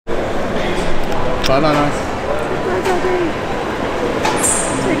Bananas.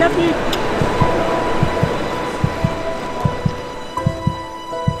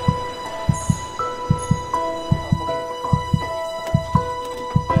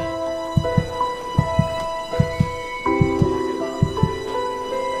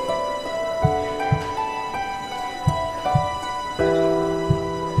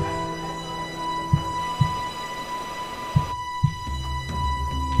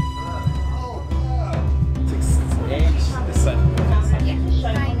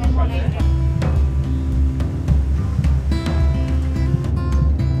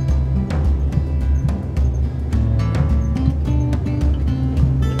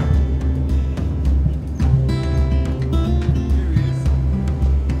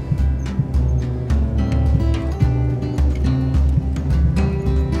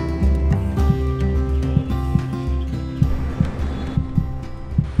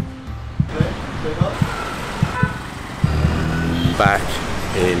 Back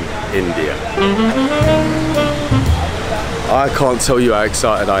in India. I can't tell you how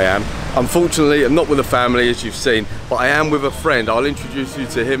excited I am. Unfortunately, I'm not with a family as you've seen, but I am with a friend. I'll introduce you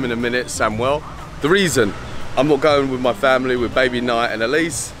to him in a minute, Samuel. The reason I'm not going with my family, with baby Knight and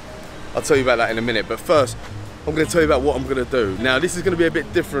Elise, I'll tell you about that in a minute. But first, I'm going to tell you about what I'm going to do. Now, this is going to be a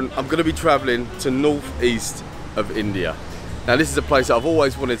bit different. I'm going to be traveling to northeast of India. Now, this is a place that I've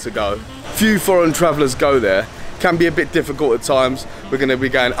always wanted to go. Few foreign travelers go there. Can be a bit difficult at times. We're going to be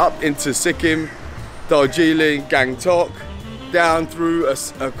going up into Sikkim, Darjeeling, Gangtok, down through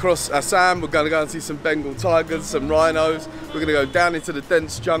across Assam. We're going to go and see some Bengal tigers, some rhinos. We're going to go down into the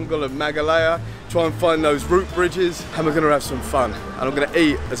dense jungle of Meghalaya, try and find those root bridges, and we're going to have some fun. And I'm going to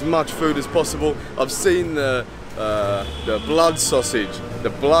eat as much food as possible. I've seen the blood sausage, the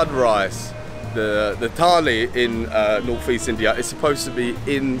blood rice, the thali in northeast India. It's supposed to be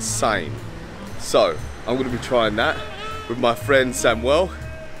insane. So I'm going to be trying that with my friend Samuel.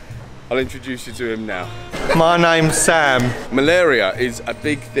 I'll introduce you to him now. My name's Sam. Malaria is a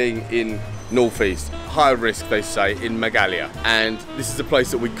big thing in northeast, high risk they say, in Meghalaya. And this is a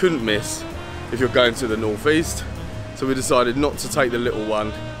place that we couldn't miss if you're going to the northeast. So we decided not to take the little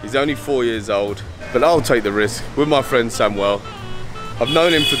one. He's only 4 years old, but I'll take the risk with my friend Samuel. I've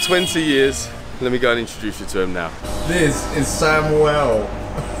known him for 20 years. Let me go and introduce you to him now. This is Samuel.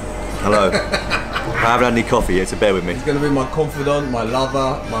 Hello. I haven't had any coffee yet, so bear with me. He's going to be my confidant, my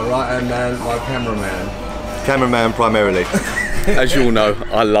lover, my right-hand man, my cameraman. Cameraman primarily. As you all know,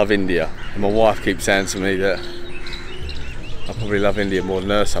 I love India. And my wife keeps saying to me that I probably love India more than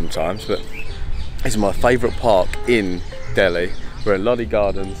her sometimes, but this is my favourite park in Delhi. We're in Lodhi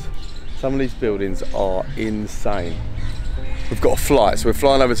Gardens. Some of these buildings are insane. We've got a flight, so we're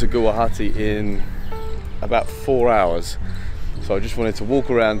flying over to Guwahati in about 4 hours. So I just wanted to walk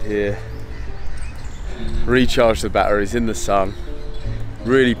around here, recharge the batteries in the sun,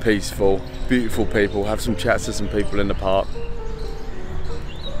 really peaceful, beautiful people, have some chats to some people in the park.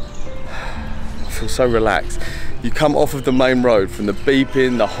 I feel so relaxed. You come off of the main road from the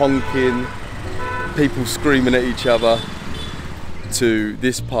beeping, the honking, people screaming at each other, to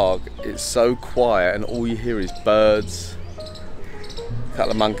this park. It's so quiet and all you hear is birds, a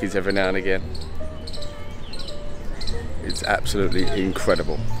couple of monkeys every now and again. It's absolutely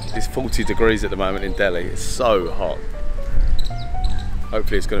incredible. It's 40 degrees at the moment in Delhi. It's so hot.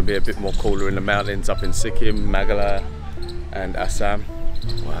 Hopefully it's going to be a bit more cooler in the mountains up in Sikkim, Meghalaya and Assam.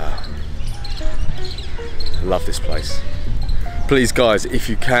 Wow. I love this place. Please guys, if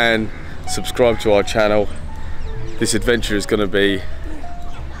you can, subscribe to our channel. This adventure is going to be,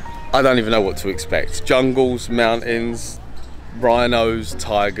 I don't even know what to expect. Jungles, mountains, rhinos,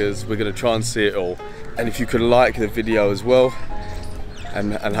 tigers. We're going to try and see it all. And if you could like the video as well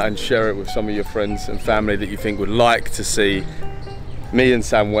and share it with some of your friends and family that you think would like to see me and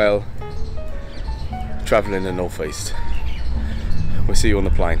Samuel travelling in the northeast. We'll see you on the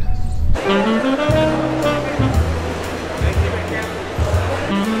plane.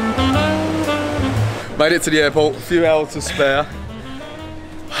 Made it to the airport, a few hours to spare.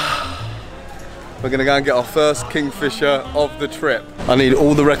 We're going to go and get our first kingfisher of the trip. I need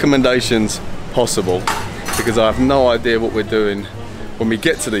all the recommendations possible because I have no idea what we're doing when we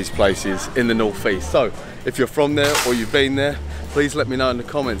get to these places in the northeast. So if you're from there or you've been there, please let me know in the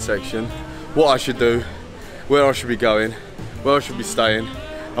comment section what I should do, where I should be going, where I should be staying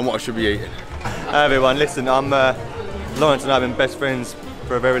and what I should be eating. Hi everyone, listen, I'm Lawrence and I've been best friends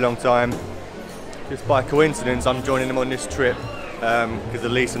for a very long time. Just by coincidence I'm joining them on this trip because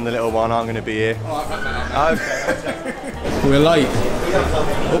Elise and the little one aren't going to be here. Okay. We're late.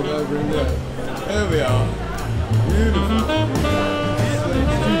 There we are. Beautiful.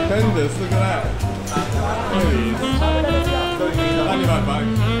 Stupendous, look at that.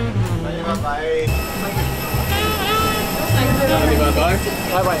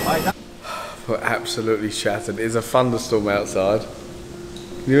 We're absolutely shattered. There's a thunderstorm outside.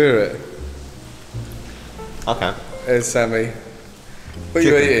 You hear it? Okay. There's Sammy. What are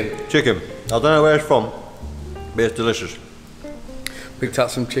you eating? Chicken. I don't know where it's from, but it's delicious. Picked up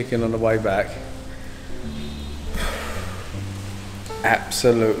some chicken on the way back.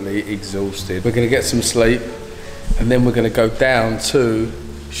 Absolutely exhausted. We're going to get some sleep and then we're going to go down to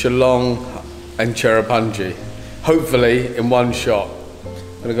Shillong and Cherrapunji. Hopefully in one shot.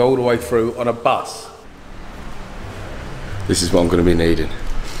 I'm going to go all the way through on a bus. This is what I'm going to be needing.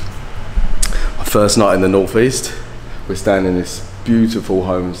 Our first night in the northeast. We're staying in this beautiful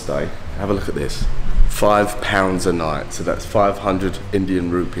homestay. Have a look at this. £5 a night. So that's 500 Indian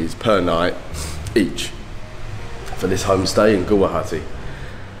rupees per night each for this homestay in Guwahati.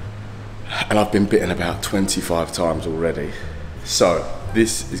 And I've been bitten about 25 times already. So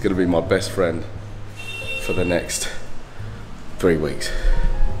this is going to be my best friend for the next 3 weeks.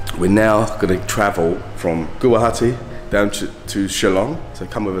 We're now going to travel from Guwahati down to Shillong, so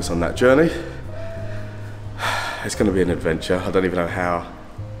come with us on that journey. It's going to be an adventure. I don't even know how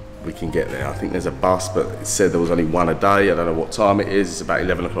we can get there. I think there's a bus, but it said there was only one a day. I don't know what time it is. It's about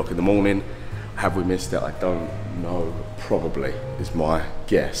 11 o'clock in the morning. Have we missed it? I don't know. Probably is my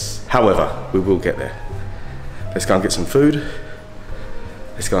guess. However, we will get there. Let's go and get some food.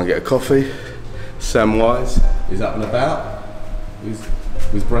 Let's go and get a coffee. Samwise is up and about.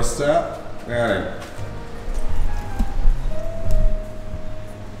 With breasts out. Yeah.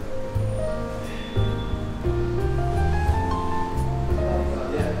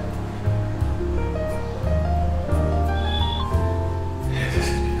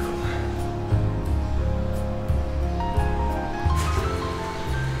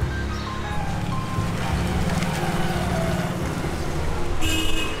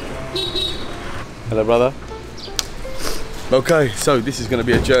 Hello, brother. Okay, so this is going to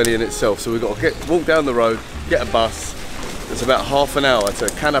be a journey in itself. So we've got to walk down the road, get a bus. It's about half an hour to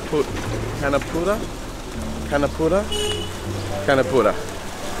Kanapura,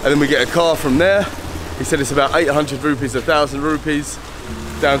 and then we get a car from there. He said it's about 800 rupees, 1,000 rupees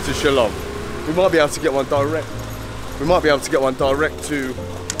down to Shillong. We might be able to get one direct. We might be able to get one direct to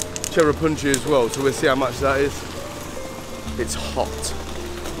Cherrapunji as well. So we'll see how much that is. It's hot.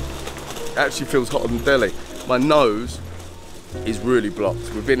 It actually feels hotter than Delhi. My nose is really blocked.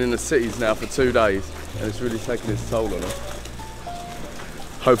 We've been in the cities now for 2 days and it's really taken its toll on us.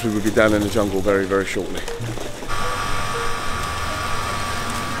 Hopefully we'll be down in the jungle very, very shortly.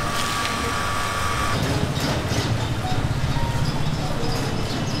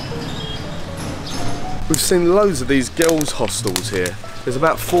 We've seen loads of these girls' hostels here. There's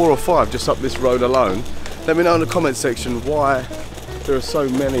about 4 or 5 just up this road alone. Let me know in the comment section why there are so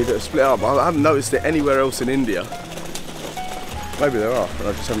many that are split up. I haven't noticed it anywhere else in India. Maybe there are, but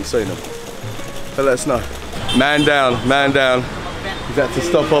I just haven't seen them. But let us know. Man down, man down. He's had to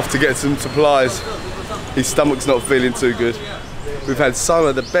stop off to get some supplies. His stomach's not feeling too good. We've had some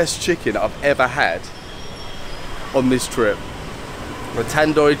of the best chicken I've ever had on this trip. The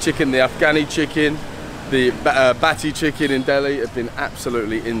tandoori chicken, the Afghani chicken, the bati chicken in Delhi have been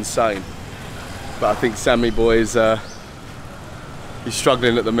absolutely insane. But I think Sammy boy is he's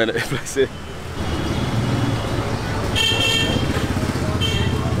struggling at the minute, bless him.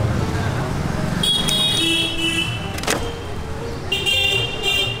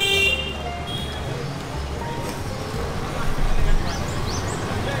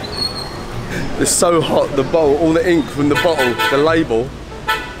 It's so hot, the bottle, all the ink from the bottle, the label,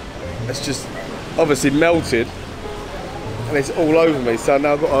 it's just obviously melted and it's all over me. So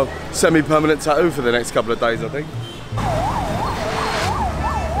now I've got a semi-permanent tattoo for the next couple of days, I think.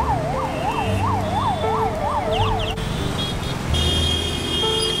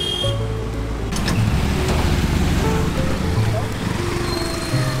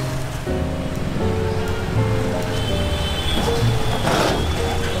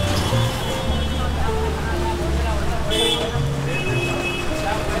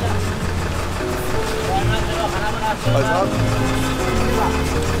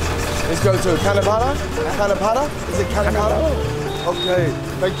 Let's go to Kanapara. Kanapara? Is it Kanapara? Okay,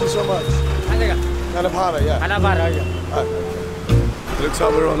 thank you so much. Kanapara, yeah. Kanapara, yeah. Looks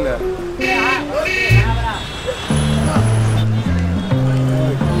like we're on there.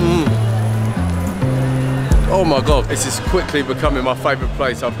 Oh my god, this is quickly becoming my favourite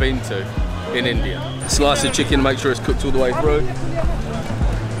place I've been to in India. Slice of chicken, make sure it's cooked all the way through.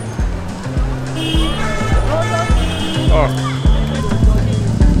 Oh.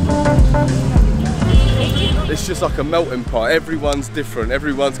 It's just like a melting pot. Everyone's different.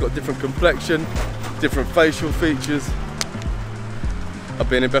 Everyone's got different complexion, different facial features. I've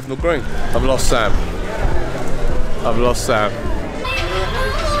been in Bethnal Green. I've lost Sam. I've lost Sam.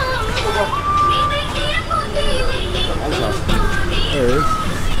 There he is.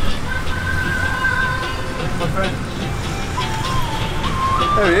 My friend.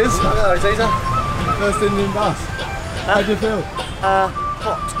 There he is. Hello, Caesar. First Indian bus. How do you feel? Hot.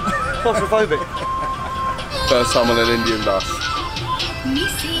 Claustrophobic. First time on an Indian bus.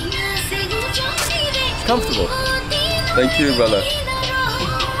 It's comfortable. Thank you, brother.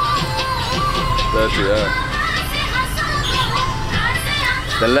 Dirty, yeah.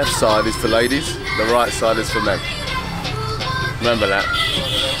 The left side is for ladies, the right side is for men. Remember that.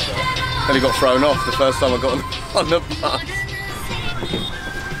 And he got thrown off the first time I got on the bus.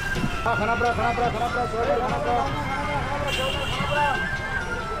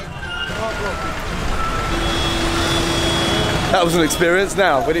 That was an experience.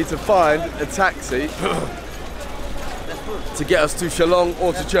 Now we need to find a taxi to get us to Shillong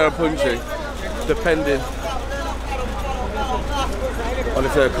or to Cherrapunji, depending on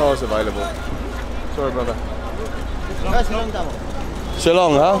if there are cars available. Sorry, brother.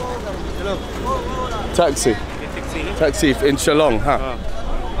 Shillong, huh? Taxi. Taxi in Shillong, huh?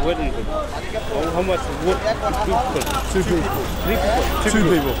 What is it? How much? Two people. Three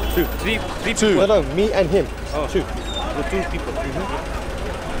people. Three people. No, me and him. Oh. Two. The two people.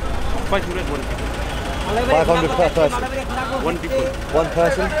 500 one people. 500 per person. One people. One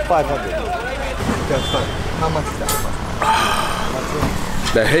person, 500. How much is that?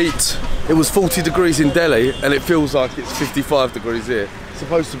 The heat. It was 40 degrees in Delhi and it feels like it's 55 degrees here. It's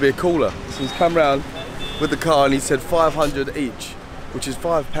supposed to be a cooler. So he's come round with the car and he said 500 each, which is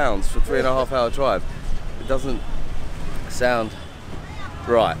 £5 for 3.5 hour drive. It doesn't sound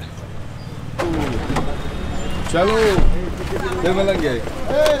right. Chalo.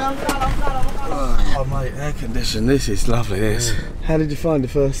 Oh mate, air conditioned. This is lovely. This. How did you find the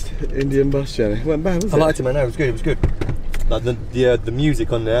first Indian bus journey? Went bad, was it? I liked it, man. No, it was good. It was good. Like the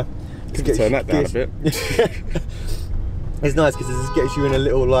music on there. Could turn that down a bit. It's nice because it just gets you in a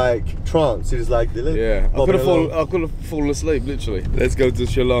little like trance. It's like yeah. I could have fallen asleep literally. Let's go to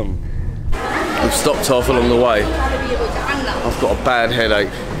Shillong. We've stopped off along the way. I've got a bad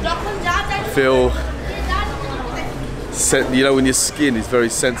headache. I feel, you know, when your skin is very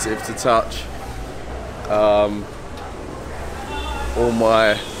sensitive to touch. All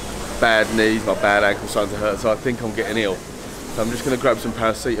my bad knees, my bad ankles starting to hurt, so I think I'm getting ill. So I'm just going to grab some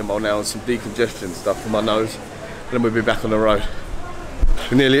paracetamol now and some decongestion stuff for my nose, and then we'll be back on the road.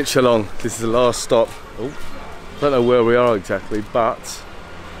 We're nearly at Shillong. This is the last stop. Oh, don't know where we are exactly, but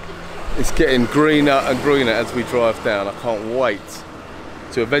it's getting greener and greener as we drive down. I can't wait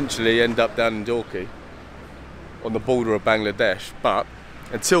to eventually end up down in Dawki on the border of Bangladesh, but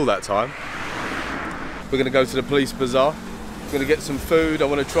until that time we're going to go to the police bazaar. We're going to get some food. I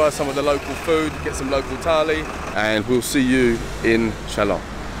want to try some of the local food, get some local thali, and we'll see you in Shillong.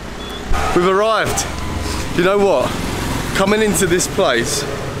 We've arrived. You know what? Coming into this place,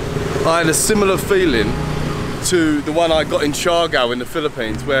 I had a similar feeling to the one I got in Siargao in the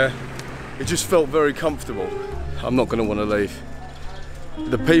Philippines, where it just felt very comfortable. I'm not going to want to leave.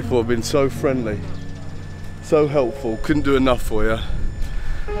 The people have been so friendly, so helpful. Couldn't do enough for you.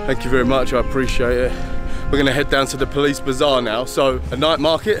 Thank you very much, I appreciate it. We're going to head down to the police bazaar now. So a night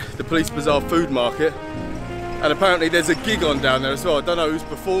market, the police bazaar food market, and apparently there's a gig on down there as well. I don't know who's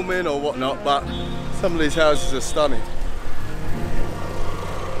performing or whatnot, but some of these houses are stunning.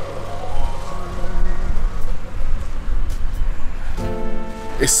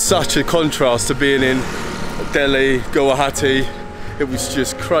 It's such a contrast to being in Delhi, Guwahati. It was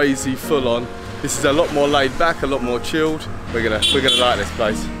just crazy, full on. This is a lot more laid back, a lot more chilled. We're gonna like this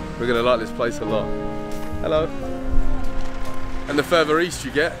place. We're gonna like this place a lot. Hello. And the further east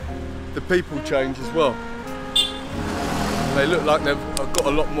you get, the people change as well. They look like they've got a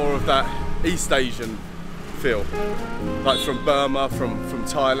lot more of that East Asian feel. Like from Burma, from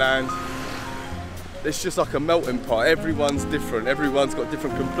Thailand. It's just like a melting pot. Everyone's different. Everyone's got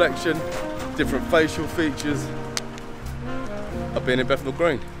different complexion, different facial features. I've been in Bethnal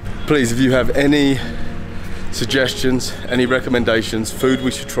Green. Please, if you have any suggestions, any recommendations, food we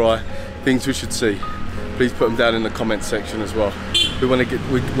should try, things we should see, please put them down in the comment section as well. We're going to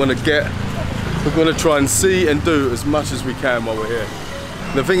try and see and do as much as we can while we're here.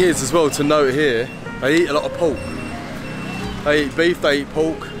 And the thing is as well to note here, they eat a lot of pork. They eat beef, they eat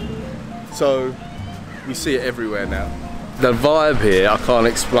pork, so we see it everywhere now. The vibe here, I can't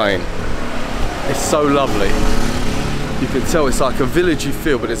explain. It's so lovely. You can tell it's like a villagey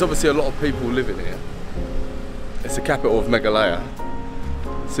feel, but there's obviously a lot of people living here. It's the capital of Meghalaya.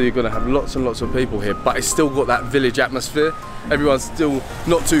 So you're gonna have lots and lots of people here, but it's still got that village atmosphere. Everyone's still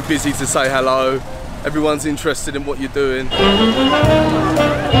not too busy to say hello. Everyone's interested in what you're doing.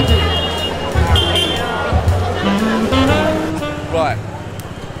 Right,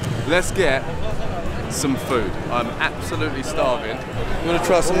 let's get some food. I'm absolutely starving. You wanna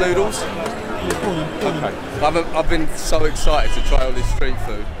try some noodles? Okay. I've been so excited to try all this street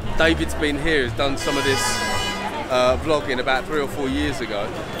food. David's been here, has done some of this vlogging about 3 or 4 years ago,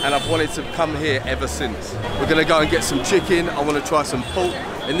 and I've wanted to come here ever since. We're gonna go and get some chicken. I want to try some pork.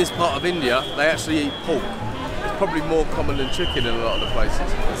 In this part of India, they actually eat pork. It's probably more common than chicken in a lot of the places.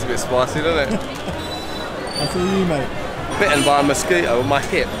 It's a bit spicy, isn't it? I see you, mate. Bitten by a mosquito on my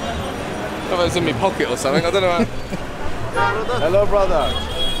hip. I thought it was in my pocket or something, I don't know. Hello, brother.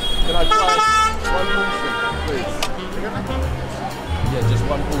 Can I try one portion, please? Yeah, just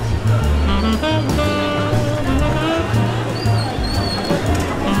one portion.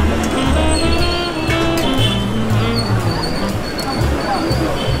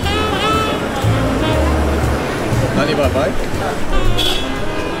 Nani bhai?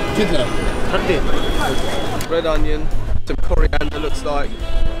 Kitna? 30. Red onion, some coriander looks like,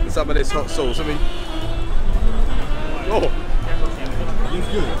 and some of this hot sauce. I mean, oh, Looks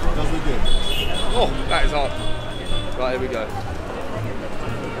good. Does look good. oh, that is hot. Right, here we go.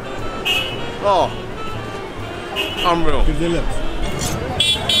 Oh, unreal. Good lips.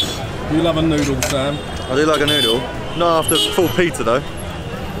 You love a noodle, Sam. I do like a noodle. Not after full pizza though.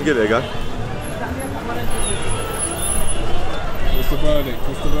 I'll give it a go. What's the verdict?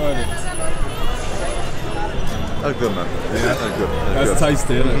 What's the verdict? That's good, man. Yeah, that's good. That's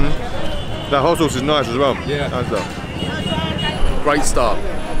tasty, isn't it? That hot sauce is nice as well. Yeah. Nice stuff. Great start.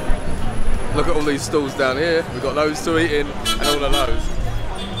 Look at all these stalls down here. We've got loads to eat in and all of those.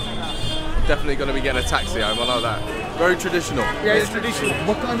 Definitely going to be getting a taxi home, I know that. Very traditional. Yeah, it's traditional.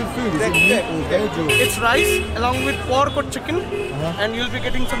 What kind of food? Is it meat or veg or? It's rice along with pork or chicken, and you'll be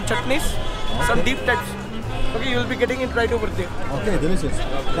getting some chutneys, some deep types. Okay, you'll be getting it right over there. Okay, delicious.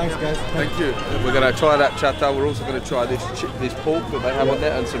 Thanks, guys. Thank you. We're going to try that chata. We're also going to try this pork that they have on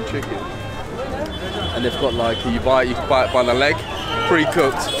there and some chicken. And they've got like, you can buy it by the leg,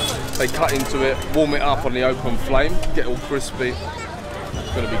 pre-cooked. They cut into it, warm it up on the open flame, get all crispy.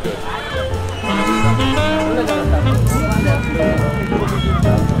 It's going to be good.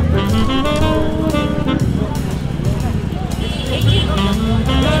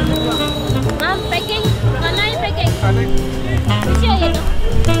 Mom, packing? Online packing? Sure, you know.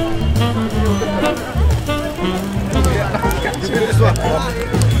 This one.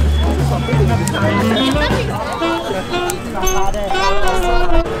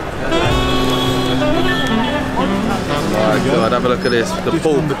 Alright, God, have a look at this. The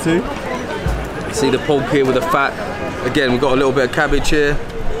pork. Number 2. See the pork here with the fat. Again, we've got a little bit of cabbage here.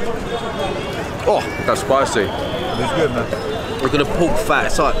 Oh, that's spicy. It's good, man. Look at the pork fat.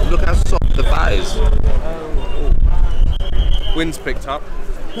 It's like, look how soft the fat is. Wind's picked up.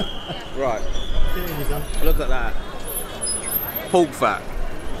 Right. Look at that. Pork fat.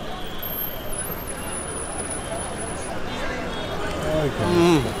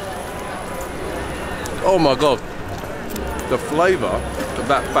 Oh my God. The flavour of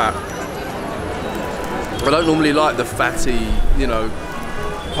that fat. I don't normally like the fatty, you know,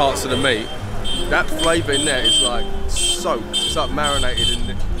 parts of the meat. That flavour in there is like soaked. It's like marinated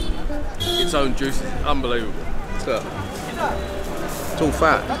in its own juices. It's unbelievable. Look. It's all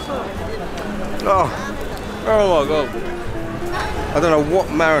fat. Oh my God. I don't know what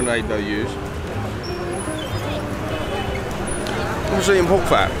marinade they use. I'm just eating pork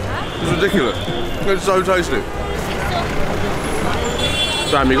fat. It's ridiculous. It's so tasty.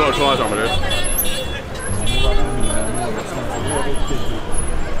 Sam, you got to try some of this.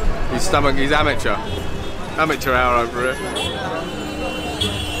 His stomach, he's amateur hour over here.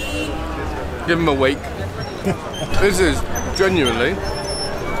 Give him a week. This is genuinely,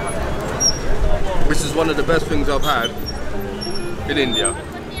 this is one of the best things I've had in India.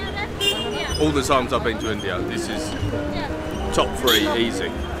 All the times I've been to India, this is top 3 easy,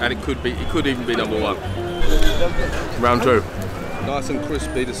 and it could even be number 1. Round 2. Nice and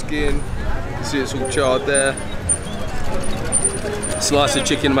crispy, the skin. You can see it's all charred there. Slice of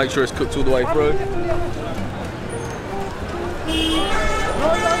chicken, make sure it's cooked all the way through.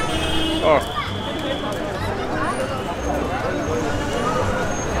 Oh.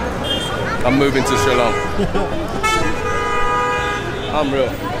 I'm moving to Shillong.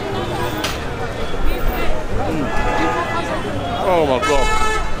 Unreal. Oh my God.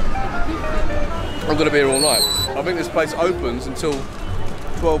 I'm gonna be here all night. I think this place opens until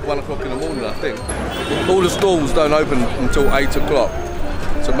 12, 1 o'clock in the morning, I think. All the stalls don't open until 8 o'clock.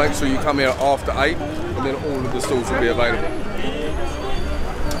 So make sure you come here after 8 and then all of the stalls will be available.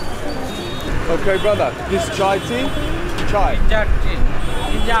 Okay, brother, this chai tea? Chai? India tea.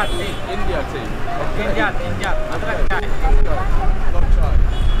 India tea. India tea. Okay. India. Adrak chai. Not chai.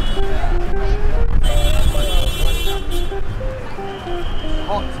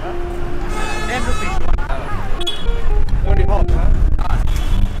 Hot, huh? 10 rupees. Very hot, huh?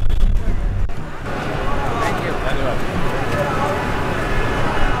 Thank you.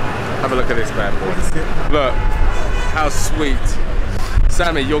 Have a look at this bad boy. Look, how sweet.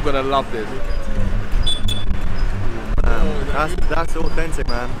 Sammy, you're gonna love this. That's authentic,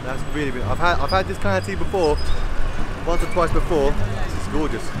 man. That's really good. I've had this kind of tea before, once or twice before. It's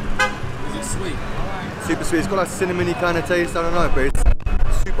gorgeous. Is it sweet? Super sweet. It's got like cinnamony kind of taste. I don't know, but it's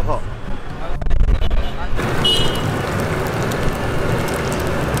super hot.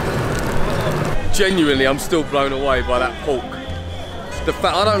 Genuinely, I'm still blown away by that pork. The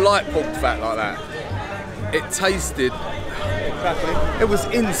fat, I don't like pork fat like that. It tasted, it was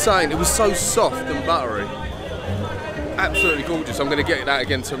insane. It was so soft and buttery. Absolutely gorgeous. I'm going to get that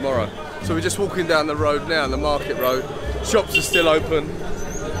again tomorrow. So we're just walking down the road now, the market road. Shops are still open.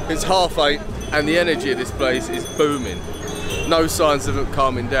 It's 8:30 and the energy of this place is booming. No signs of it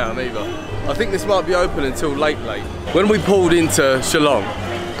calming down either. I think this might be open until late. When we pulled into Shillong,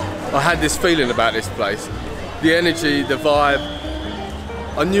 I had this feeling about this place. The energy, the vibe.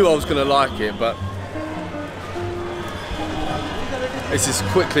 I knew I was going to like it, but this is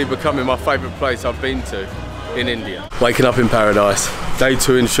quickly becoming my favourite place I've been to in India. Waking up in paradise, day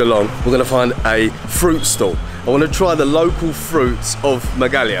 2 in Shillong. We're going to find a fruit stall. I want to try the local fruits of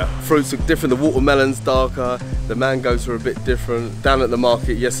Meghalaya. Fruits are different, the watermelons darker, the mangoes are a bit different. Down at the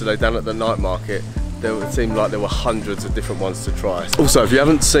market yesterday, down at the night market, it seemed like there were hundreds of different ones to try. Also, if you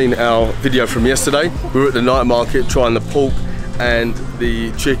haven't seen our video from yesterday, we were at the night market trying the pork and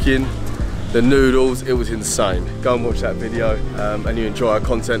the chicken, the noodles. It was insane. Go and watch that video and you enjoy our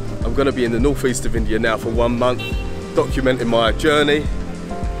content. I'm going to be in the northeast of India now for 1 month, documenting my journey.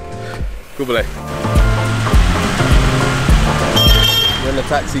 Guwahati. We're in a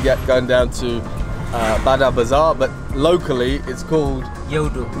taxi going down to Badah Bazaar, but locally it's called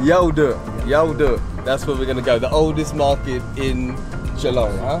Lewdeh. That's where we're going to go. The oldest market in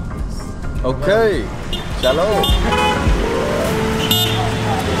Shillong, huh? Okay, Shalom.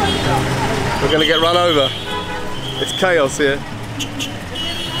 We're going to get run over. It's chaos here.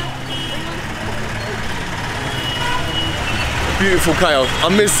 Beautiful chaos. I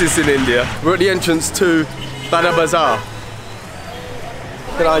miss this in India. We're at the entrance to Badah Bazaar.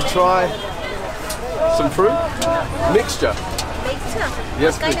 Can I try some fruit? Mixture.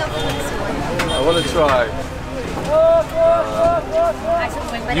 Yes, please. I want to try.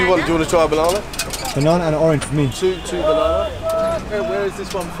 Do you want to try a banana? Banana and orange for me. Two banana. Where is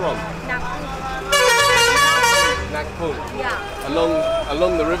this one from? Nagpur. Yeah.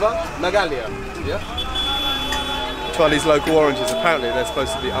 Along the river? Meghalaya. Yeah. Try these local oranges. Apparently they're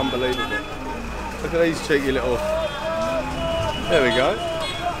supposed to be unbelievable. Look at these cheeky little. There we go.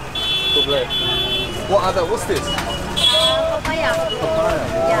 Lovely. What's this? Papaya. Papaya.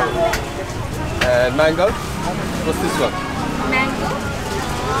 Yeah. And mango? What's this one? Mango.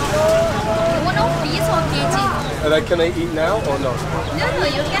 You want a piece or kg? Can they eat now or not? No,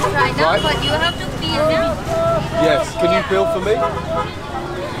 you can try now, Right. but you have to peel now. Yes. Can you peel for me?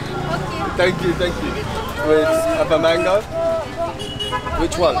 Okay. Thank you. With a mango?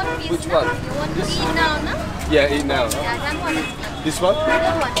 Which one? You want piece Which now? one? You want to eat now, no? Yeah, eat now. Huh? Yeah, that one is This one?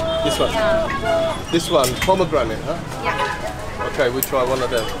 that one. This one? Yeah. This one, pomegranate, huh? Yeah. Okay, we'll try one of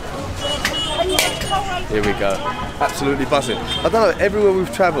them. Here we go. Absolutely buzzing. I don't know, everywhere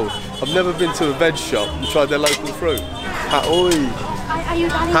we've travelled, I've never been to a veg shop and tried their local fruit. Haoi.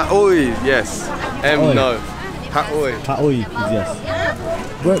 Haoi, yes. No. Haoi. Haoi, yes.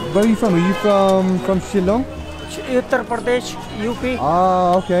 Where are you from? Are you from Shillong? Uttar Pradesh UP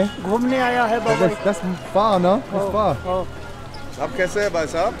Ah, okay. घूमने आया है बाबा That's far, no? That's far. आप कैसे हैं भाई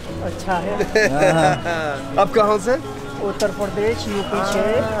साहब? अच्छा है आप कहाँ से? उत्तर प्रदेश यूपी से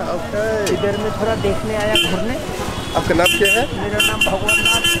ओके। इधर में थोड़ा देखने आया घूमने आपका नाम क्या है? मेरा नाम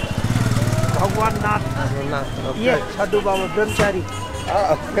भगवान नाथ ये साधु बाबा ब्रह्मचारी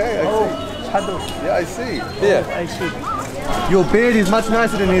Okay, I see. Sadhu Yeah, I see. Yeah. I see. Your beard is much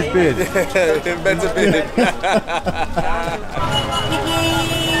nicer than his beard. Better beard.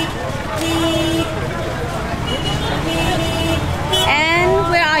 And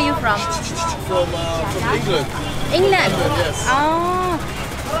where are you from? From England. England. Yes. Oh,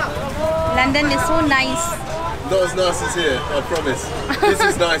 London is so nice. Not as nice as here, I promise. This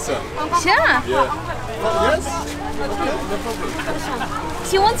is nicer. Sure. Yeah. Yes? Okay, no problem.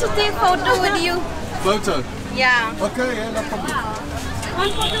 She wants to take photo with you. Photo? Yeah. Okay, yeah, no problem.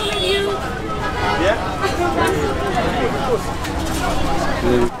 One photo with you.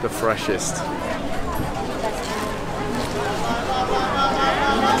 The freshest.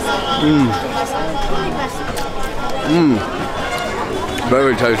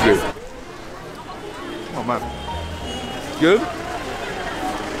 Very tasty. Oh man. Good?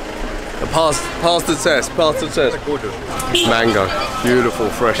 Pass the test, pass the test. Gorgeous. Mango, beautiful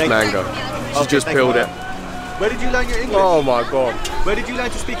fresh Thank you. mango. She Okay, just thank peeled you. it. Where did you learn your English? Oh my god, Where did you learn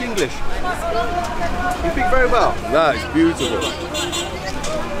to speak English? You speak very well. that is beautiful.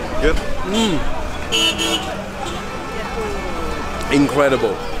 Yep.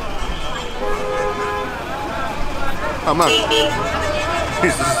 Incredible. Oh man.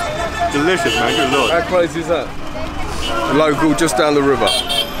 This is delicious, man. Good lord. How crazy is that? Local, just down the river.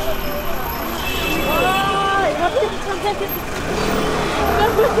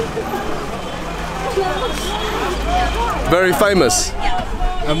 Very famous.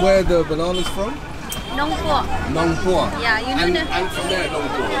 And where are the bananas from? Nongpo. Nongpo. Yeah, you know And from there,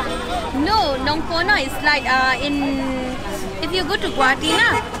 Nongpo. No, Nongpo no, it's like if you go to Guwahati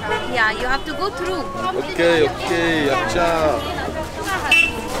na, yeah, you have to go through. Okay, okay, acha.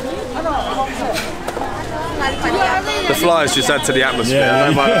 The flies just add to the atmosphere. Yeah.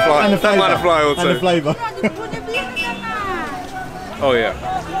 Don't mind a fly. And the Don't mind a fly or And the two. flavour. Oh yeah.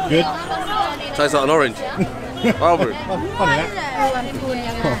 Good. Tastes like an orange. Marlboro. Funny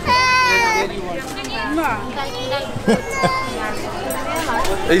that.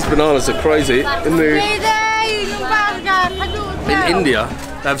 These bananas are crazy. In India,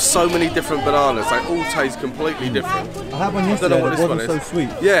 they have so many different bananas. They all taste completely different. I had one I don't yesterday know what that this one wasn't so is. sweet.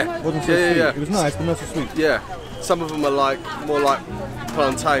 Yeah. Wasn't so Yeah, sweet. yeah. It was nice, but not so sweet. Yeah. Some of them are like more like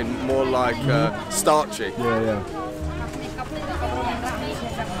plantain, more like starchy. Yeah, yeah.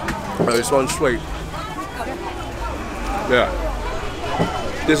 Oh, this one's sweet. Yeah.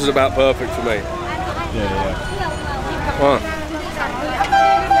 This is about perfect for me. Yeah. Wow.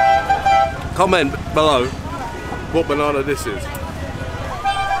 Comment below what banana this is.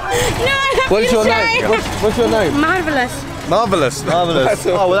 What's your name? What's your name? Marvelous. Marvellous. Marvellous.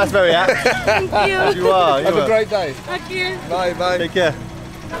 Oh, well, that's very apt. Thank you. You are. Have a great day. Thank you. Bye, bye. Take care.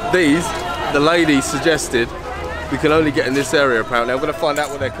 These, the lady suggested we can only get in this area apparently. I'm going to find out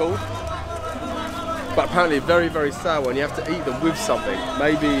what they're called. But apparently very, very sour and you have to eat them with something.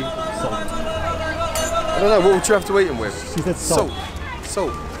 Maybe Salt. I don't know, what would you have to eat them with? She said salt.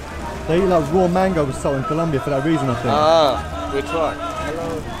 Salt. They eat like raw mango with salt in Colombia for that reason, I think. Ah, we'll try.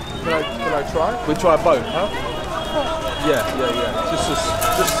 Hello. Can I try? We'll try both, huh? Yeah.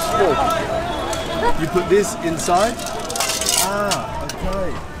 Just small. You put this inside. Ah,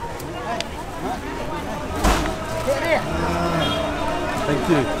 okay. Thank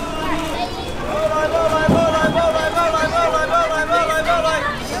you.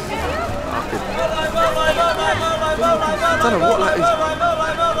 I don't know what that is.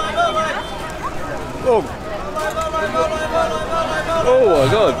 Oh. Oh my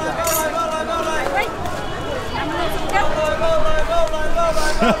god.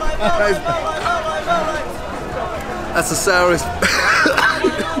 That's the sourest.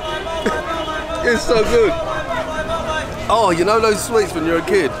 It's so good. Oh, you know those sweets when you're a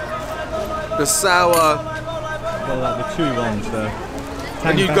kid? The sour. Well, like the chewy ones, the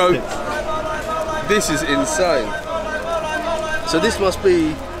And you go, this is insane. So this must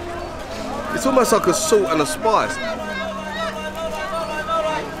be, it's almost like a salt and a spice.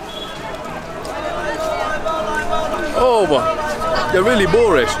 Oh my, they're really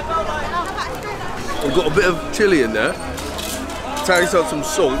boorish. We've got a bit of chilli in there. Tastes like some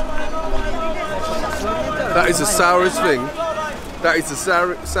salt. That is the sourest thing. That is the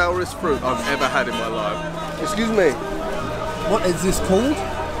sourest fruit I've ever had in my life. Excuse me. What is this called?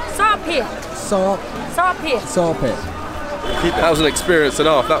 Sawpit. Sawpit. Sawpit. That was an experience and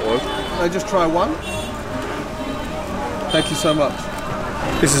a half, that was. Can I just try one? Thank you so much.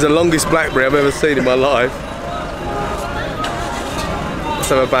 This is the longest blackberry I've ever seen in my life. Let's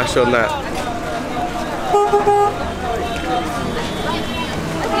have a bash on that.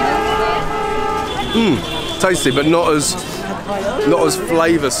 Tasty, but not as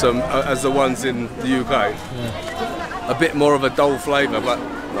flavoursome as the ones in the UK. Yeah. A bit more of a dull flavour, but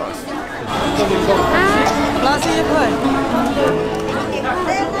nice.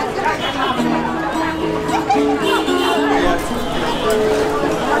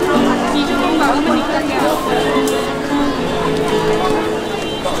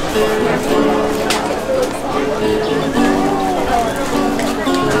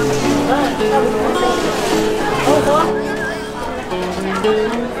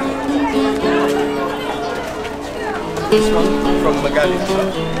 This one. From Meghalaya.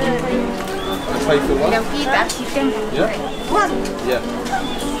 I pay for one. Dawki, dark chicken. Yeah? Yeah.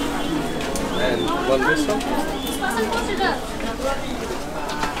 And one this one?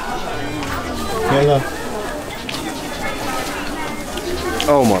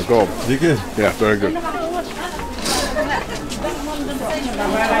 Oh my god. Is it good? Yeah, very good.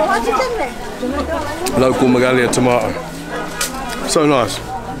 Local Meghalaya tomato. So nice.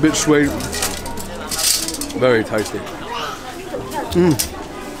 Bit sweet. Very tasty.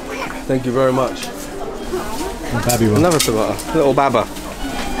 Thank you very much. Another tomato. Little baba.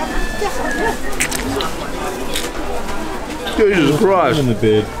 Jesus Christ. In the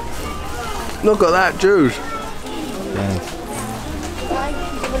beard. Look at that juice.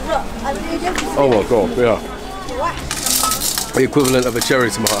 Oh my god, yeah. The equivalent of a cherry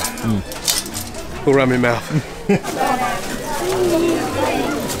tomato. All around my mouth.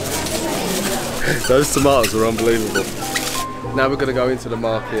 Those tomatoes are unbelievable. Now we're going to go into the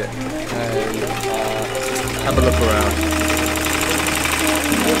market and have a look around.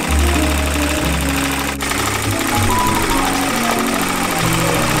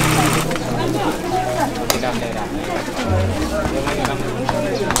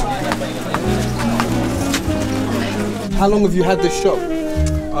 How long have you had this shop?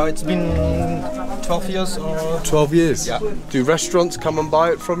 It's been 12 years or... 12 years? Yeah. Do restaurants come and buy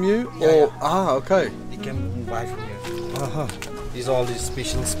it from you? Yeah, or yeah. Ah, okay. You can buy from here. Uh-huh. These are all these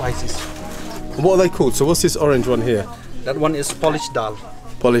special spices. And what are they called? So what's this orange one here? That one is polished dal.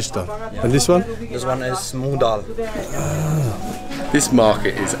 Polished dal. And this one? This one is moong dal. This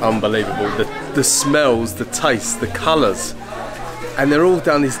market is unbelievable. The smells, the taste, the colours. And they're all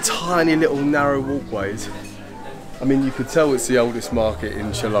down these tiny little narrow walkways. I mean, you could tell it's the oldest market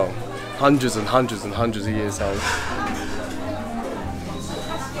in Shillong. Hundreds and hundreds and hundreds of years old.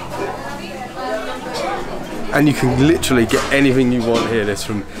 And you can literally get anything you want here. There's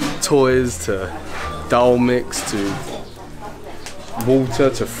from toys to dal mix to water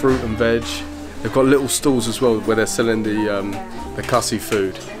to fruit and veg. They've got little stalls as well where they're selling the cussy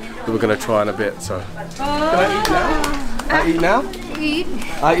food that we're going to try in a bit. So, can I eat now? I eat now? Eat.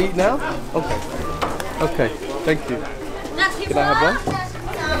 I eat now? Okay. Okay. Thank you. Can I have one?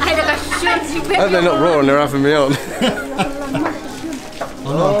 Oh, they're not raw and they're having me on.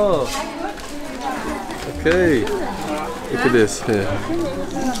 Oh. Okay. Look at this here.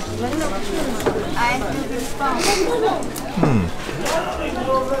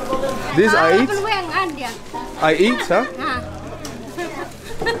 This I eat? I eat, huh?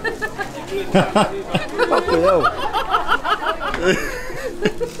 Fucking hell.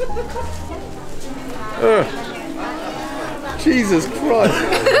 Jesus Christ.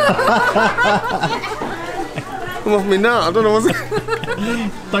 Come off me now, I don't know what's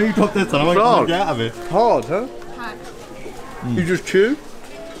Don't you drop this and I won't get out of it. hard, huh? Hard. You just chew?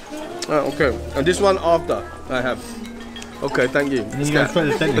 Oh, okay. And this one after I have. Okay, thank you. Let's get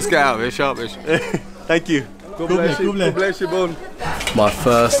out of here, sharpish. Thank you. God bless you. God bless you, Bon. My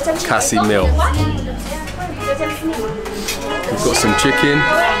first Cassie meal. We've got some chicken,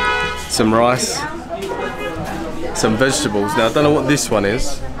 some rice, some vegetables. Now I don't know what this one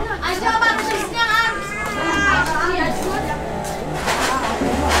is.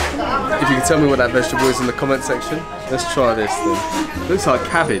 If you can tell me what that vegetable is in the comment section. Let's try this then. Looks like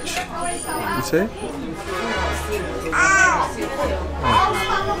cabbage. You see?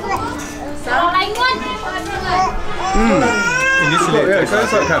 Initially, yeah, it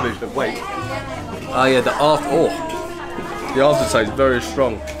tastes like cabbage, but wait. Oh yeah, the aftertaste is very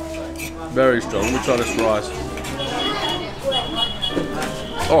strong. Very strong. Let me try this rice.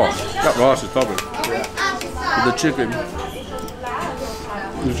 Oh, that rice is lovely. With the chicken.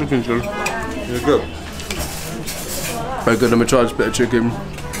 The chicken's good. It's good. Very good. Let me try this bit of chicken.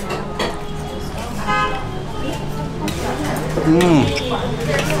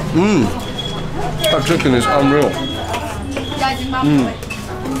 That chicken is unreal.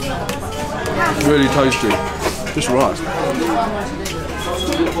 Really tasty. This rice.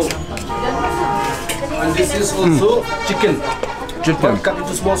 And this is also chicken. Chicken. Cut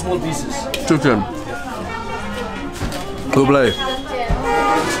into small pieces. Chicken. Lovely.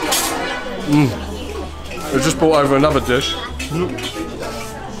 I just brought over another dish.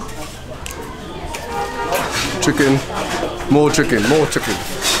 Chicken. More chicken. More chicken.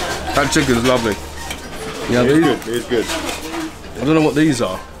 That chicken is lovely. Yeah, it's good. It's good. I don't know what these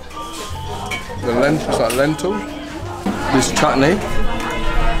are. The it's like lentil. This chutney.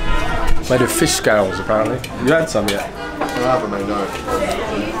 Made of fish scales, apparently. You had some yet? I haven't, mate, no.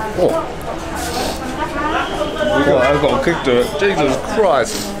 Oh. Oh, I've got a kick to it. Jesus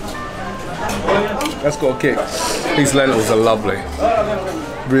Christ. That's got a kick. These lentils are lovely.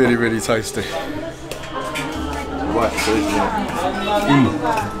 Really, really tasty.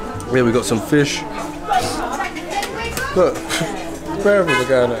 Here we got some fish. Look, wherever we're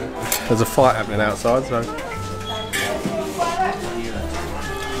going at. There's a fight happening outside, so.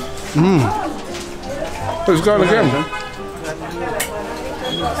 Who's going again?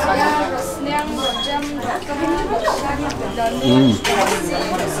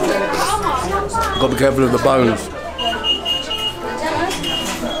 Got to be careful of the bones.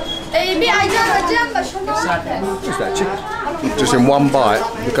 Just that chicken. Just in one bite.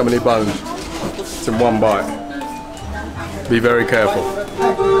 Look how many bones. It's in one bite. Be very careful.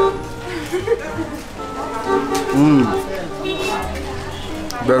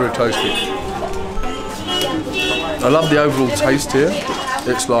 Very tasty. I love the overall taste here.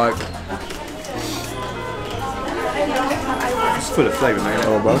 It's like It's full of flavour, mate.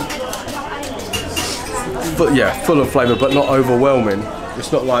 But yeah, full of flavour, but not overwhelming.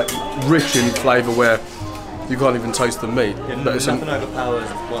 It's not like rich in flavour where you can't even taste the meat. Yeah, but it's nothing overpowers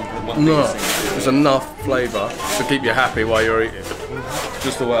one no, piece. there's enough flavour to keep you happy while you're eating.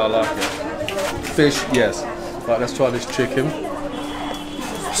 Just the way I like it. Fish, yes. Right, let's try this chicken.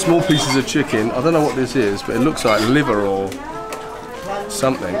 Small pieces of chicken. I don't know what this is, but it looks like liver or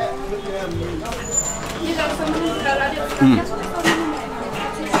something.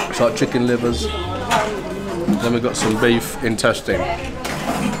 It's like chicken livers. Then we've got some beef intestine.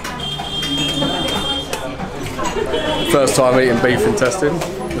 First time eating beef intestine.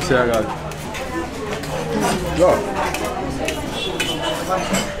 Let's see how it goes. Oh.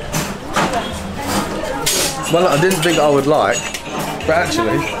 Well, I didn't think I would like, but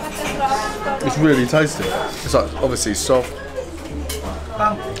actually, it's really tasty. It's like obviously soft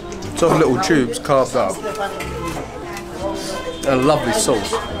little tubes carved up, and a lovely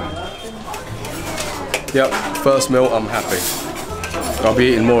sauce. Yep, first meal, I'm happy. I'll be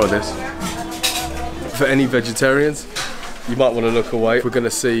eating more of this. For any vegetarians, you might want to look away. We're going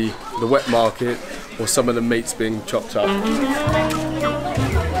to see the wet market or some of the meats being chopped up.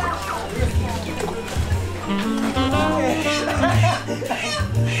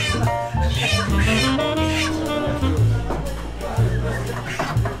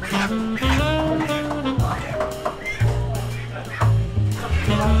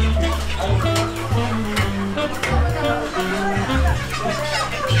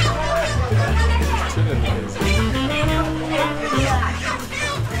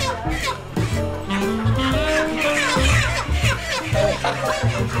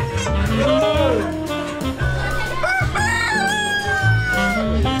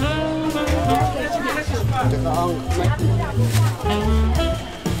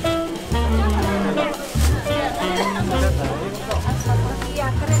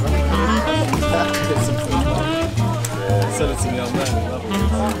 Sell it to me, young man.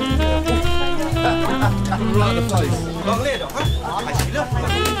 Right in the face.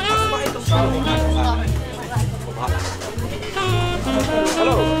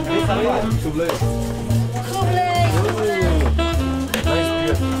 Hello.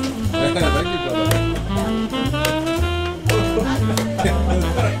 Thank you, brother.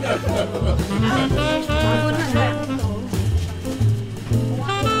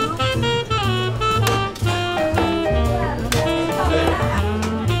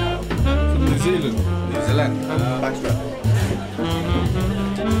 From New Zealand. New Zealand. Backstrap.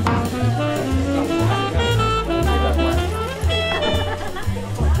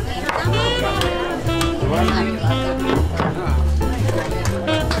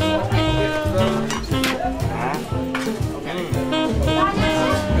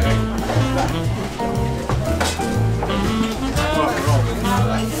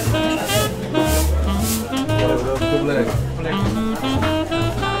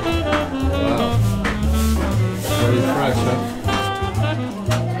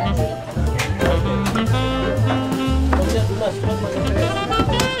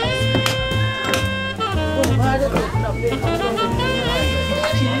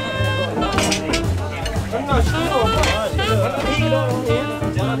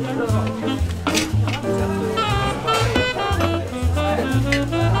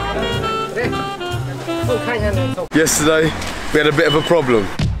 Yesterday we had a bit of a problem.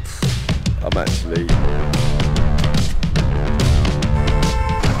 I'm actually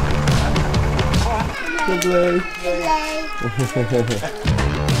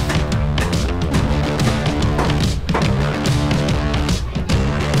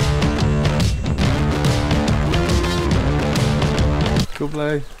Good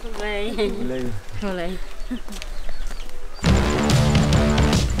play.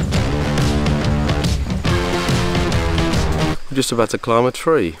 We're just about to climb a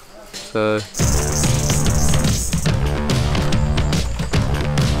tree. So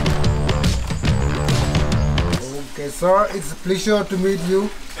Okay, sir, it's a pleasure to meet you.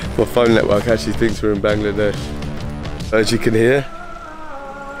 my phone network actually thinks we're in Bangladesh. As you can hear,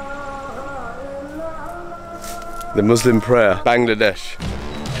 the Muslim prayer, Bangladesh.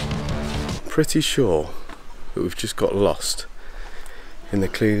 Pretty sure that we've just got lost in the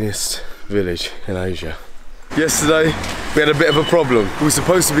cleanest village in Asia. Yesterday we had a bit of a problem. We were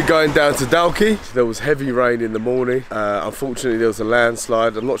supposed to be going down to Dawki. There was heavy rain in the morning. Unfortunately there was a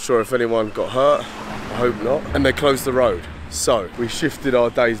landslide. I'm not sure if anyone got hurt. I hope not. And they closed the road. So we shifted our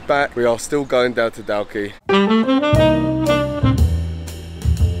days back. We are still going down to Dawki.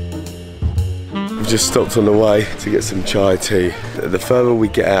 We've just stopped on the way to get some chai tea. The further we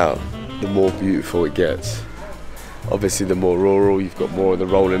get out, the more beautiful it gets. Obviously the more rural, you've got more of the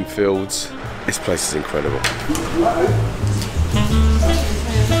rolling fields. This place is incredible.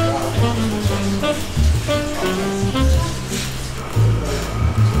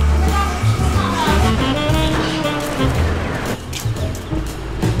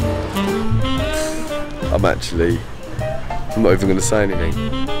 I'm not even going to say anything.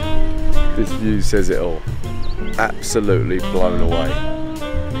 This view says it all. Absolutely blown away.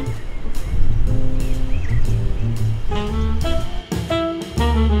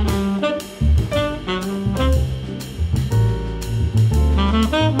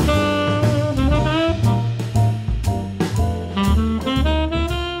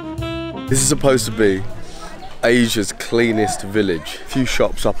 This is supposed to be Asia's cleanest village. A few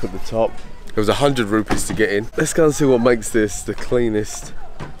shops up at the top. It was 100 rupees to get in. Let's go and see what makes this the cleanest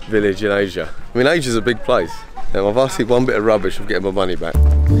village in Asia. I mean, Asia's a big place. Now, if I see one bit of rubbish, I'm getting my money back.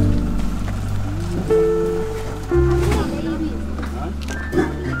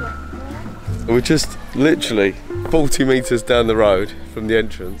 And we're just literally 40 meters down the road from the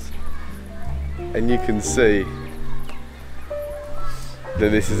entrance, and you can see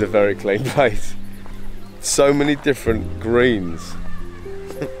that this is a very clean place. So many different greens.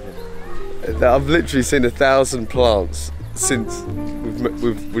 I've literally seen 1,000 plants since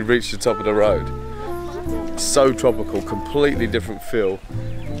we've reached the top of the road. So tropical, completely different feel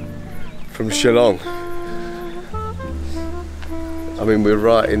from Shillong. I mean, we're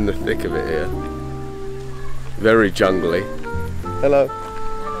right in the thick of it here. Very jungly. Hello.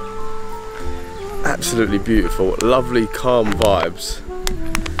 Absolutely beautiful, lovely, calm vibes.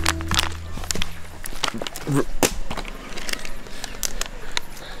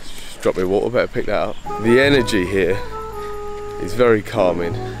 Drop me water, better pick that up. The energy here is very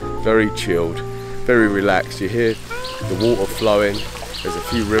calming, very chilled, very relaxed. You hear the water flowing, there's a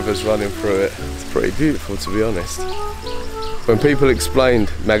few rivers running through it. It's pretty beautiful, to be honest. When people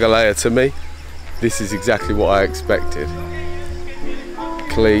explained Meghalaya to me, this is exactly what I expected.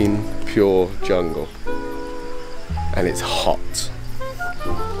 Clean, pure jungle. And it's hot.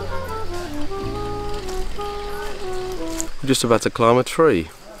 I'm just about to climb a tree.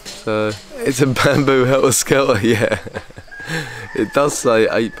 So it's a bamboo helter-skelter, yeah. It does say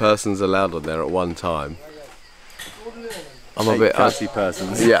 8 persons allowed on there at one time. I'm a bit Cassie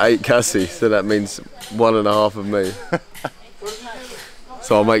persons. Yeah, 8 Cassie, so that means 1.5 of me.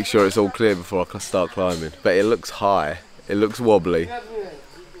 So I'll make sure it's all clear before I start climbing. But it looks high, it looks wobbly,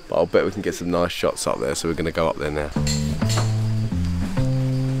 but I'll bet we can get some nice shots up there, so we're going to go up there now.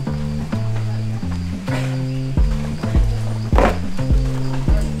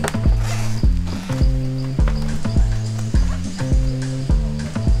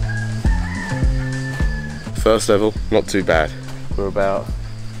 First level, not too bad. We're about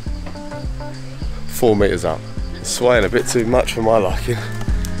 4 meters up. It's swaying a bit too much for my liking.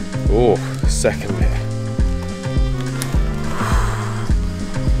 Oh, second bit.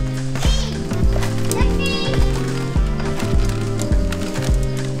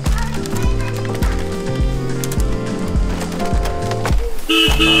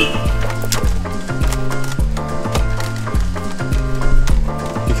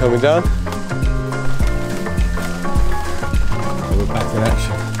 You coming down? We're back in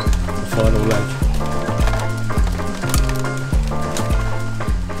action. The final leg.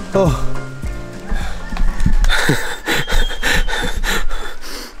 Oh.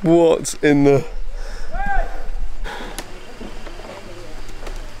 What in the...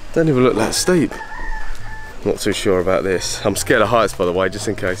 Don't even look that steep. Not too sure about this. I'm scared of heights, by the way, just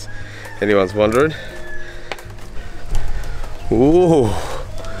in case anyone's wondering. Ooh.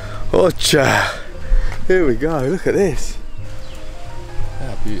 Ocha. Here we go, look at this.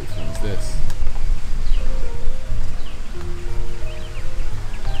 How beautiful is this?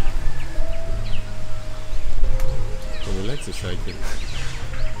 Leg. legs are shaking.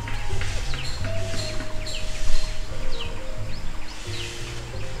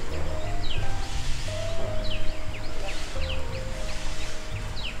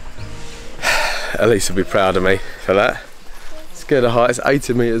 Elise will be proud of me for that. Scared of heights,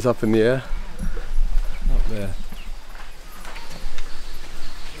 80 metres up in the air. Up there.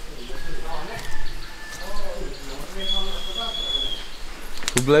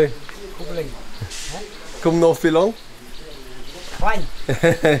 Kublai. Kom nog veel lang? Fine.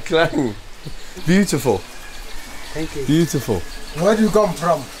 Klein. Beautiful. Thank you. Beautiful. Where do you come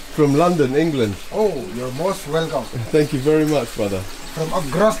from? From London, England. Oh, you're most welcome. Thank you very much, brother. From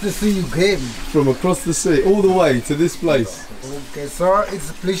across the sea you came. From across the sea, all the way to this place. Okay, sir, it's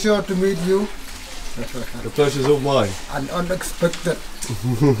a pleasure to meet you. The pleasure's all mine. And unexpected.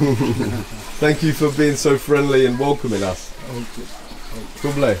 Thank you for being so friendly and welcoming us. Okay.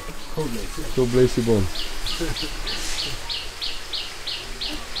 Kublai. Kublai Sibon.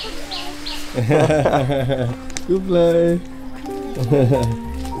 Kublai.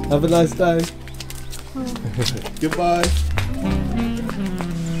 Have a nice day. Goodbye.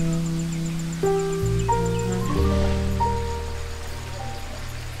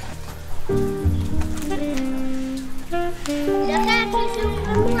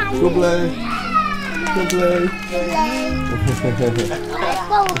 Kublai. Kublai.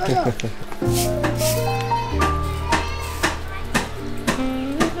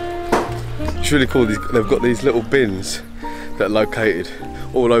 It's really cool. They've got these little bins that are located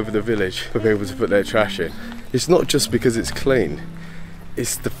all over the village for people to put their trash in. It's not just because it's clean,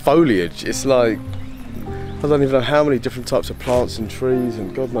 it's the foliage. It's like, I don't even know how many different types of plants and trees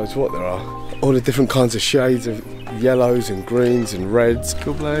and God knows what there are. All the different kinds of shades of yellows and greens and reds.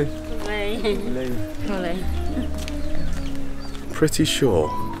 Kublai. Pretty sure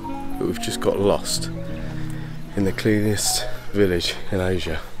that we've just got lost in the cleanest village in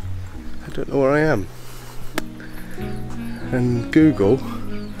Asia. I don't know where I am. And Google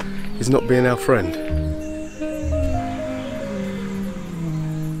is not being our friend.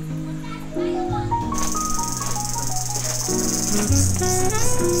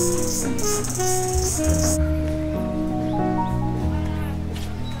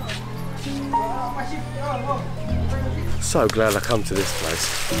 So glad I come to this place.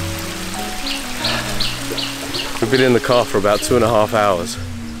 We've been in the car for about 2.5 hours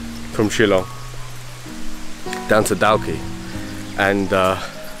from Shillong down to Dawki, and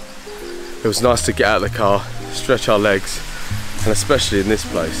it was nice to get out of the car, stretch our legs, and especially in this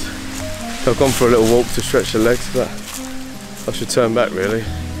place. So I've gone for a little walk to stretch the legs, but I should turn back really.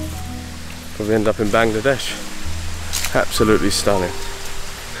 Probably end up in Bangladesh. Absolutely stunning.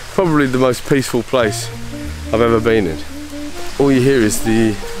 Probably the most peaceful place I've ever been in. All you hear is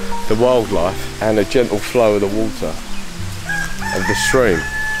the wildlife and a gentle flow of the water of the stream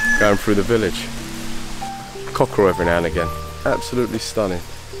going through the village. Cockerel every now and again. Absolutely stunning.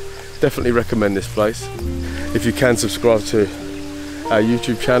 Definitely recommend this place. If you can, subscribe to our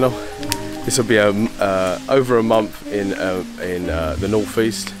YouTube channel. This will be over a month in the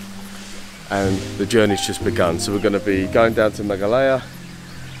northeast, and the journey's just begun. So we're going to be going down to Meghalaya,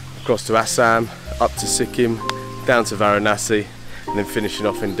 across to Assam, up to Sikkim, down to Varanasi, and then finishing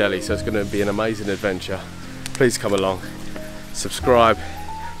off in Delhi. So it's going to be an amazing adventure. Please come along, subscribe,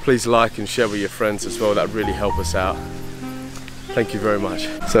 please like and share with your friends as well. That would really help us out. Thank you very much.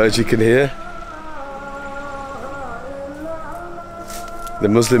 So as you can hear, the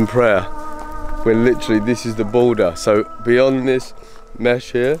Muslim prayer, we're literally, this is the border. So beyond this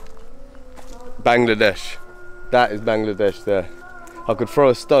mesh here, Bangladesh. That is Bangladesh there. I could throw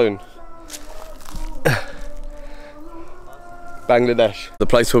a stone. Bangladesh. The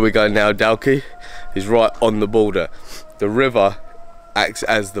place where we're going now, Dawki, is right on the border. The river acts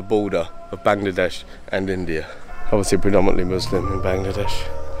as the border of Bangladesh and India. Obviously predominantly Muslim in Bangladesh.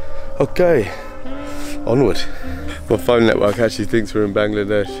 Okay, onward. My phone network actually thinks we're in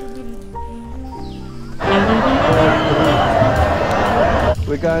Bangladesh.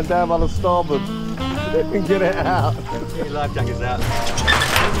 We're going down by the starboard. Get it out. Get your life jackets out.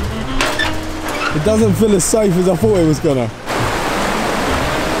 It doesn't feel as safe as I thought it was gonna.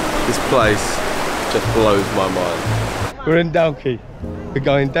 This place just blows my mind. We're in Dawki. We're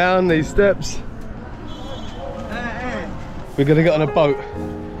going down these steps. We're gonna get on a boat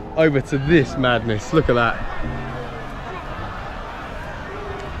over to this madness. Look at that.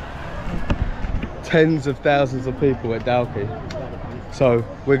 Tens of thousands of people at Dawki. So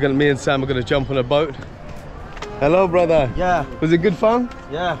me and Sam are gonna jump on a boat. Hello, brother. Yeah. Was it good fun?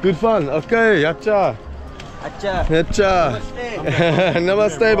 Yeah. Good fun. Okay. Acha. Acha. Acha.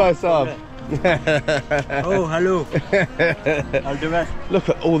 Namaste, bhai sahab. Oh, hello. All the best. Look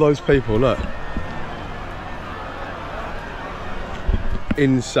at all those people, look.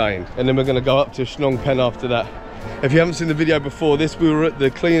 Insane. And then we're going to go up to Phnom Penh after that. If you haven't seen the video before this, we were at the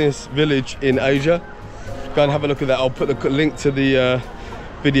cleanest village in Asia. Go and have a look at that. I'll put the link to the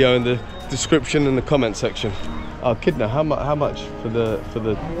video in the description and the comment section. Oh, Kidna, how much for the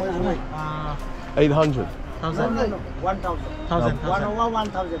 800? 1,000. 1,000.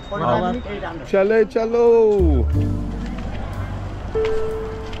 1,000. 800. Chale, chalo.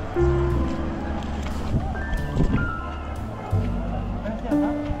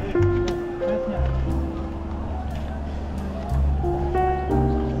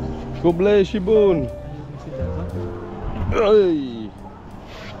 Goble Shibun. Hey,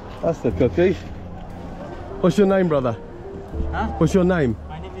 that's the cookie. What's your name, brother? Huh? What's your name?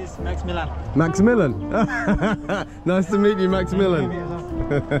 My name is Maximilian. Maximilian. Nice to meet you, Maximilian.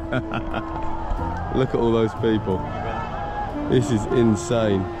 Look at all those people. This is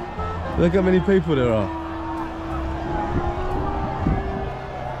insane. Look how many people there are.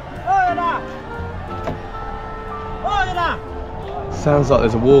 Sounds like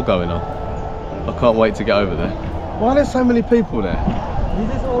there's a war going on. I can't wait to get over there. Why are there so many people there?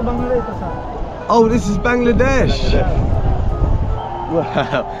 This is all Bangladesh, sir. Oh, this is Bangladesh.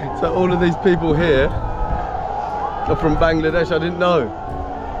 Wow. So all of these people here are from Bangladesh. I didn't know.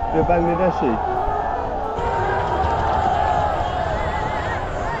 They're Bangladeshi.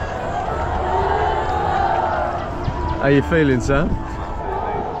 How you feeling, Sam?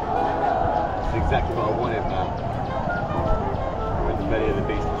 It's exactly what I wanted, man. We're in the belly of the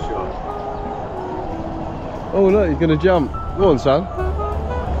beast for sure. Oh look, he's gonna jump. Go on, son.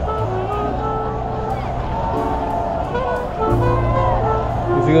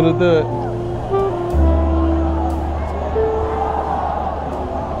 Is he gonna do it?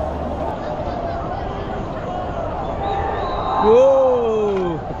 Whoa!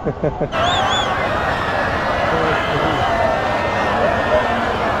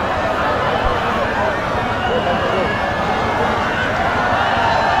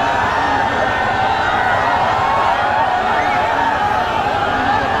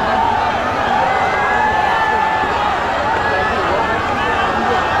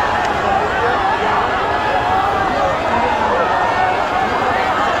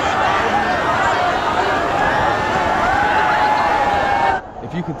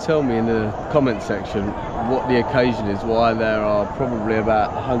 Tell me in the comment section what the occasion is, why there are probably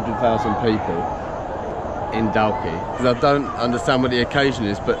about 100,000 people in Dawki, because I don't understand what the occasion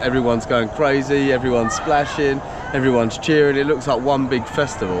is, but everyone's going crazy, everyone's splashing, everyone's cheering. It looks like one big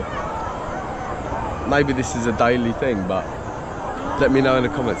festival. Maybe this is a daily thing, but let me know in the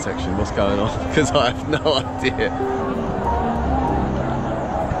comment section what's going on, because I have no idea.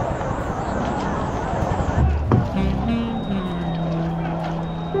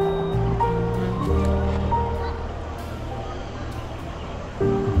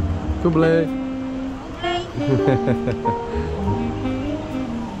 Goble.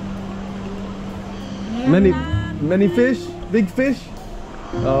 Many fish? Big fish?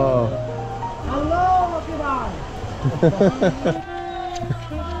 Oh. Hello,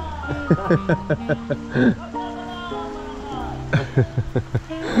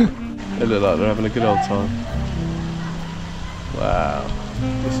 They look like they're having a good old time. Wow,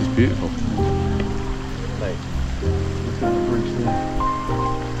 this is beautiful. Mate, look at the bridge there.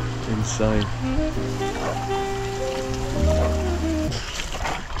 Insane.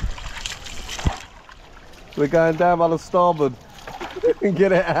 We're going down by the starboard.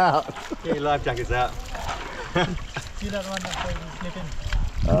 Get it out. Get your life jackets out. See that one that's sleeping?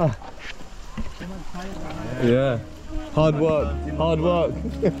 Ah. Yeah. Hard work. Hard work.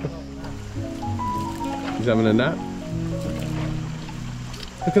 He's having a nap.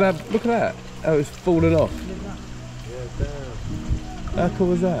 Look at that. Look at that. Oh, it's falling off. How cool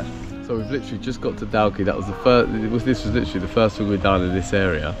was that? So we've literally just got to Dawki. That was the first. This was literally the first thing we've done in this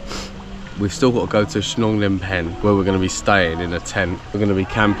area. We've still got to go to Phnom Penh, where we're going to be staying in a tent. We're going to be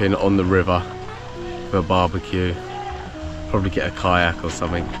camping on the river for a barbecue. Probably get a kayak or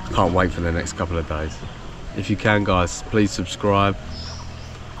something. Can't wait for the next couple of days. If you can, guys, please subscribe,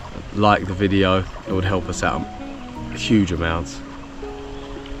 like the video. It would help us out huge amounts,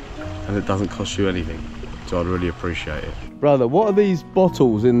 and it doesn't cost you anything, so I'd really appreciate it. Brother, what are these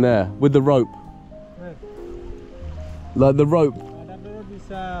bottles in there with the rope? Right. Like the rope? The rope is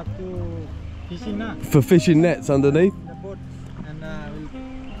to fishing now. For fishing nets underneath? The boat,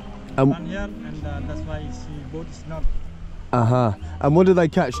 and one here, and that's why the boat is not. And what do they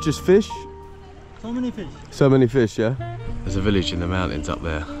catch? Just fish? So many fish. So many fish, yeah? There's a village in the mountains up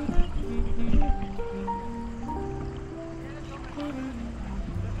there.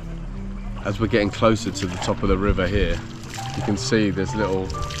 as we're getting closer to the top of the river here, you can see there's little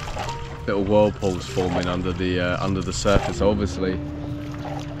whirlpools forming under the surface. So obviously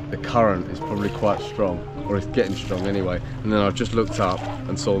the current is probably quite strong, or it's getting strong anyway. And then I've just looked up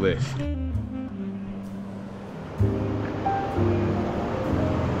and saw this.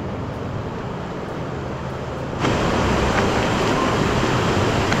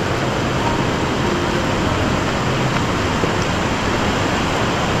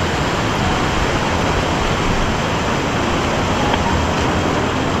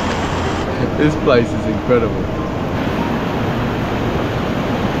 This place is incredible.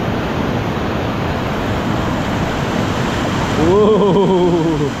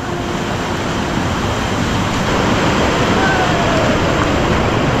 Whoa!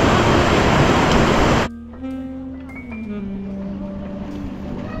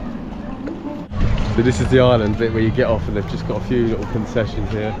 So this is the island bit where you get off, and they've just got a few little concessions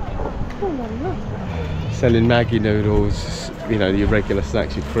here. Selling Maggi noodles, you know, your regular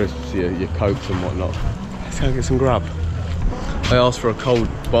snacks, your crisps, your cokes and whatnot. Let's go get some grub. I asked for a cold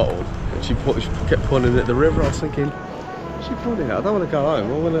bottle and she kept pointing at the river. I was thinking, what's she pointing at? I don't want to go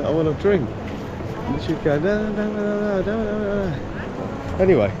home, I want to drink. And she'd go, no, no, no, no, no, no, no.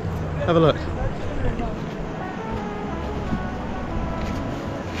 Anyway, have a look.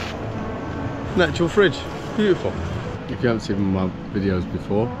 Natural fridge, beautiful. If you haven't seen my videos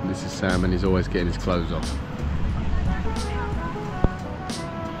before, this is Sam and he's always getting his clothes off.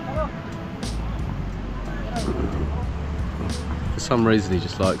 For some reason he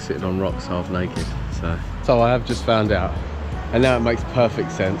just likes sitting on rocks half naked. So I have just found out, and now it makes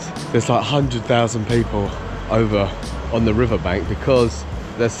perfect sense. There's like 100,000 people over on the riverbank because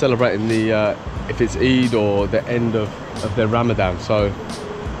they're celebrating the, if it's Eid or the end of their Ramadan. So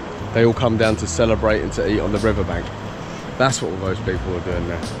they all come down to celebrate and to eat on the riverbank. That's what most people are doing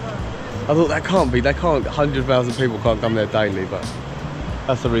there. I thought that can't be, 100,000 people can't come there daily, but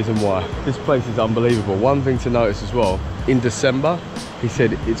that's the reason why. This place is unbelievable. One thing to notice as well, in December, he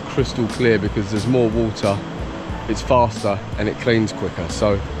said it's crystal clear because there's more water, it's faster and it cleans quicker.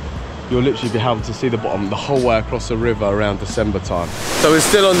 So you'll literally be able to see the bottom the whole way across the river around December time. So we're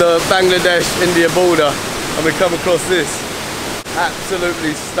still on the Bangladesh-India border and we come across this.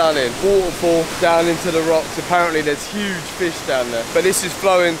 Absolutely stunning waterfall down into the rocks. Apparently there's huge fish down there, but this is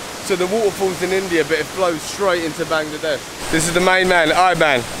flowing, so the waterfall's in India but it flows straight into Bangladesh. This is the main man,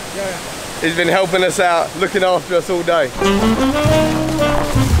 Iban. Yeah. He's been helping us out, looking after us all day.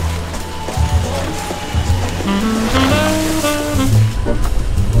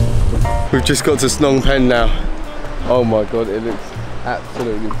 We've just got to Phnom Penh now. Oh my god, it looks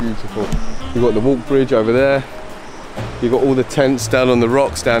absolutely beautiful. You've got the walk bridge over there. You've got all the tents down on the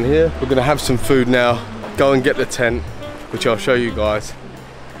rocks down here. We're gonna have some food now, go and get the tent, which I'll show you guys.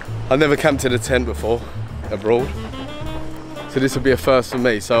 I've never camped in a tent before, abroad. So this will be a first for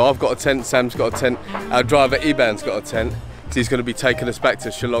me. So I've got a tent, Sam's got a tent, our driver Iban's got a tent. So he's gonna be taking us back to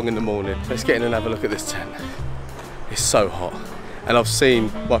Shillong in the morning. Let's get in and have a look at this tent. It's so hot. And I've seen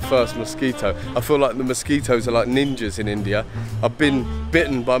my first mosquito. I feel like the mosquitoes are like ninjas in India. I've been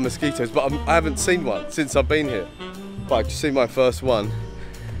bitten by mosquitoes, but I haven't seen one since I've been here. But I just seen my first one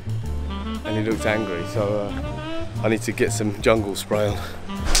and he looked angry, so I need to get some jungle spray on.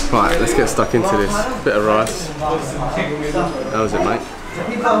 Right, let's get stuck into this. Bit of rice. How is it, mate?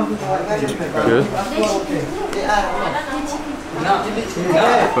 Good.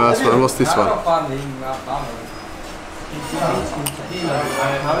 First one, what's this one?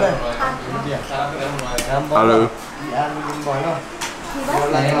 Hello.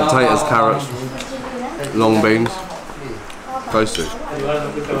 Potatoes, carrots, long beans. Tasty.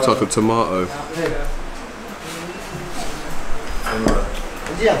 Looks like a tomato.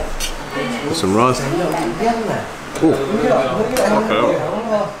 Got some rice. Ooh. Okay.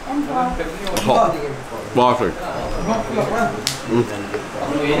 Hot. Spicy.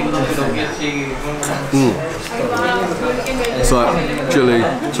 It's like chili,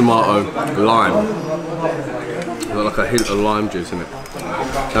 tomato, lime. It's got like a hint of lime juice in it.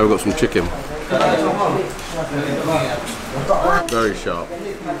 Now we've got some chicken. Very sharp.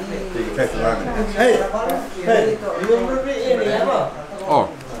 Oh,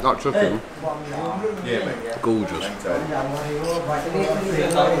 that chicken. Gorgeous.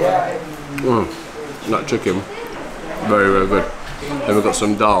 That chicken. Very, very good. Then we've got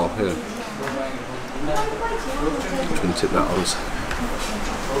some dal here. I'm just going to tip that on.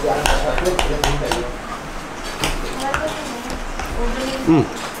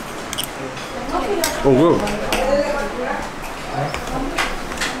 Oh, good.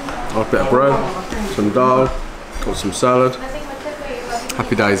 A bit of bread, some dal, got some salad.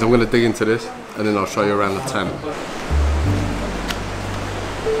 Happy days. I'm going to dig into this and then I'll show you around the tent.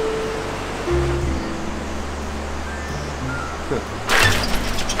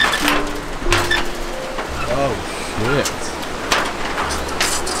 Oh shit.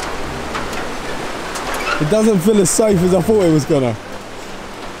 It doesn't feel as safe as I thought it was gonna.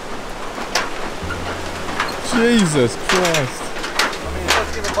 Jesus Christ. I mean, it's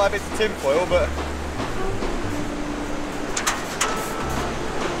just given by bits of tin foil, but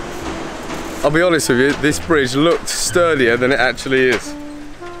I'll be honest with you, this bridge looked sturdier than it actually is.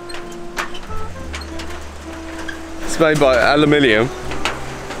 It's made by aluminium,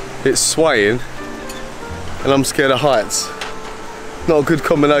 it's swaying, and I'm scared of heights. Not a good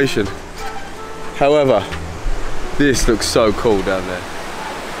combination. However, this looks so cool down there.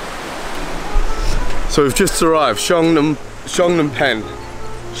 So we've just arrived, Shillong Pen.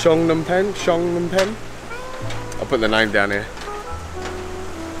 I'll put the name down here.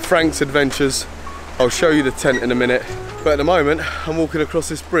 Frank's Adventures. I'll show you the tent in a minute. But at the moment, I'm walking across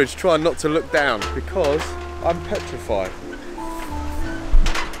this bridge trying not to look down because I'm petrified.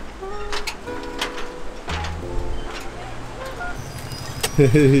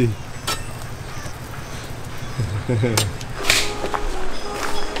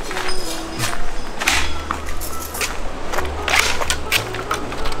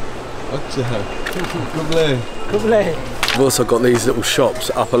 I've also got these little shops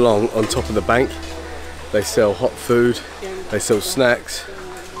up along on top of the bank. They sell hot food, they sell snacks,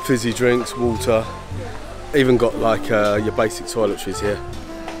 fizzy drinks, water. Even got like your basic toiletries here.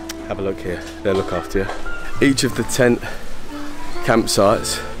 Have a look here, they'll look after you. Each of the tent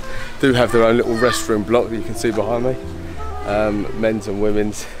campsites do have their own little restroom block that you can see behind me. Men's and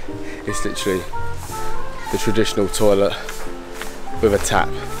women's. It's literally the traditional toilet with a tap.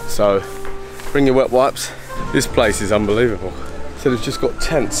 So bring your wet wipes. This place is unbelievable. So they've just got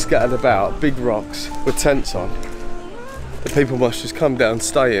tents scattered about, big rocks with tents on. The people must just come down,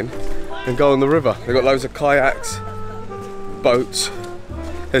 stay in and go on the river. They've got loads of kayaks, boats.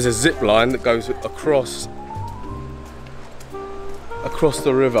 There's a zip line that goes across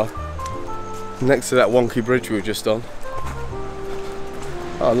the river next to that wonky bridge we were just on.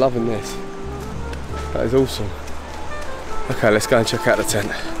 Oh, I'm loving this. That is awesome. Okay, let's go and check out the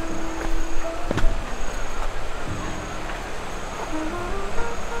tent.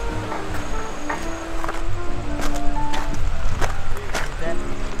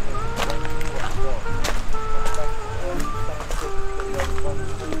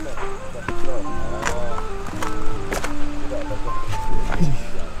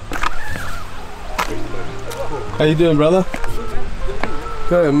 How you doing, brother?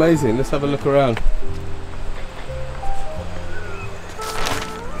 Good, amazing. Let's have a look around.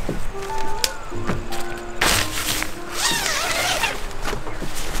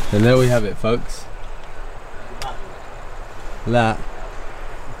 And there we have it, folks. That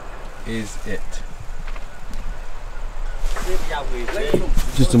is it.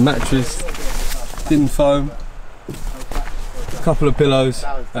 Just a mattress, thin foam, a couple of pillows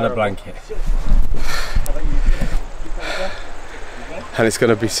and a blanket. And it's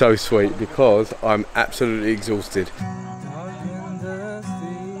going to be so sweet because I'm absolutely exhausted.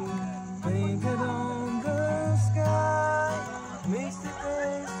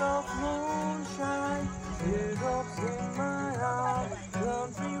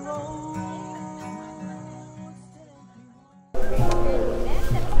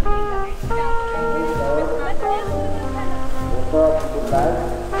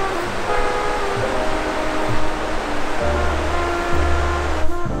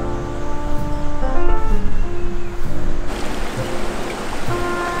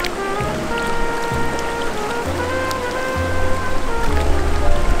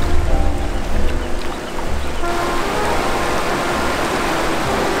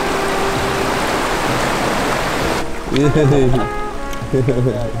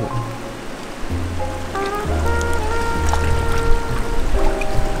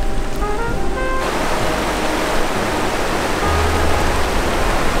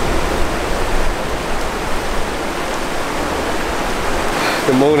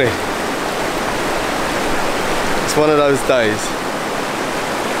 Good morning. It's one of those days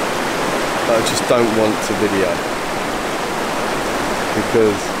that I just don't want to video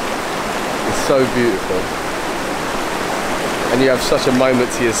because it's so beautiful and you have such a moment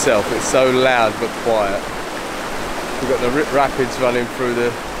to yourself. It's so loud but quiet. We've got the rapids running through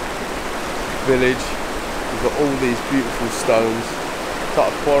the village. We've got all these beautiful stones. It's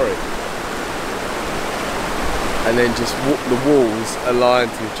like a quarry. And then just the walls are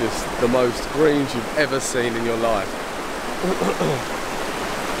lined with just the most greens you've ever seen in your life.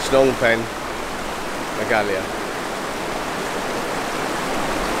 Phnom Penh, Meghalaya.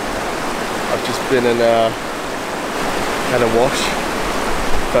 I've just been and had a wash,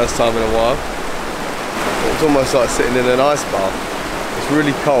 first time in a while. It's almost like sitting in an ice bath. It's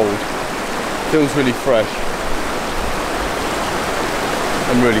really cold, feels really fresh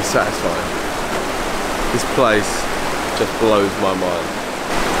and really satisfying. This place just blows my mind.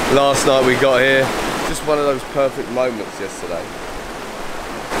 Last night we got here, just one of those perfect moments yesterday.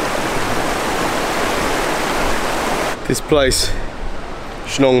 This place,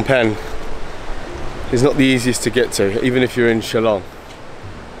 Phnom Penh, is not the easiest to get to, even if you're in Shillong.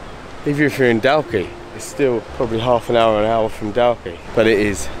 Even if you're in Dawki, it's still probably half an hour from Dawki, but it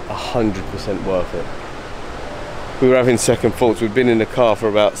is 100% worth it. We were having second thoughts. We've been in the car for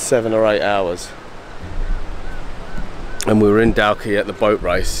about 7 or 8 hours, and we were in Dawki at the boat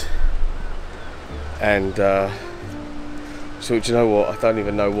race, and so do you know what, I don't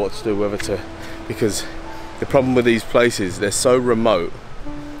even know what to do, whether to, because the problem with these places, they're so remote,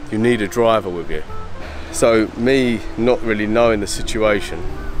 you need a driver with you. So me not really knowing the situation,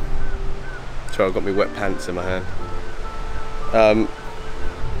 sorry, I've got my wet pants in my hand,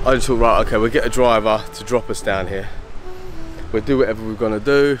 I just thought, right, okay, we'll get a driver to drop us down here, we'll do whatever we're going to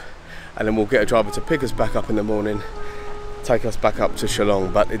do, and then we'll get a driver to pick us back up in the morning, take us back up to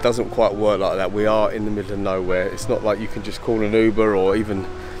Shillong. But it doesn't quite work like that. We are in the middle of nowhere. It's not like you can just call an Uber or even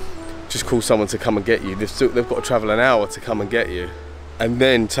just call someone to come and get you. They've got to travel an hour to come and get you and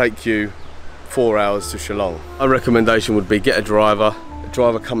then take you 4 hours to Shillong. My recommendation would be get a driver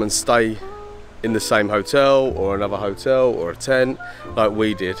come and stay in the same hotel or another hotel or a tent like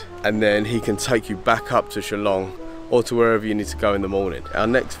we did, and then he can take you back up to Shillong or to wherever you need to go in the morning. Our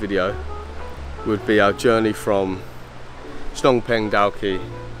next video would be our journey from Phnom Penh, Dawki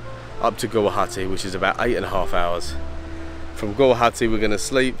up to Guwahati, which is about 8.5 hours. From Guwahati we're going to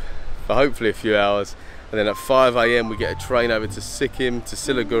sleep for hopefully a few hours, and then at 5 AM we get a train over to Sikkim, to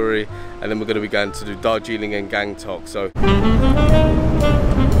Siliguri, and then we're going to be going to do Darjeeling and Gangtok. So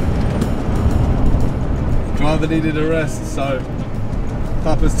driver needed a rest, so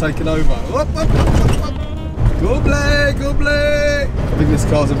Papa's taken over. Good play, good play. I think this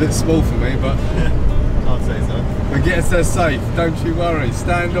car's a bit small for me, but I'd say so. We'll get us there safe, don't you worry,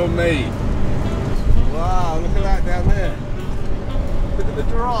 stand on me. Wow, look at that down there. Look at the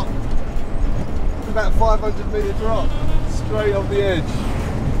drop. It's about 500-metre drop, straight off the edge.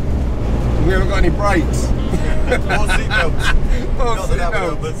 And we haven't got any brakes. More seatbelts. More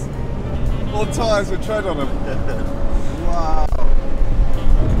seatbelts. More tyres with tread on them. Wow.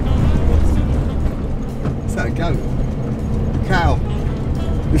 What's that, a goat? Cow.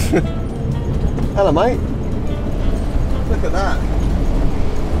 Hello, mate. Look at that.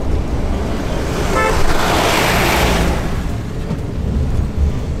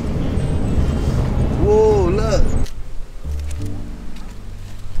 Whoa, look.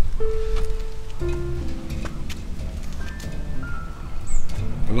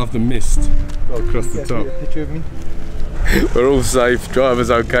 I love the mist across the top. A picture of me. We're all safe, driver's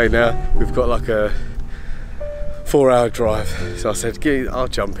okay now. We've got like a 4-hour drive. So I said, I'll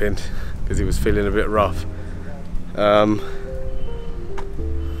jump in, because he was feeling a bit rough. I'm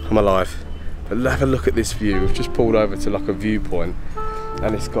alive. But have a look at this view. We've just pulled over to like a viewpoint,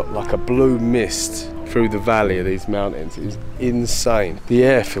 and it's got like a blue mist through the valley of these mountains. It's insane. The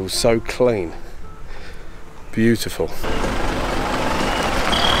air feels so clean. Beautiful.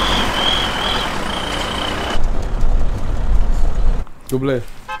 Double.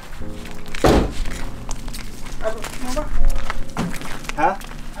 Huh?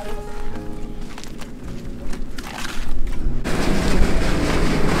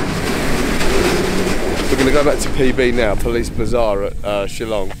 We're going to go back to PB now, Police Bazaar at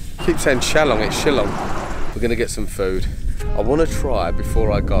Shillong. I keep saying Shillong, it's Shillong. We're going to get some food. I want to try,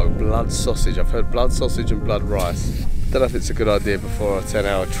 before I go, blood sausage. I've heard blood sausage and blood rice. Don't know if it's a good idea before a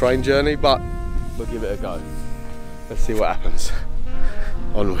 10-hour train journey, but we'll give it a go. Let's see what happens.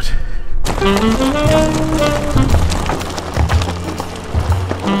 Onward.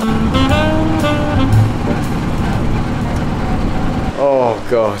 Oh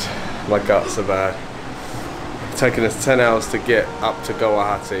God, my guts are bad. It's taken us 10 hours to get up to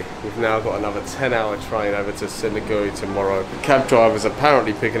Guwahati. We've now got another 10-hour train over to Siliguri tomorrow. The cab driver's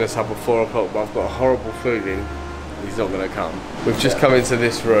apparently picking us up at 4 o'clock, but I've got a horrible feeling he's not going to come. We've just come into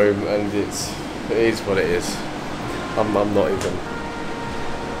this room and it is what it is. I'm not even,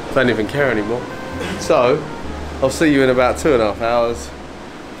 don't even care anymore. So, I'll see you in about 2.5 hours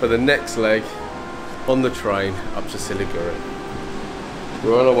for the next leg on the train up to Siliguri.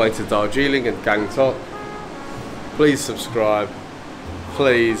 We're on our way to Darjeeling and Gangtok. Please subscribe,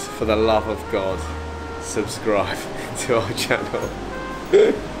 please, for the love of God, subscribe to our channel.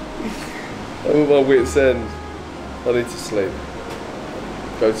 I'm at my wit's end. I need to sleep.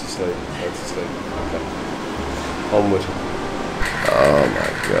 Go to sleep. Go to sleep. Okay. Onward. Oh my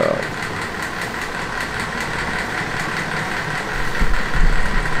God.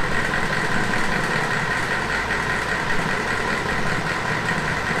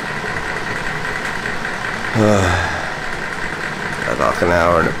 Had like an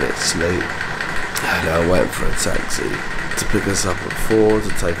hour and a bit sleep. And I went for a taxi to pick us up at 4 to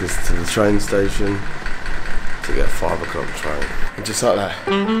take us to the train station to get a 5 o'clock train. And just like that,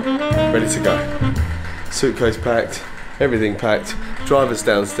 ready to go. Suitcase packed, everything packed. Driver's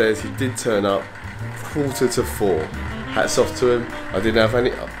downstairs, he did turn up 3:45. Hats off to him. I didn't have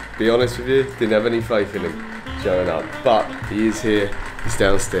any, I'll be honest with you, didn't have any faith in him showing up. But he is here, he's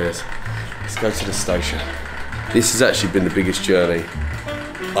downstairs. Let's go to the station. This has actually been the biggest journey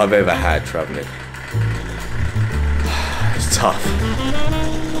I've ever had travelling. It's tough.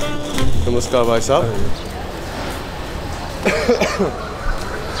 And let's go base up.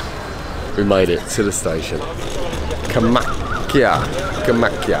 We made it to the station. Kamakya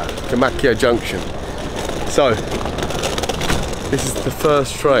Junction. So, this is the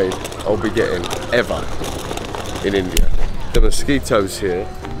first train I'll be getting ever in India. The mosquitoes here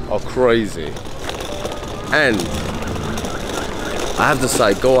are crazy. And I have to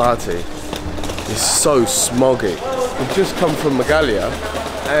say, Guwahati is so smoggy. We've just come from Meghalaya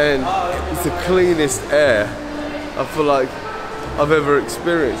and it's the cleanest air I feel like I've ever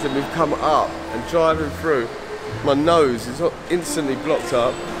experienced. And we've come up and driving through, my nose is instantly blocked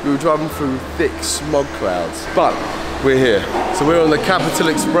up. We were driving through thick smog clouds, but we're here. So we're on the Capital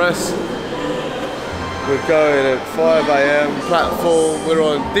Express. We're going at 5 AM platform. We're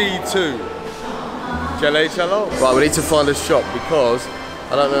on D2. Right, we need to find a shop because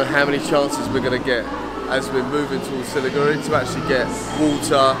I don't know how many chances we're going to get as we're moving towards Siliguri to actually get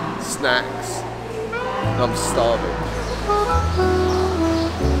water, snacks. I'm starving.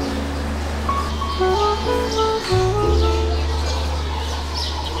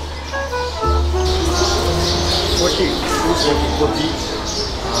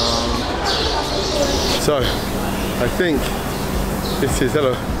 So, I think this is,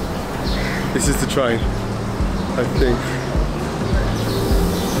 hello, this is the train, I think.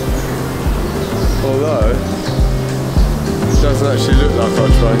 Although, it doesn't actually look like our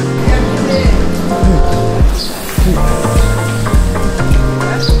train.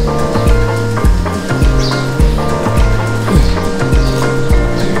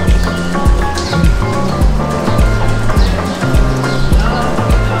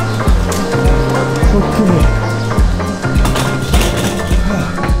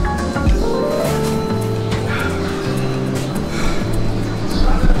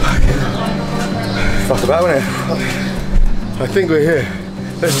 Fuck about it. I think we're here.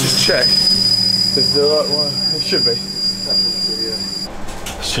 Let's just check. This is the right one. It should be.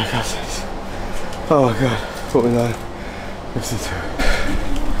 Let's check out this. Oh my god. 49. 52.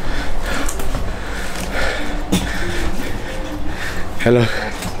 Hello.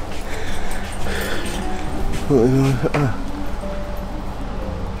 49.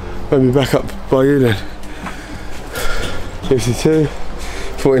 Maybe back up by you then. 52.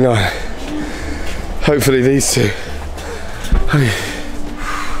 49. Hopefully these two. Okay.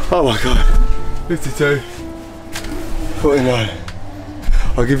 Oh my god. 52. 49.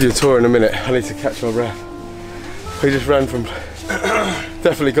 I'll give you a tour in a minute. I need to catch my breath. We just ran from...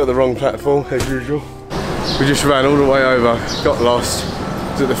 definitely got the wrong platform as usual. We just ran all the way over, got lost. It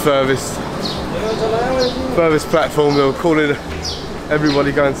was at the furthest platform. They were calling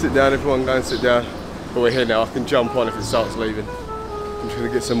everybody go and sit down, everyone go and sit down. But we're here now, I can jump on if it starts leaving. I'm just gonna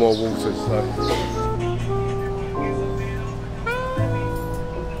get some more water, so.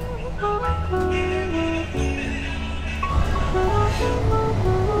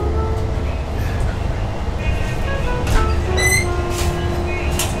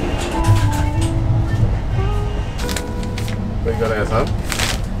 What you got there, son?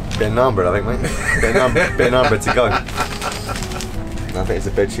 Bit of naan bread, I think, mate. Bit of naan bread to go. I think it's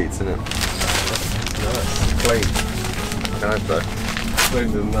the bed sheets, isn't it? Nice, clean. I hope so.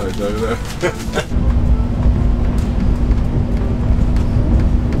 Cleaner than those over there.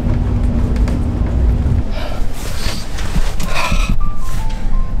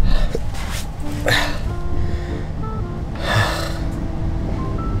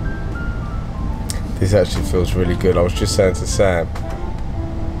 This actually feels really good. I was just saying to Sam,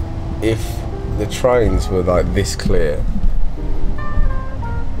 if the trains were like this clear,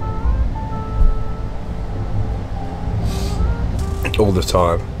 all the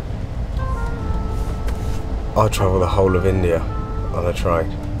time. I travel the whole of India on a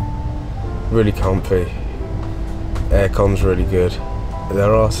train. Really comfy. Aircon's really good.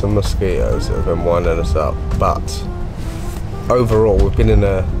 There are some mosquitoes that have been winding us up, but overall we've been in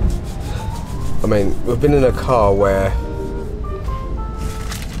a car where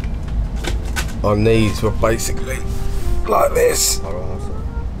our knees were basically like this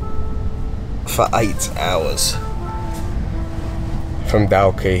for 8 hours. From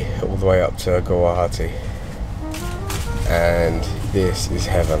Dawki all the way up to Guwahati. And this is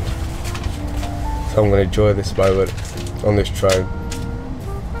heaven. So I'm going to enjoy this moment on this train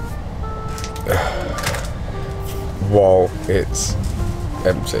while it's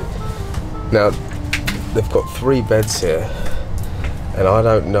empty. Now they've got 3 beds here and I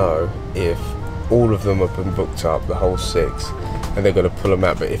don't know if all of them have been booked up, the whole 6, and they're going to pull them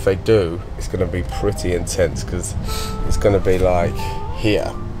out, but if they do it's going to be pretty intense because it's going to be like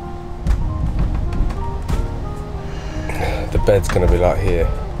here. The bed's going to be like here,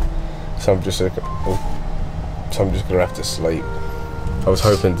 so I'm just going to have to sleep. I was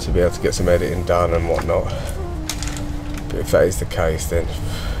hoping to be able to get some editing done and whatnot, but if that is the case then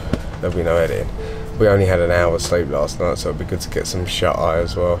there'll be no editing. We only had an hour's sleep last night, so it'd be good to get some shut eye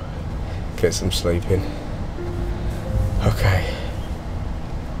as well, get some sleep in. Okay.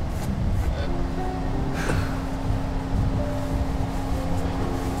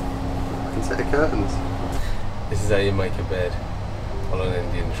 I can set the curtains. This is how you make a bed on an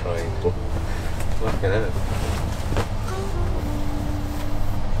Indian train. Fucking hell.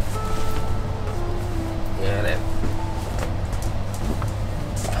 Yeah, then.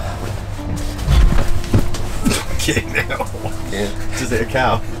 Fucking hell. Yeah. Is it a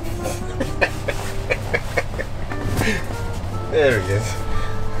cow? There he is.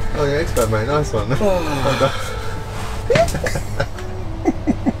 Oh, you're expert, mate. Nice one. Well done.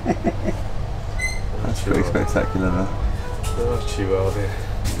 That's pretty spectacular, though. Oh, chihuahua there.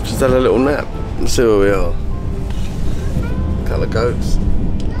 Just had a little nap. Let's see where we are. Colour goats.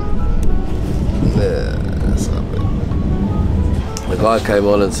 Yeah, that's lovely. The guy came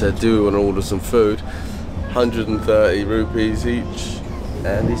on and said, do we want to order some food? 130 rupees each.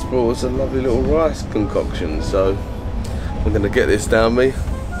 And he's brought us a lovely little rice concoction. So I'm going to get this down me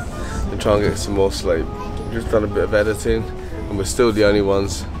and try and get some more sleep. We've just done a bit of editing and we're still the only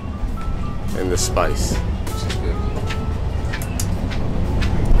ones in the space, which is good.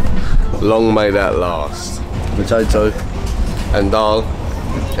 Long may that last. Potato and dal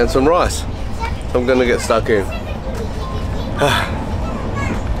and some rice. So I'm going to get stuck in.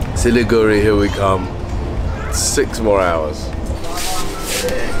 Siliguri, here we come. 6 more hours.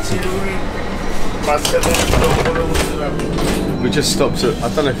 We just stopped at, I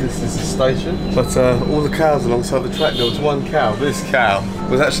don't know if this is the station, but all the cows alongside the track, there was one cow. This cow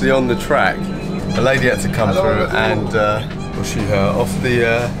was actually on the track. A lady had to come through and push her off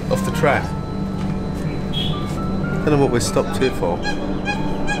the track. I don't know what we're stopped here for.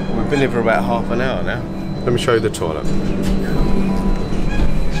 We've been here for about half an hour now. Let me show you the toilet.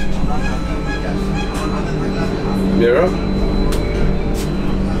 Mirror.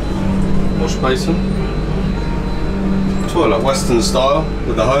 Wash basin. Toilet, Western style,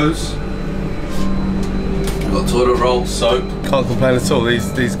 with the hose. Got toilet roll, soap. Can't complain at all.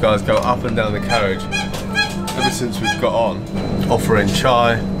 These guys go up and down the carriage ever since we've got on, offering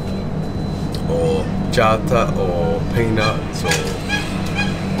chai or jata or peanuts or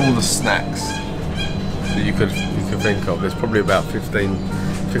all the snacks that you could think of. There's probably about 15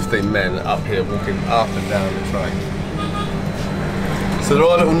 men up here walking up and down the train. So there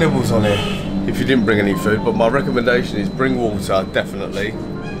are little nibbles on here if you didn't bring any food, but my recommendation is bring water, definitely,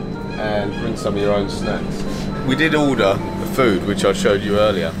 and bring some of your own snacks. We did order the food, which I showed you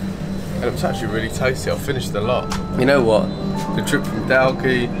earlier, and it was actually really tasty. I finished a lot. You know what? The trip from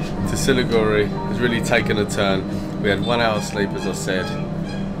Dawki to Siliguri has really taken a turn. We had 1 hour sleep, as I said,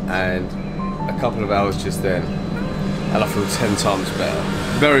 and a couple of hours just then, and I feel 10 times better.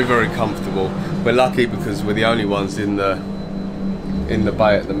 Very, very comfortable. We're lucky because we're the only ones in the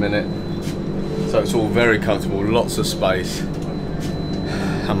bay at the minute, so it's all very comfortable, lots of space.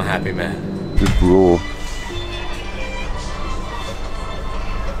 I'm a happy man. Just raw.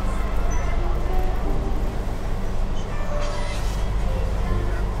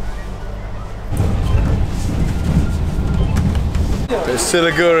 It's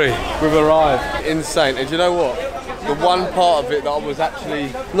Siliguri, we've arrived. Insane, and do you know what? The one part of it that I was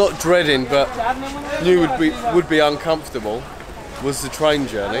actually not dreading but knew would be uncomfortable was the train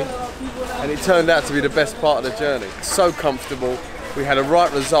journey, and it turned out to be the best part of the journey. So comfortable. We had a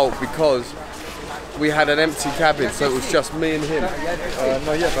right result because we had an empty cabin, so it was just me and him.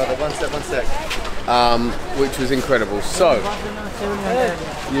 No, yeah, brother. One sec. Which was incredible. So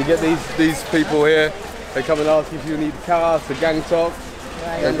you get these people here. They come and ask if you need cars to Gangtok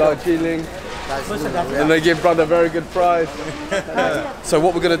and Darjeeling, and they give brother a very good price. So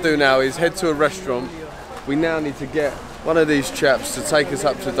what we're going to do now is head to a restaurant. We now need to get one of these chaps to take us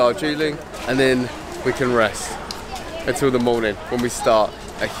up to Darjeeling, and then we can rest until the morning when we start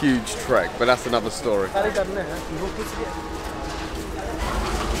a huge trek, but that's another story.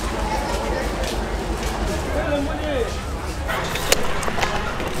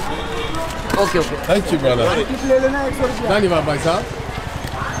 Okay. Thank you, brother. Dhanyavad, bhai sahab.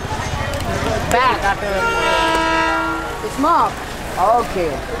 It's marked.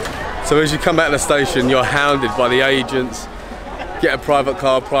 Okay. So as you come out of the station, you're hounded by the agents. Get a private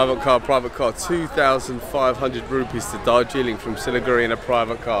car. 2,500 rupees to Darjeeling from Siliguri in a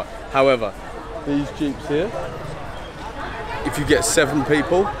private car. However, these jeeps here, if you get 7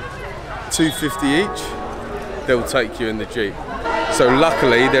 people, 250 each, they'll take you in the jeep. So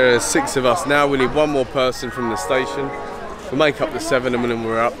luckily there are 6 of us now. We need one more person from the station. We'll make up the 7 and then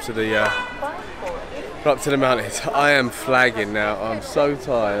we're up to the mountains. I am flagging now. I'm so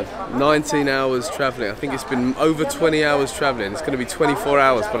tired. 19 hours travelling. I think it's been over 20 hours travelling. It's going to be 24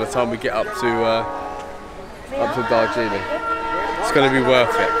 hours by the time we get up to Darjeeling. It's going to be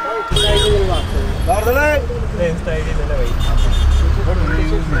worth it.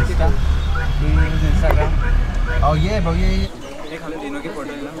 Oh yeah, bro, yeah.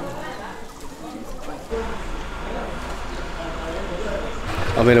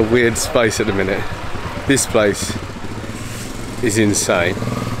 I'm in a weird space at the minute. This place is insane.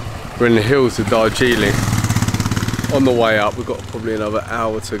 We're in the hills of Darjeeling. On the way up, we've got probably another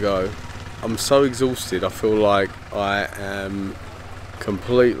hour to go. I'm so exhausted, I feel like I am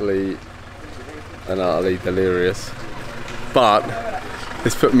completely and utterly delirious. But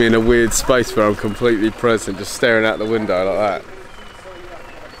it's put me in a weird space where I'm completely present, just staring out the window like that.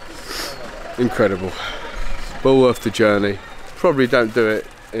 Incredible. Well worth the journey. Probably don't do it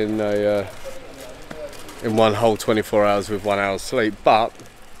in one whole 24 hours with 1 hour's sleep, but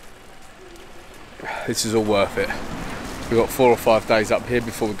this is all worth it. We've got 4 or 5 days up here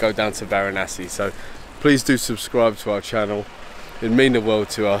before we go down to Varanasi, so please do subscribe to our channel. It'd mean the world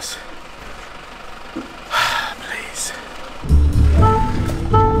to us. Please.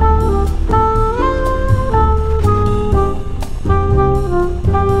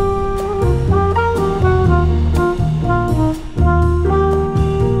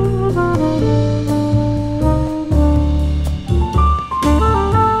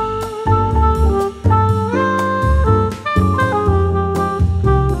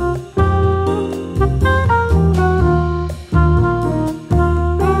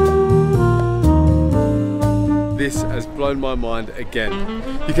 This has blown my mind again.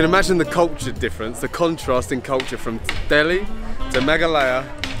 You can imagine the culture difference, the contrast in culture from Delhi to Meghalaya,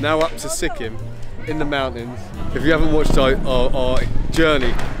 now up to Sikkim in the mountains. If you haven't watched our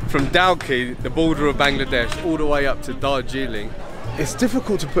journey from Dawki, the border of Bangladesh, all the way up to Darjeeling, it's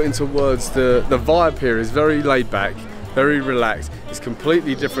difficult to put into words. The vibe here is very laid back, very relaxed. It's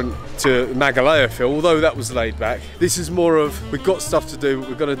completely different to Meghalaya feel, although that was laid back. This is more of, we've got stuff to do,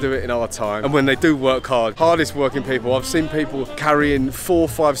 we're going to do it in our time. And when they do work hard, hardest working people, I've seen people carrying 4 or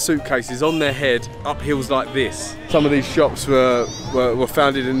 5 suitcases on their head up hills like this. Some of these shops were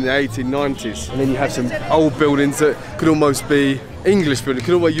founded in the 1890s, and then you have some old buildings that could almost be English buildings.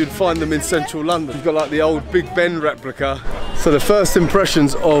 You'd find them in central London. You've got like the old Big Ben replica. So the first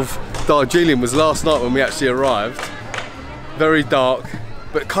impressions of Darjeeling was last night when we actually arrived. Very dark,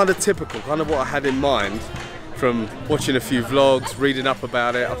 but kind of typical, kind of what I had in mind from watching a few vlogs, reading up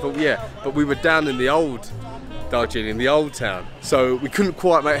about it. I thought, yeah, but we were down in the old Darjeeling, the old town, so we couldn't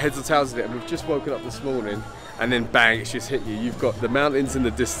quite make heads or tails of it. And we've just woken up this morning, and then bang, it's just hit you. You've got the mountains in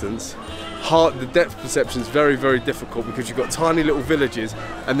the distance. The depth perception is very, very difficult because you've got tiny little villages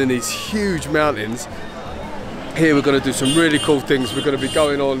and then these huge mountains. Here we're going to do some really cool things. We're going to be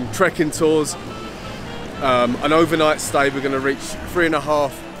going on trekking tours. An overnight stay. We're going to reach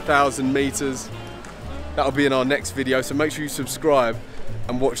 3,500 meters. That'll be in our next video, so make sure you subscribe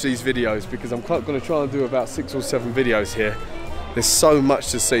and watch these videos because I'm going to try and do about 6 or 7 videos here. There's so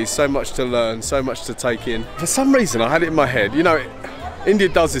much to see, so much to learn, so much to take in. For some reason I had it in my head, you know, India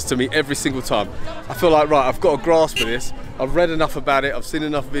does this to me every single time. I feel like, right, I've got a grasp of this, I've read enough about it, I've seen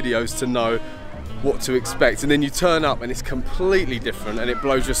enough videos to know what to expect, and then you turn up and it's completely different and it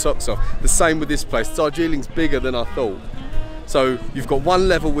blows your socks off. The same with this place. Darjeeling's bigger than I thought. So you've got one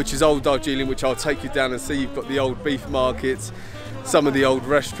level which is old Darjeeling, which I'll take you down and see. You've got the old beef markets, some of the old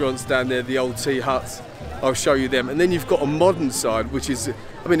restaurants down there, the old tea huts. I'll show you them. And then you've got a modern side, which is,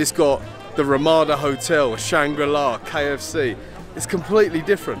 I mean, it's got the Ramada Hotel, Shangri-La, KFC. It's completely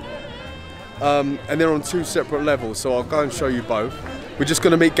different. And they're on 2 separate levels, so I'll go and show you both. We're just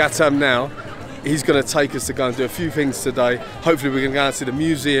going to meet Gautam now. He's going to take us to go and do a few things today. Hopefully we're going to go and see the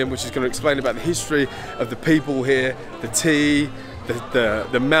museum, which is going to explain about the history of the people here, the tea,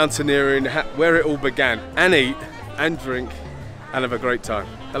 the mountaineering, where it all began, and eat and drink and have a great time.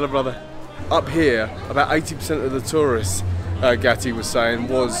 Hello, brother. Up here, about 80% of the tourists, Gatti was saying,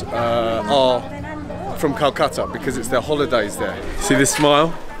 are from Calcutta because it's their holidays there. See this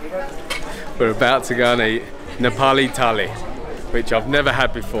smile? We're about to go and eat Nepali thali, which I've never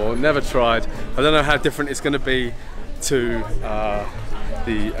had before, never tried. I don't know how different it's going to be to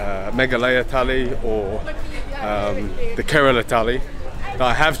the Meghalaya thali or the Kerala thali that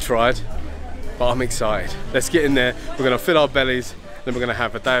I have tried, but I'm excited. Let's get in there. We're going to fill our bellies, then we're going to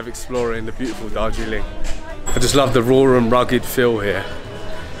have a day of exploring the beautiful Darjeeling. I just love the raw and rugged feel here.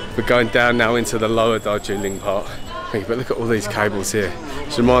 We're going down now into the lower Darjeeling part. But look at all these cables here.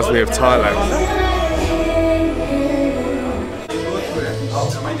 It reminds me of Thailand.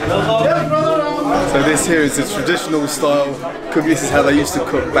 So this here is the traditional style cook. This is how they used to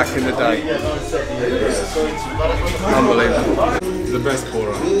cook back in the day. Unbelievable. The best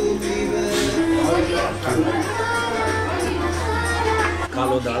pora.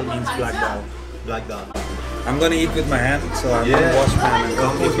 Kalo dal means black dal. Black dal. I'm gonna eat with my hand, so I'm gonna wash my hand and go.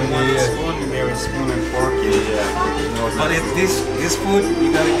 If you want spoon, there is spoon and fork. But if this food,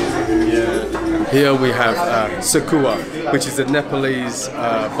 you gotta use it. Yeah. Here we have sakua, which is a Nepalese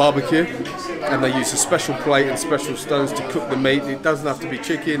barbecue, and they use a special plate and special stones to cook the meat. It doesn't have to be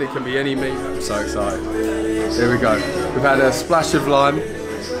chicken; it can be any meat. I'm so excited. Here we go. We've had a splash of lime.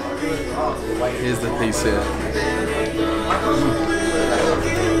 Here's the piece here.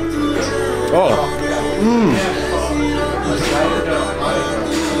 Oh.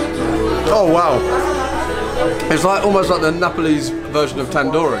 Oh wow! It's like almost like the Nepalese version of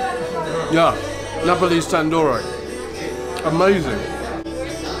tandoori. Yeah, Nepalese tandoori. Amazing.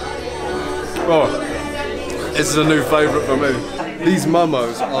 Oh, this is a new favourite for me. These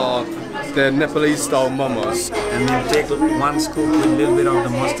momos are they're Nepalese style momos. And you take one scoop with a little bit of the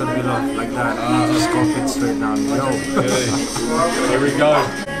mustard below, like that, and you just scoop it straight down. Yo. Here we go.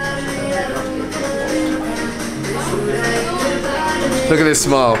 Look at this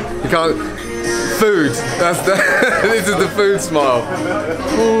smile. You can't. Food. That's the. This is the food smile.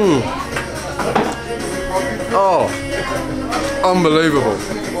 Mm. Oh, unbelievable.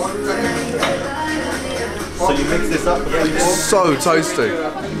 So you mix this up. So tasty.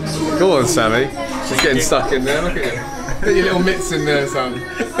 Go on, Sammy. She's getting stuck in there. Look at you. Get your little mitts in there, son.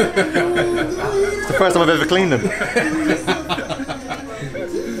 It's the first time I've ever cleaned them.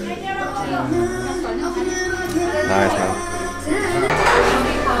 Nice, man.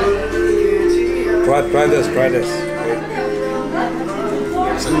 Try this.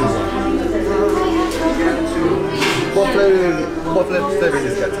 What flavour is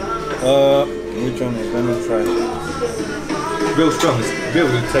this, Gatti? Which one? Let me try. Real strong. It's real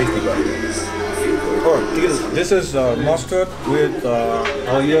tasty, bro. Oh, this is mustard with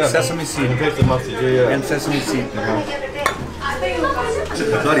sesame seed. And sesame seed.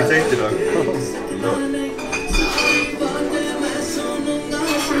 Bloody tasty though.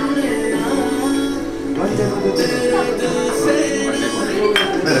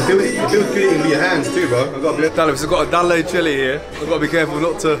 Man, it feels good eating with your hands too, bro. I've got a bit. I've got a Dalle chili here. I've got to be careful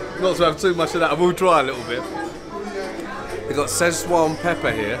not to have too much of that. I will try a little bit. We've got Szechuan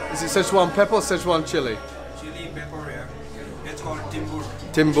pepper here. Is it Szechuan pepper or Szechuan chili? Chili pepper here. It's called timbur.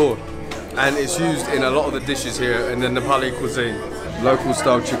 Timbur. And it's used in a lot of the dishes here in the Nepali cuisine. Local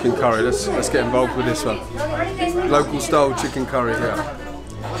style chicken curry. Let's get involved with this one. Local style chicken curry here.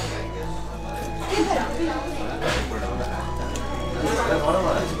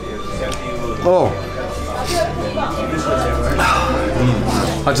 Oh,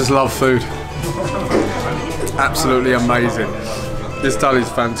 I just love food. Absolutely amazing. This thali is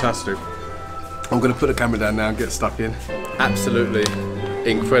fantastic. I'm going to put the camera down now and get stuck in. Absolutely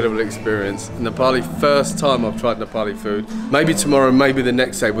incredible experience. Nepali, first time I've tried Nepali food. Maybe tomorrow, maybe the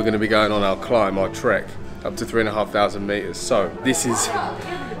next day we're going to be going on our climb, our trek up to 3,500 meters. So this is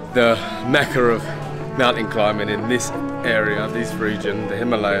the mecca of mountain climbing in this area, this region, the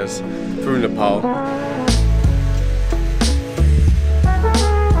Himalayas, through Nepal.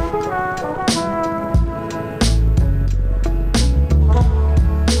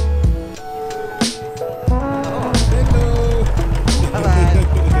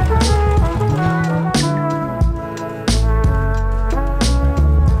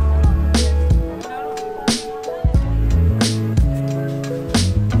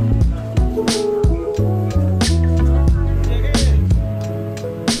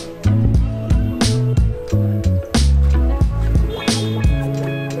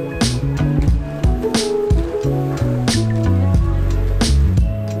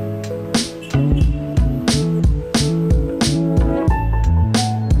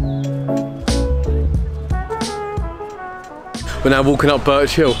 We're now walking up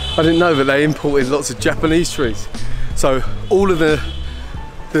Birch Hill. I didn't know that they imported lots of Japanese trees. So all of the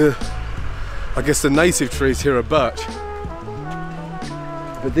I guess the native trees here are birch.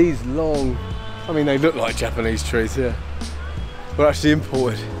 But these long, I mean they look like Japanese trees here, were actually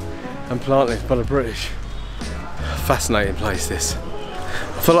imported and planted by the British. Fascinating place this.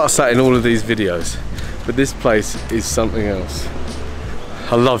 I feel like I sat in all of these videos, but this place is something else.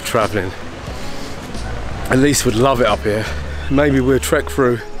 I love travelling. At least would love it up here. Maybe we'll trek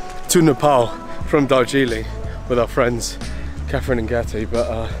through to Nepal from Darjeeling with our friends Catherine and Gatti,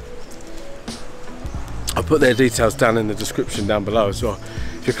 but I'll put their details down in the description down below as well.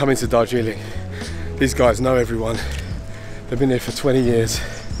 If you're coming to Darjeeling, these guys know everyone. They've been here for 20 years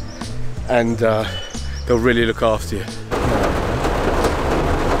and they'll really look after you.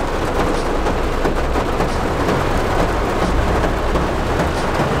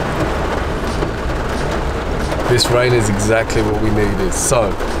 This rain is exactly what we needed.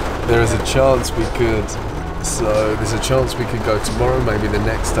 So there is a chance we could. There's a chance we could go tomorrow, maybe the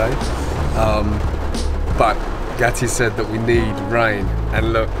next day. But Gatti said that we need rain,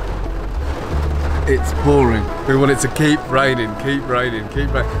 and look, it's pouring. We want it to keep raining, keep raining,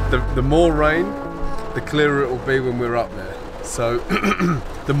 keep raining. The more rain, the clearer it will be when we're up there. So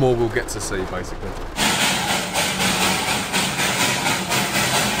the more we'll get to see, basically.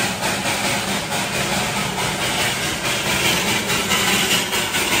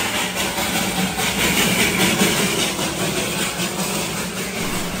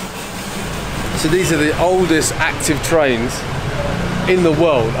 So these are the oldest active trains in the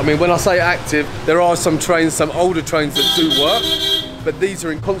world. I mean, when I say active, there are some trains, some older trains that do work, but these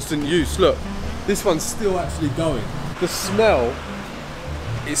are in constant use. Look, this one's still actually going. The smell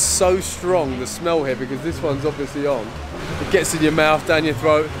is so strong, the smell here, because this one's obviously on. It gets in your mouth, down your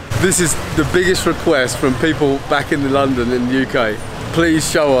throat. This is the biggest request from people back in London, in the UK. Please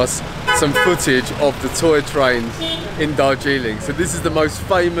show us some footage of the toy trains in Darjeeling. So this is the most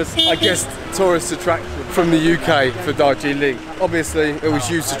famous, I guess, tourist attraction from the UK for Darjeeling. Obviously, it was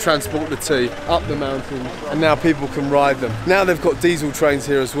used to transport the tea up the mountains, and now people can ride them. Now they've got diesel trains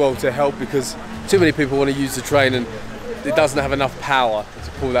here as well to help, because too many people want to use the train and it doesn't have enough power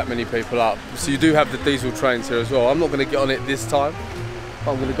to pull that many people up. So you do have the diesel trains here as well. I'm not going to get on it this time.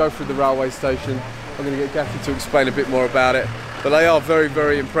 I'm going to go through the railway station. I'm going to get Gatti to explain a bit more about it. But they are very,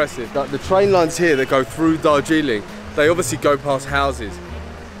 very impressive. The train lines here that go through Darjeeling, they obviously go past houses.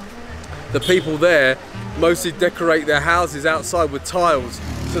 The people there mostly decorate their houses outside with tiles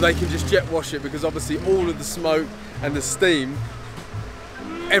so they can just jet wash it, because obviously all of the smoke and the steam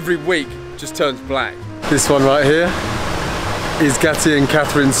every week just turns black. This one right here is Gatti and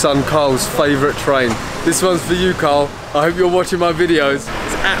Catherine's son Carl's favourite train. This one's for you, Carl. I hope you're watching my videos.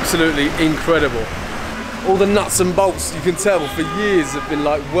 It's absolutely incredible. All the nuts and bolts, you can tell, for years have been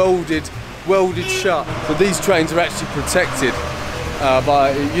like welded shut. So these trains are actually protected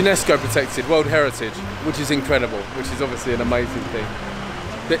by UNESCO protected, World Heritage, which is incredible, which is obviously an amazing thing.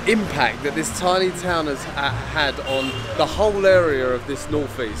 The impact that this tiny town has had on the whole area of this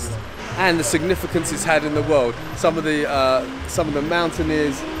northeast, and the significance it's had in the world. Some of the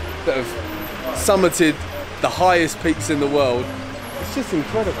mountaineers that have summited the highest peaks in the world. It's just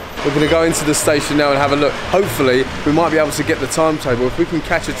incredible. We're going to go into the station now and have a look. Hopefully we might be able to get the timetable. If we can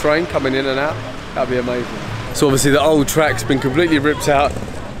catch a train coming in and out, that'd be amazing. So obviously the old track's been completely ripped out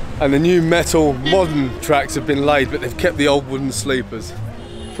and the new metal modern tracks have been laid, but they've kept the old wooden sleepers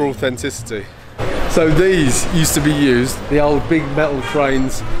for authenticity. So these used to be used, the old big metal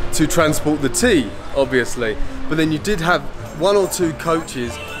trains, to transport the tea, obviously. But then you did have one or two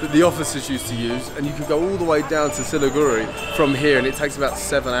coaches that the officers used to use, and you could go all the way down to Siliguri from here, and it takes about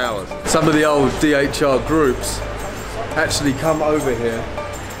 7 hours. Some of the old DHR groups actually come over here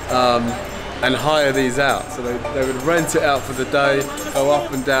and hire these out. So they would rent it out for the day, go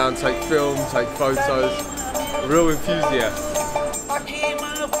up and down, take film, take photos. Real enthusiasts.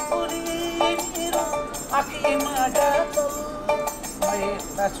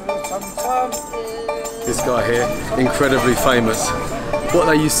 This guy here, incredibly famous. What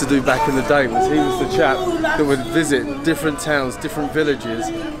they used to do back in the day was he was the chap that would visit different towns, different villages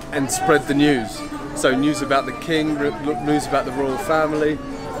and spread the news. So news about the king, news about the royal family,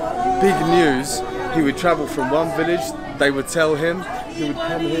 big news. He would travel from one village, they would tell him, he would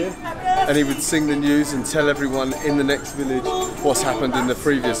come here and he would sing the news and tell everyone in the next village what's happened in the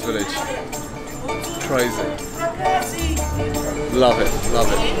previous village. Crazy. Love it, love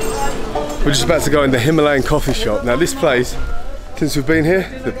it. We're just about to go in the Himalayan coffee shop. Now this place, since we've been here,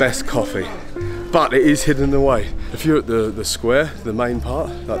 the best coffee. but it is hidden away. If you're at the square, the main part,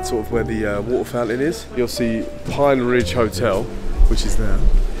 that's sort of where the water fountain is, you'll see Pine Ridge Hotel, which is there,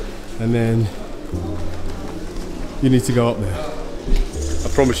 and then you need to go up there. I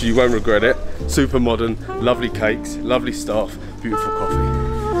promise you won't regret it. Super modern, lovely cakes, lovely staff, beautiful coffee.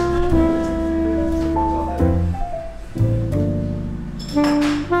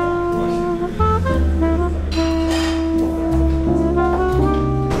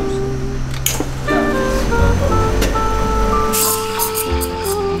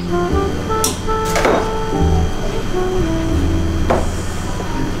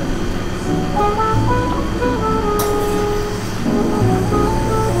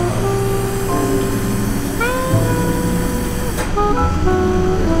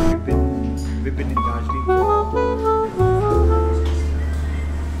 We've been in Darjeeling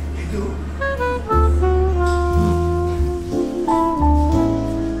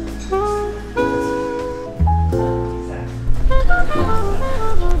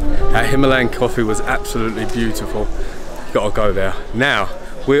That Himalayan coffee was absolutely beautiful. You gotta go there. Now,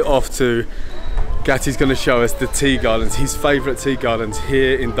 we're off to, Gati's gonna show us the tea gardens, his favourite tea gardens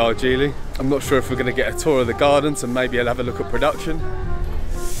here in Darjeeling. I'm not sure if we're gonna get a tour of the gardens and maybe I'll have a look at production.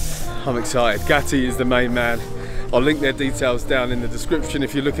 I'm excited. Gati is the main man. I'll link their details down in the description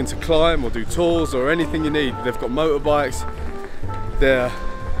if you're looking to climb or do tours or anything you need. They've got motorbikes. They're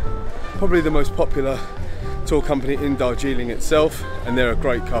probably the most popular tour company in Darjeeling itself, and they're a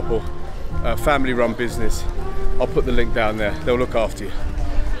great couple. Family run business. I'll put the link down there. They'll look after you.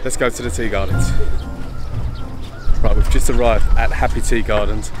 Let's go to the tea gardens. Right, we've just arrived at Happy Tea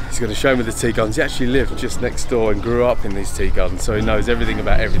Gardens. He's going to show me the tea gardens. He actually lived just next door and grew up in these tea gardens, so he knows everything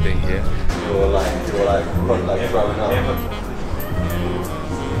about everything here.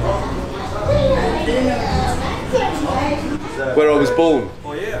 Where I was born.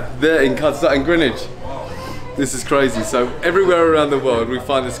 Oh yeah. There in Cutters in Greenwich. This is crazy. So everywhere around the world we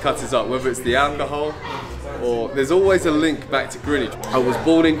find this Cutters up, whether it's the alcohol, or there's always a link back to Greenwich. I was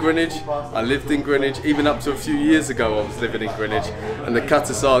born in Greenwich, I lived in Greenwich, even up to a few years ago I was living in Greenwich, and the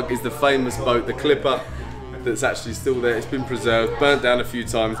Cutters is the famous boat, the clipper, that's actually still there. It's been preserved, burnt down a few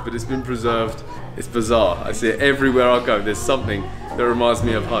times, but it's been preserved. It's bizarre. I see it everywhere I go. There's something that reminds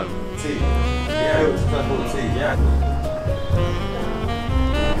me of home. Tea. Yeah, it was purple tea, yeah.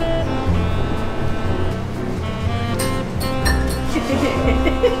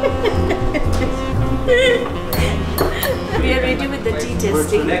 We are ready with the tea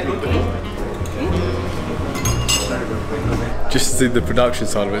testing. Just to see the production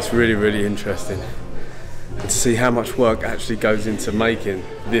side of it, it's really, really interesting. And to see how much work actually goes into making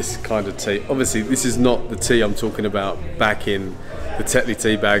this kind of tea. Obviously, this is not the tea I'm talking about back in the Tetley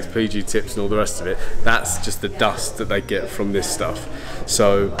tea bags, PG tips and all the rest of it. That's just the dust that they get from this stuff.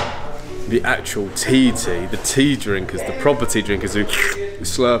 So the actual tea, the tea drinkers, the proper tea drinkers who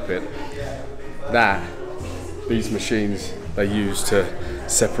slurp it, these machines they use to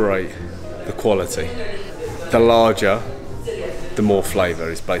separate the quality. The larger, the more flavour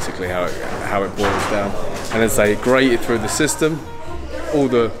is basically how it boils down. And as they grate it through the system, all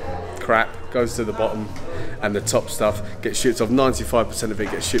the crap goes to the bottom and the top stuff gets shipped off. 95% of it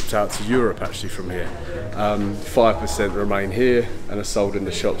gets shipped out to Europe actually from here. 5% remain here and are sold in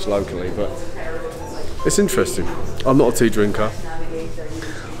the shops locally, but it's interesting. I'm not a tea drinker.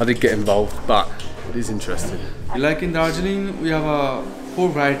 I did get involved, but it is interesting. Like in Darjeeling, we have a 4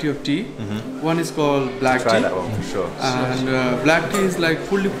 variety of tea. One is called black tea. Try that one for sure. And black tea is like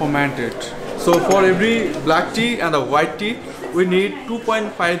fully fermented. So for every black tea and a white tea, we need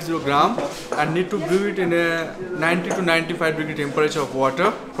 2.50 gram and need to brew it in a 90 to 95 degree temperature of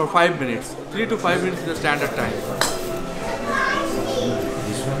water for 5 minutes. 3 to 5 minutes is the standard time. This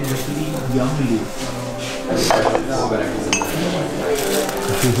one is actually young leaf. This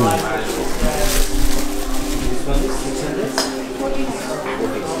one is 600.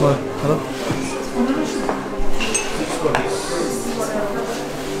 What? Hello?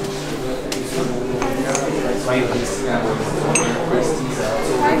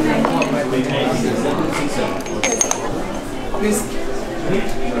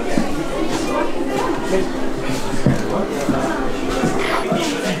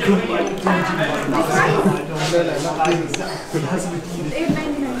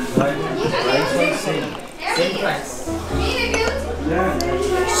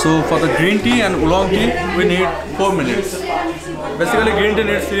 So for the green tea and oolong tea, we need 4 minutes. Basically green tea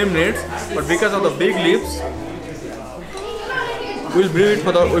needs 3 minutes, but because of the big leaves, we'll brew it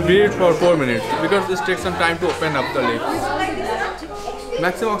for 4 minutes because this takes some time to open up the leaves.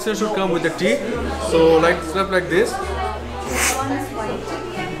 Maximum oxygen should come with the tea, so like stuff like this.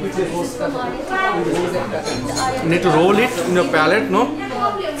 You need to roll it in your palate, no?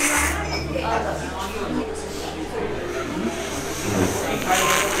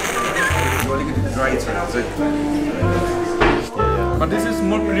 But this is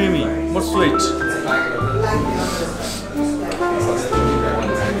more creamy, more sweet.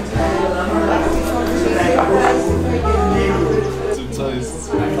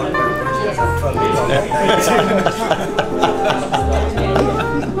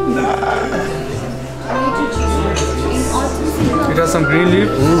 It has some green leaf,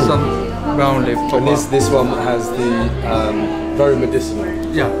 some brown leaf. And this one has the very medicinal.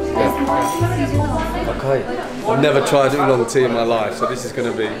 Yeah. Okay. I've never tried oolong tea in my life, so this is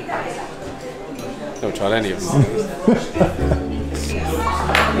going to be. Never tried any of them.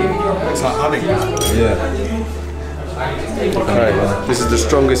 It's like honey. Yeah. Okay. This is the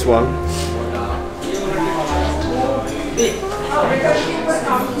strongest one.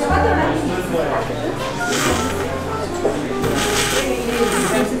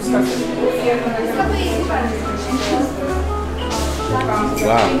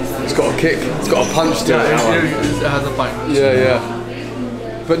 Wow, it's got a kick, it's got a punch to it. It has a punch. Yeah.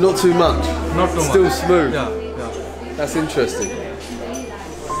 But not too much. Not too Still much. smooth. Yeah. That's interesting.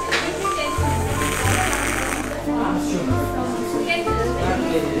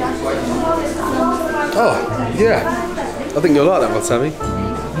 Oh, yeah. I think you'll like that one, Sammy. And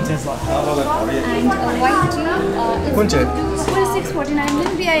white tea, Punch it.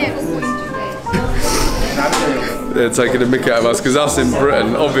 46.49. They're taking a mick out of us because us in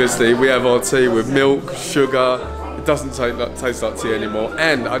Britain, obviously, we have our tea with milk, sugar. It doesn't taste like tea anymore.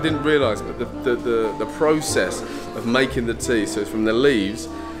 And I didn't realise, but the process of making the tea, so it's from the leaves,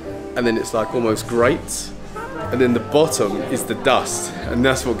 and then it's like almost grates, and then the bottom is the dust, and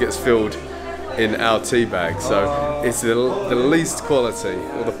that's what gets filled in our tea bag. So it's the least quality,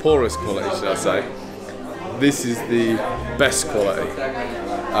 or the poorest quality, should I say. This is the best quality.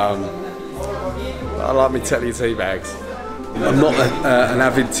 I like my Tetley tea bags. I'm not an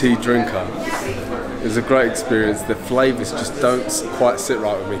avid tea drinker. It was a great experience. The flavours just don't quite sit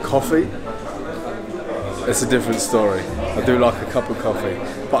right with me. Coffee, it's a different story. I do like a cup of coffee,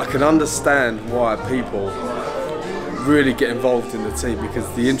 but I can understand why people really get involved in the tea, because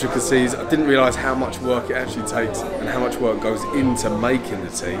the intricacies, I didn't realise how much work it actually takes and how much work goes into making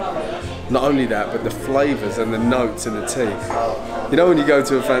the tea. Not only that, but the flavours and the notes in the tea. You know when you go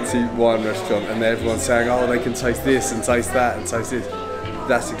to a fancy wine restaurant and everyone's saying, oh, they can taste this and taste that and taste this.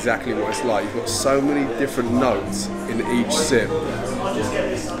 That's exactly what it's like. You've got so many different notes in each sip.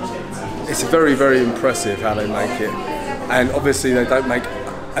 It's very, very impressive how they make it. And obviously they don't make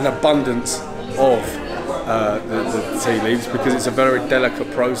an abundance of the tea leaves because it's a very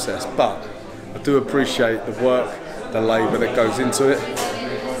delicate process, but I do appreciate the work, the labour that goes into it,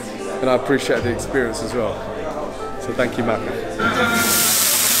 and I appreciate the experience as well. So thank you, Maka.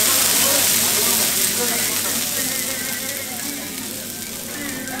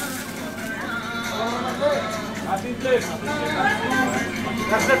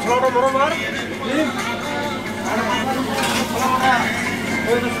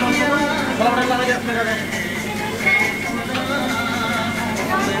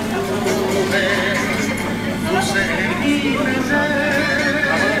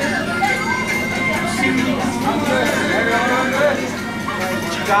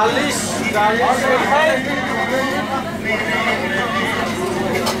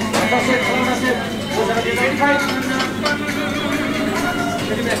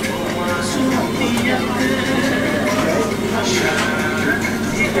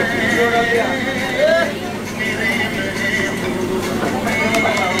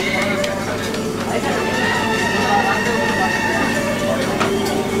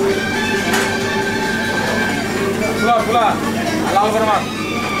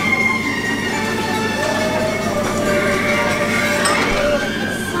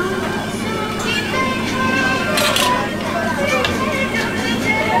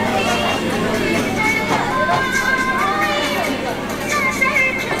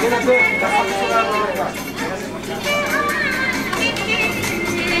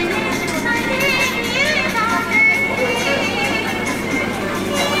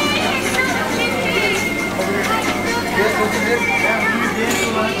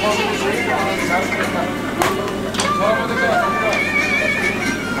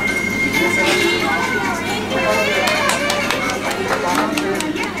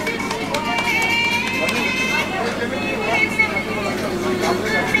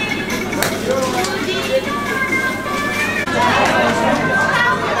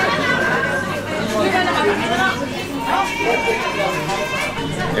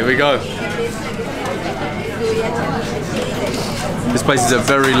 go. This place is a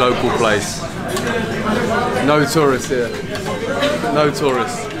very local place. No tourists here. No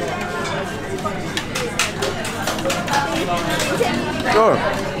tourists. Oh.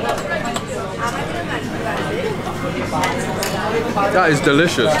 That is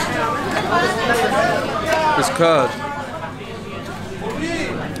delicious. This curd.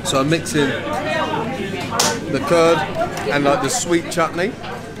 So I'm mixing the curd and like the sweet chutney.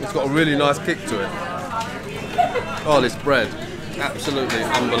 It's got a really nice kick to it. Oh, this bread. Absolutely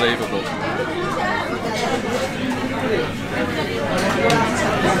unbelievable.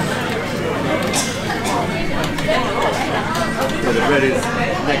 Yeah, the bread is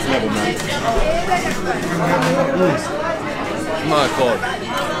next level, man. My God.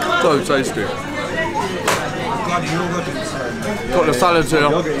 So tasty. Got the salad here,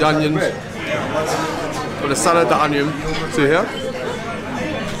 the onions. Got the salad, the onion. See here?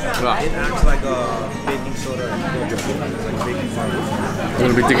 Right. It acts like a baking soda and baking powder. I'm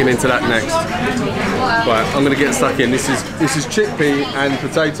going to be digging into that next. Right, I'm going to get stuck in. This is chickpea and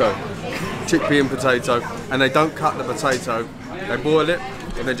potato. Chickpea and potato. And they don't cut the potato. They boil it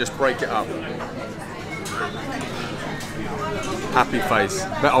and then just break it up. Happy face.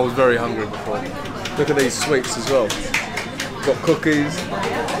 Bet I was very hungry before. Look at these sweets as well. Got cookies.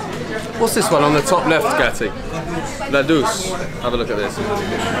 What's this one on the top left, Gatti? Ladus. Have a look at this.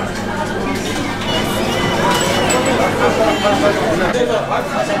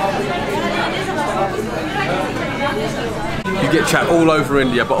 You get chat all over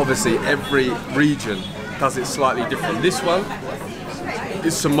India, but obviously every region does it slightly different. This one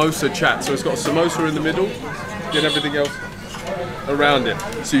is samosa chat, so it's got a samosa in the middle and everything else around it.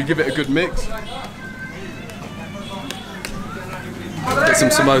 So you give it a good mix. Get some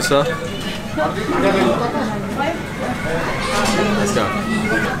samosa. Let's go.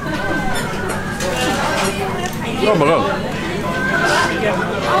 Oh my God.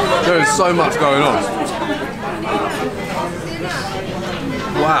 There is so much going on.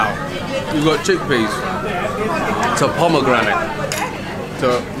 Wow. You've got chickpeas to pomegranate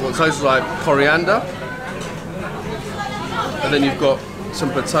to what tastes like coriander. And then you've got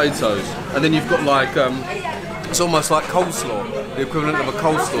some potatoes. And then you've got like, it's almost like coleslaw, the equivalent of a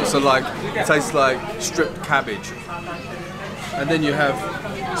coleslaw. So like, it tastes like stripped cabbage. And then you have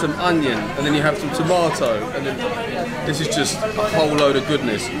some onion, and then you have some tomato, and then this is just a whole load of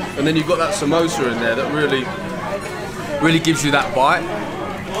goodness. And then you've got that samosa in there that really gives you that bite.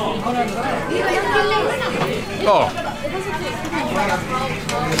 Oh.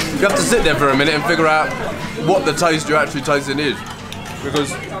 You have to sit there for a minute and figure out what the taste you're actually tasting is,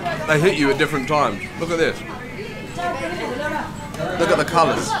 because they hit you at different times. Look at this. Look at the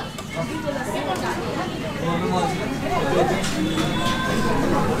colours.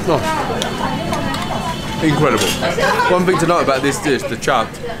 Oh. Incredible. One thing to note about this dish, the chaat,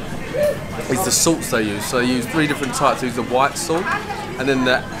 is the salts they use. So they use 3 different types. They use the white salt, and then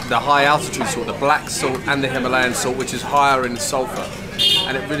the high altitude salt, the black salt, and the Himalayan salt, which is higher in sulfur.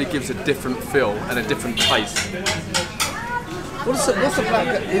 And it really gives a different feel and a different taste. What's the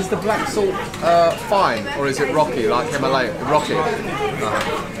black? Is the black salt fine, or is it rocky like Himalayan? Rocky.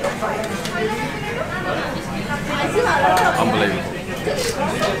 Unbelievable.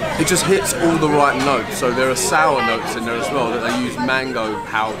 It just hits all the right notes. So there are sour notes in there as well that they use mango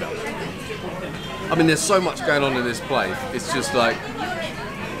powder. I mean, there's so much going on in this place. It's just like,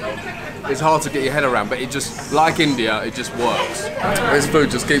 it's hard to get your head around, but it just, like India, it just works. This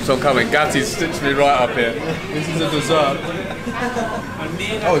food just keeps on coming. Gatti's stitched me right up here. This is a dessert.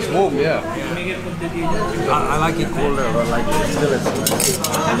 Oh, it's warm, yeah. I like it colder, but like still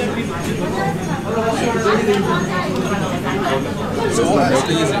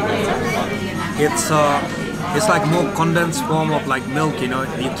it's like more condensed form of like milk, you know.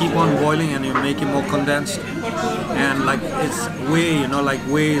 You keep on boiling and you make it more condensed, and like it's whey, you know, like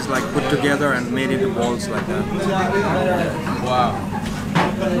whey is like put together and made into balls like that. Wow.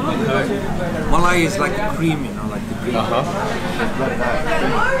 Malai is like a cream, you know, like the cream. I'm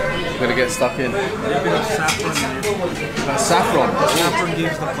gonna get stuck in. Saffron in it. Saffron. Saffron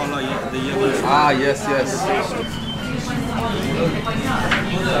gives the color, the yellow. Ah, yes, yes.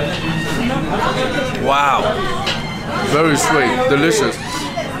 Wow. Very sweet, delicious.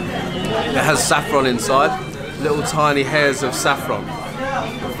 It has saffron inside, little tiny hairs of saffron.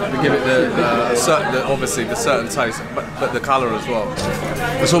 To give it obviously the certain taste, but the colour as well.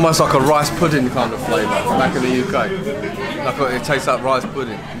 It's almost like a rice pudding kind of flavour back in the UK. Like it tastes like rice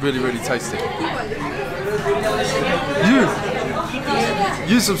pudding. Really, really tasty.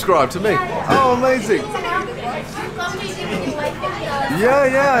 You subscribe to me. Oh, amazing. Yeah,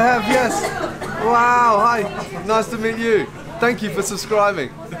 I have, yes. Wow, hi. Nice to meet you. Thank you for subscribing.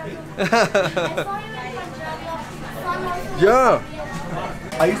 Yeah.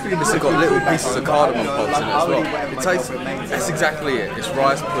 This has got little pieces of cardamom pods in it as well. It tastes, that's exactly it. It's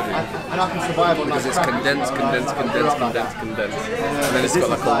rice pudding. Because it's condensed. And then it's got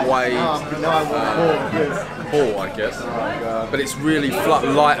like a whey ball, I guess. But it's really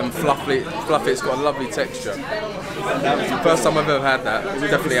light and fluffy. It's got a lovely texture. First time I've ever had that. We're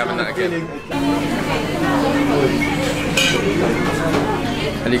definitely having that again.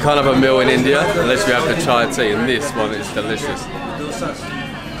 And you can't have a meal in India unless you have the chai tea, and this one is delicious.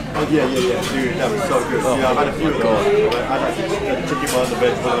 Yeah. Dude, that was so good. Oh, yeah, I've had a few of them. I had the chicken one, the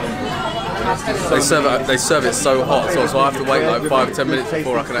veg one. They serve it so hot, so I have to wait like 5-10 minutes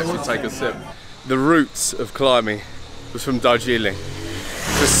before I can actually take a sip. The roots of climbing was from Darjeeling.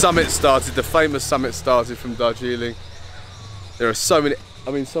 The famous summit started from Darjeeling. There are so many,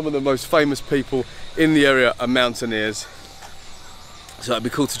 some of the most famous people in the area are mountaineers. So it'd be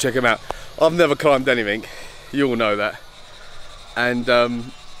cool to check them out. I've never climbed anything, you all know that. And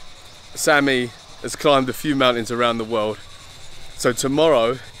Sammy has climbed a few mountains around the world. So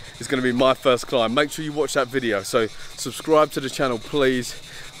tomorrow is going to be my first climb. Make sure you watch that video. So subscribe to the channel, please.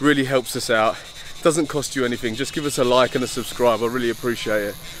 Really helps us out. Doesn't cost you anything. Just give us a like and a subscribe. I really appreciate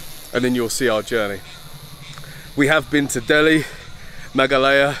it. And then you'll see our journey. We have been to Delhi,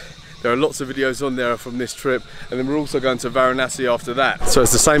 Meghalaya. There are lots of videos on there from this trip. And then we're also going to Varanasi after that. So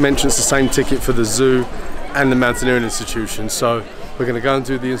it's the same entrance, the same ticket for the zoo and the Mountaineering Institution. So we're going to go and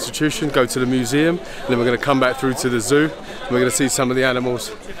do the institution, go to the museum, and then we're going to come back through to the zoo, and we're going to see some of the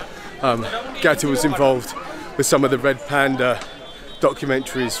animals. Gatti was involved with some of the red panda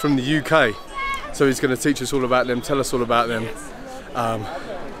documentaries from the UK, so he's going to teach us all about them, tell us all about them.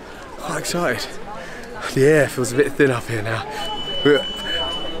 Quite excited. The air feels a bit thin up here now.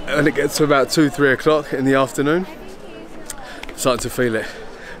 When it gets to about 2-3 o'clock in the afternoon, I'm starting to feel it.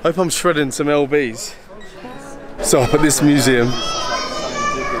 I hope I'm shredding some LBs. So up at this museum,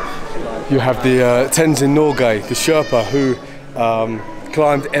 you have the Tenzin Norgay, the Sherpa who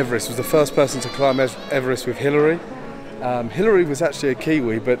climbed Everest, was the first person to climb Everest with Hillary. Hillary was actually a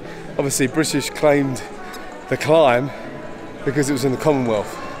Kiwi, but obviously British claimed the climb because it was in the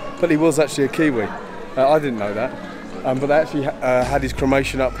Commonwealth. But he was actually a Kiwi. I didn't know that. But they actually had his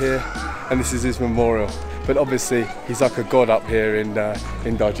cremation up here, and this is his memorial. But obviously he's like a god up here in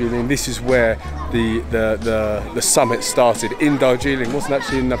Darjeeling. This is where the summit started, in Darjeeling. It wasn't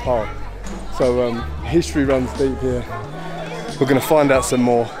actually in Nepal. So history runs deep here. We're going to find out some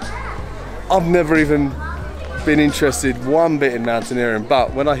more. I've never even been interested one bit in mountaineering,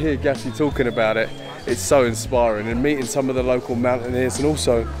 but when I hear Gatti talking about it, it's so inspiring, and meeting some of the local mountaineers and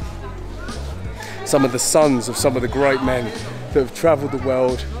also some of the sons of some of the great men that have travelled the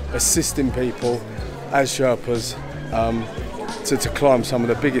world assisting people as Sherpas to climb some of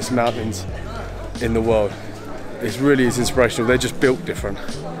the biggest mountains in the world. It really is inspirational. They're just built different.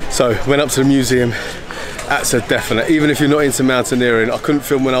 So went up to the museum. That's a definite. Even if you're not into mountaineering, I couldn't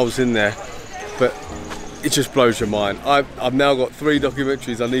film when I was in there, but it just blows your mind. I've now got 3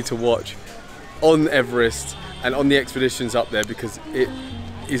 documentaries I need to watch on Everest and on the expeditions up there, because it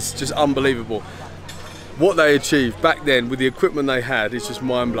is just unbelievable. What they achieved back then with the equipment they had is just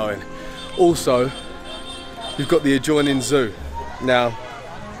mind-blowing. Also, you've got the adjoining zoo. Now,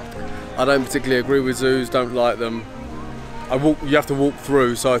 I don't particularly agree with zoos, don't like them. You have to walk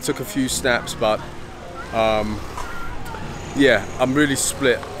through, so I took a few snaps, but yeah, I'm really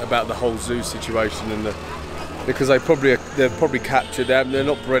split about the whole zoo situation, and because they're probably captured. They're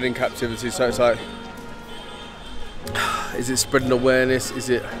not bred in captivity, so it's like, is it spreading awareness? Is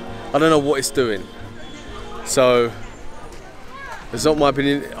it? I don't know what it's doing. So it's not my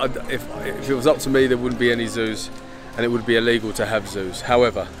opinion. If it was up to me, there wouldn't be any zoos, and it would be illegal to have zoos.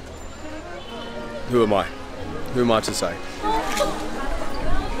 However, who am I? Who am I to say?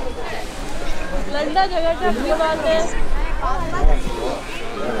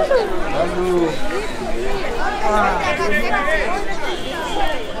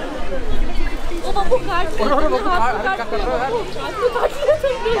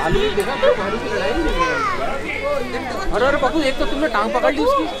 अरे बाबू एक तो तुमने टांग पकड़ ली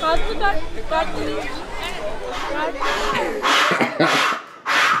उसकी हाथ में काट ली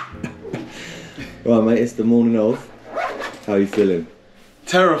Right, mate, it's the morning of. How are you feeling?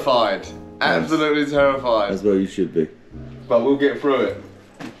 Terrified. Absolutely terrified. As well you should be. But we'll get through it.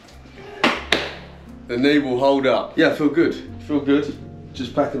 The knee will hold up. Yeah, I feel good. Feel good.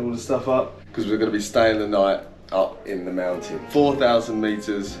 Just packing all the stuff up because we're going to be staying the night up in the mountain. 4,000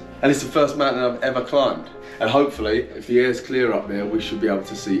 meters, and it's the first mountain I've ever climbed. And hopefully, if the air's clear up there, we should be able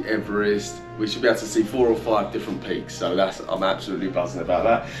to see Everest. We should be able to see 4 or 5 different peaks. So I'm absolutely buzzing about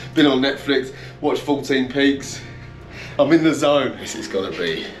that. Been on Netflix, watched 14 peaks. I'm in the zone. This is gonna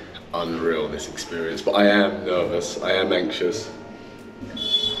be unreal, this experience, but I am nervous, I am anxious.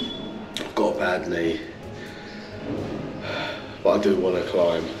 I've got a bad knee, but I do want to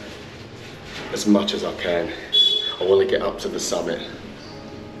climb as much as I can. I want to get up to the summit.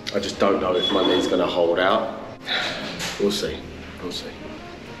 I just don't know if my knee's going to hold out. We'll see, we'll see.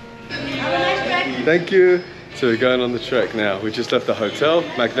 Thank you. So we're going on the trek now. We just left the hotel,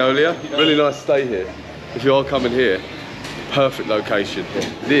 Magnolia. Really nice stay here. If you are coming here, perfect location.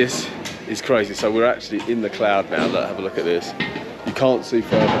 This is crazy. So we're actually in the cloud now. Look, have a look at this. You can't see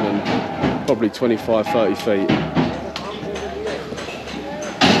further than probably 25, 30 feet.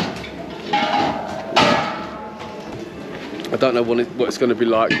 I don't know what it's going to be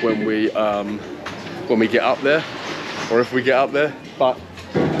like when we get up there, or if we get up there, but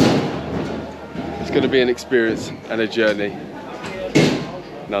it's going to be an experience and a journey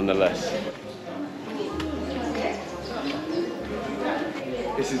nonetheless.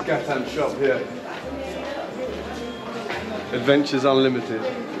 This is Gatan's shop here. Adventures Unlimited,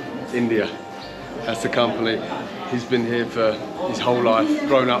 India. That's the company. He's been here for his whole life,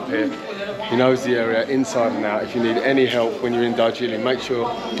 grown up here. He knows the area inside and out. If you need any help when you're in Darjeeling, make sure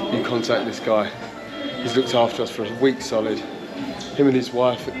you contact this guy. He's looked after us for a week solid. Him and his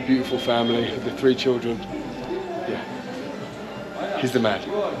wife, a beautiful family, with the 3 children. Yeah, he's the man.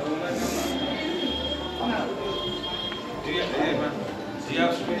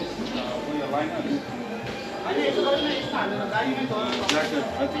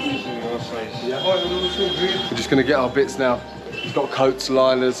 We're just going to get our bits now. We've got coats,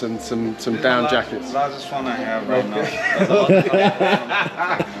 liners, and some down jackets. Largest one I have right now.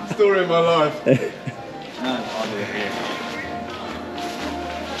 Story of my life.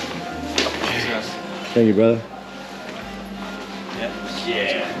 Thank you, brother.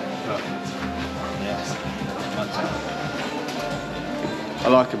 Yeah. I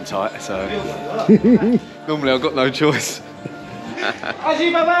like them tight, so normally I've got no choice.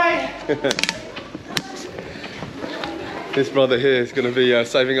 This brother here is going to be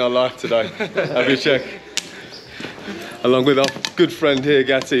saving our life today. Have you check? Along with our good friend here,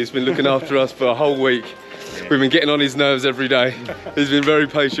 Gatti, who's been looking after us for a whole week. We've been getting on his nerves every day. He's been very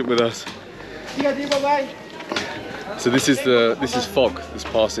patient with us. So this is fog that's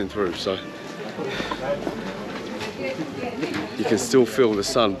passing through. So you can still feel the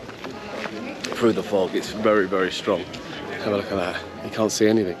sun through the fog. It's very, very strong. Have a look at that. You can't see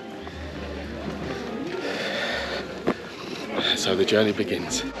anything. So the journey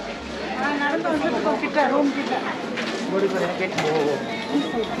begins.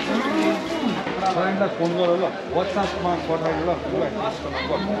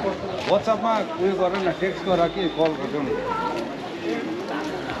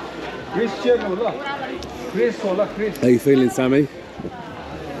 How you feeling, Sammy?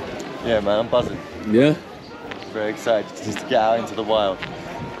 Yeah, man, I'm buzzing. Yeah? Very excited just to get out into the wild.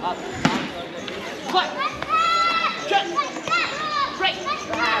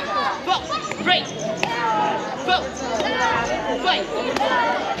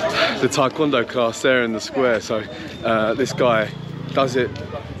 The taekwondo class there in the square, so this guy does it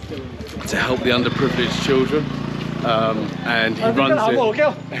to help the underprivileged children, and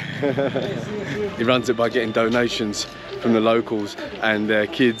he runs it by getting donations from the locals, and their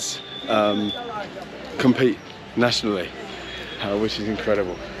kids compete nationally, which is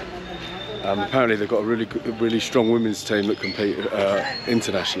incredible. Apparently they've got a really strong women's team that compete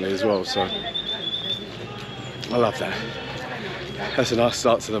internationally as well, so I love that. That's a nice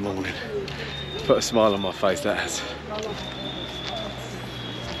start to the morning. Put a smile on my face, that has.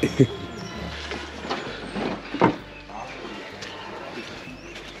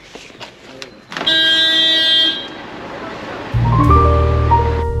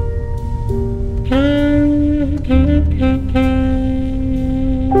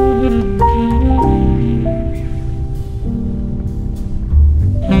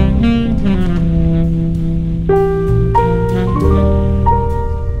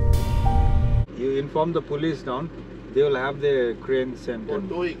 Inform the police down, they will have the crane sent. What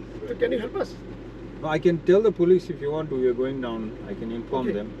doing? Can you help us? No, I can tell the police if you want to. We are going down. I can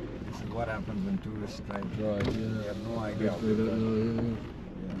inform them. This is what happens when tourists drive. Right. They have no idea. They don't know.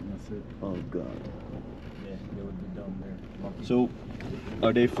 Yeah, that's it. Oh God. Yeah, they would be down there. So,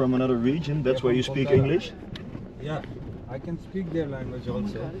 are they from another region? That's why you speak English? Yeah, I can speak their language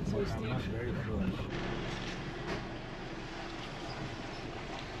also. I'm not very fluent.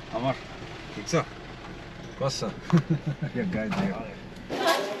 Amar, what's up? What's up? Yeah, guys here.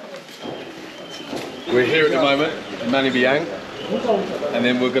 We're here at the moment in Manibiang, and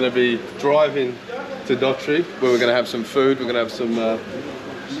then we're going to be driving to Dawki, where we're going to have some food. We're going to have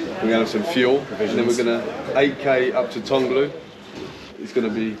some fuel, and then we're going to 8k up to Tonglu. It's going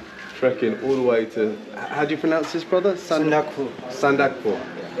to be trekking all the way to, how do you pronounce this, brother? Sandakphu.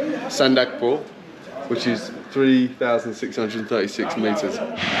 Sandakphu, which is 3,636 meters.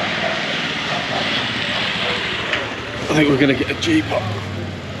 I think we're going to get a Jeep up.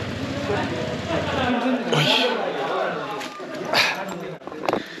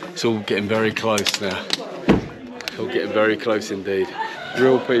 It's all getting very close now. It's all getting very close indeed.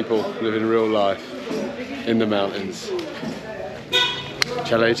 Real people living real life in the mountains.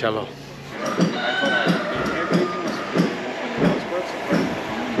 Chalo, chalo.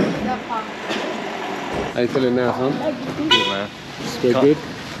 How you feeling now, son? Good, man. Still good?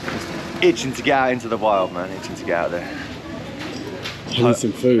 Itching to get out into the wild, man. Itching to get out there. I need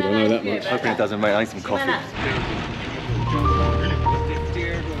some food, I know that much. Hoping it doesn't, mate. I need some coffee.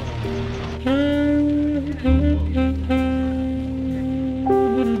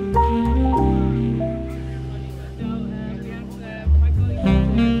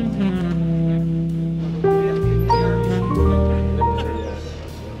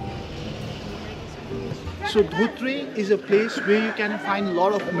 So Dhotri is a place where you can find a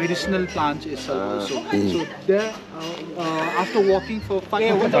lot of medicinal plants itself also. So there, after walking for 5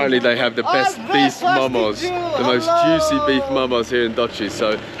 hours... Apparently they have the best beef momos, the most juicy beef momos here in Dawki.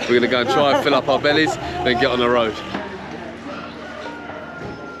 So we're going to go and try and fill up our bellies, then get on the road.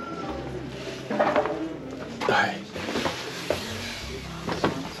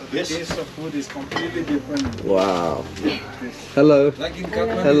 The taste of food is completely different. Wow. Hello. Like in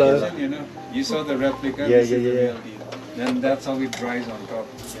Kathmandu, Hello. you know, you saw the replica. Yeah. Then that's how it dries on top.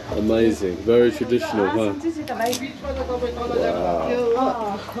 Amazing. Very traditional, huh?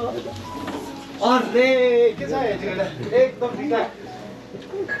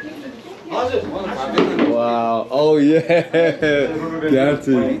 Wow. Oh yeah.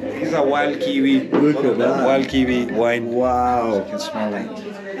 Guwahati. These are wild kiwi. Look at that. Wild kiwi wine. Wow. You can smell it.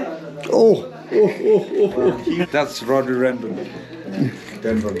 Oh. That's rhododendron.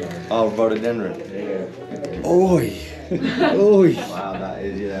 Oh, rhododendron. Yeah. Oi. Oi. Wow, that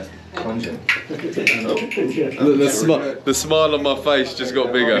is, yeah, that's pungent. Look, the smile on my face just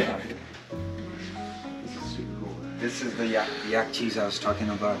got bigger. This is the yak cheese I was talking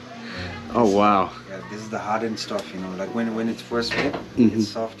about. Oh wow. Yeah, this is the hardened stuff, you know, like when it's first made, it's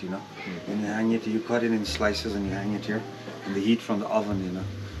soft, you know. When you hang it, you cut it in slices and you hang it here, and the heat from the oven, you know,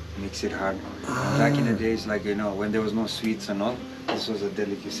 makes it hard. Back in the days, like, you know, when there was no sweets and all, this was a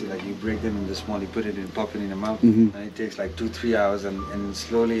delicacy. Like, you break them in the small, you put it in, pop it in your mouth, and it takes like 2-3 hours, and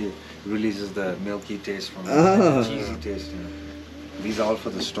slowly releases the milky taste from the cheesy taste, you know. These are all for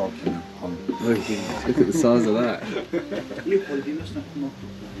the stock, you know. Look at the size of that.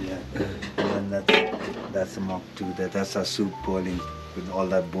 Yeah, and then that's the mock too. That's our soup boiling with all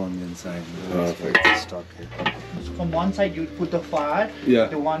that bones inside. Perfect. Stock here. So from one side you put the fire, Yeah.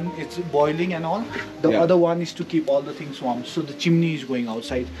 the one it's boiling and all. The other one is to keep all the things warm. So the chimney is going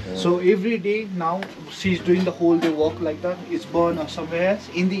outside. So every day now she's doing the whole day work like that. It's burned or somewhere else.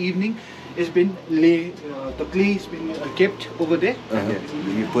 In the evening, it's been the clay has been kept over there.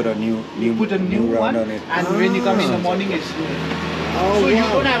 You put a new one, on it. and when you come in the morning, it's so you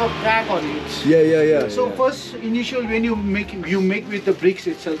don't have a crack on it. Yeah. So first initial when you make with the bricks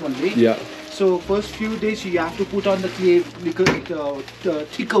itself only. Yeah. So first few days you have to put on the clay thicker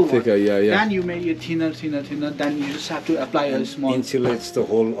one. Thicker, yeah. Then you make it thinner. Then you just have to apply a small. Insulates the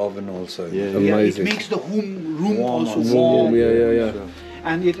whole oven also. Yeah, It amazing. makes the room also Warm. Yeah.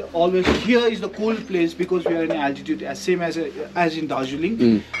 And it always here is the cold place because we are in altitude same as in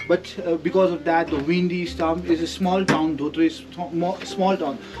Darjeeling. But because of that, the windy storm is a small town. Dhotri is small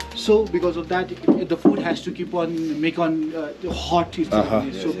town. So because of that, the food has to keep on hot.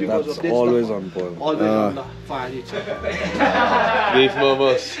 So because of this, always on boil. Always on the fire itself. Beef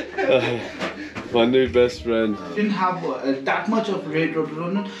momos. My new best friend. Didn't have that much of red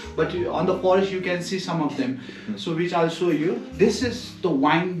rhododendron, but on the forest you can see some of them. So which I'll show you. This is the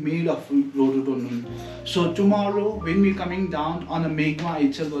wine made of rhododendron. So tomorrow when we're coming down on a Meghalaya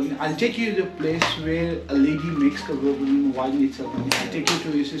itself, I'll take you to the place where a lady makes the rhododendron wine itself. I'll take you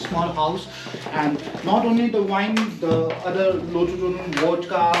to a small house, and not only the wine, the other rhododendron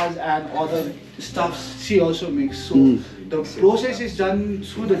vodkas and other stuffs she also makes. So the process is done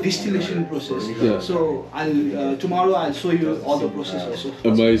through the distillation process. Yeah. So I'll tomorrow I'll show you all the process also.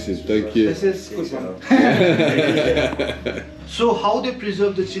 Amazing, thank you. This is good one. So how they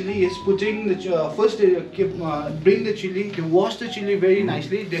preserve the chili is putting the first they bring the chili, they wash the chili very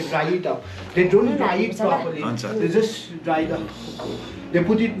nicely, they dry it up. They don't dry it properly. They just dry it up. They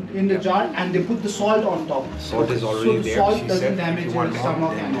put it in the jar and they put the salt on top. Salt is already so the there. salt doesn't damage your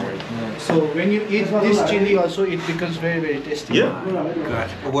stomach and all. So when you eat this chili also, it becomes very, very tasty. Yeah.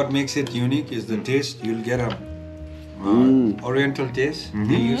 What makes it unique is the taste. You'll get a oriental taste.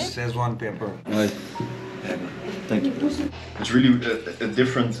 They use Szechuan pepper. Nice. Thank you. It's really a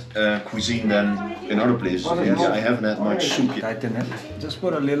different cuisine than in other places. In India, I haven't had much soup yet. Tighten it. Just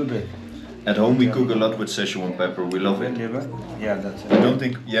put a little bit. At home we cook a lot with Szechuan pepper. We love it. Yeah, that's it. I don't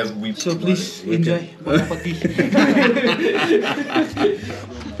think we. So please enjoy.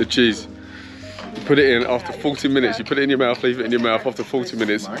 The cheese. You put it in after 40 minutes. You put it in your mouth, leave it in your mouth. After 40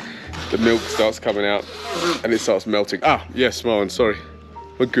 minutes, the milk starts coming out and it starts melting. Ah, yes, Marwan, sorry.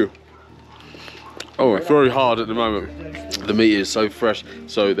 Thank you. Oh, it's very hard at the moment. The meat is so fresh.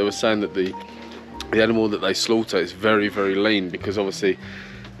 So they were saying that the animal that they slaughter is very, very lean because obviously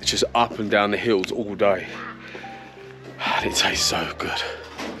it's just up and down the hills all day. And it tastes so good.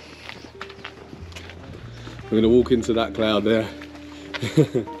 We're gonna walk into that cloud there.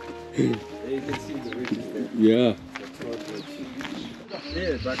 You can see the ridges there. Yeah.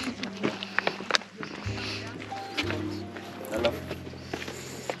 Hello.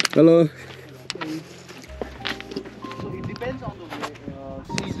 Hello. So it depends on the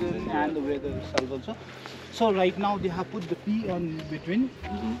season and the weather itself also. So right now they have put the pea on between,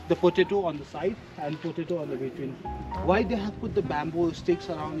 the potato on the side and potato on the between. Why they have put the bamboo sticks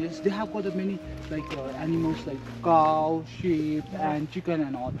around is they have got many like animals like cow, sheep and chicken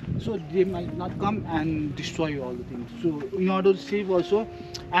and all. So they might not come and destroy all the things. So in order to save also,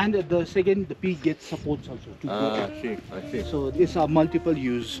 and the second the pea gets supports also to grow. I see. So it's a multiple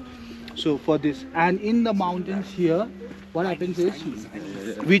use. So for this, and in the mountains here, what happens is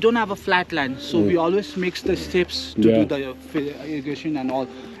we don't have a flat land, so we always mix the steps to do the irrigation and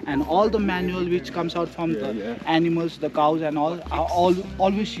all the manure which comes out from the animals, the cows and all are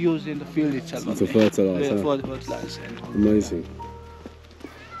always used in the field itself. It's a fertilizer. For the fertilizer. Amazing.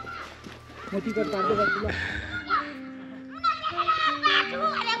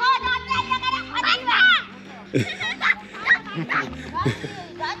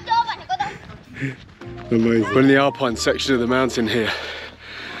 Amazing. We're in the Alpine section of the mountain here.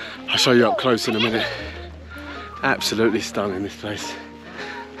 I'll show you up close in a minute. Absolutely stunning, this place.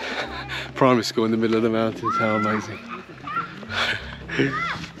 Primary school in the middle of the mountains, how amazing.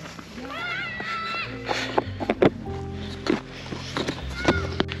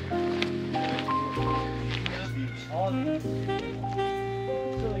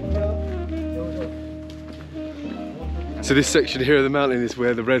 So this section here of the mountain is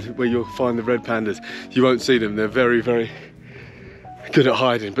where you'll find the red pandas. You won't see them, they're very, very good at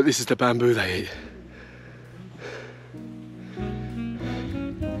hiding, but this is the bamboo they eat.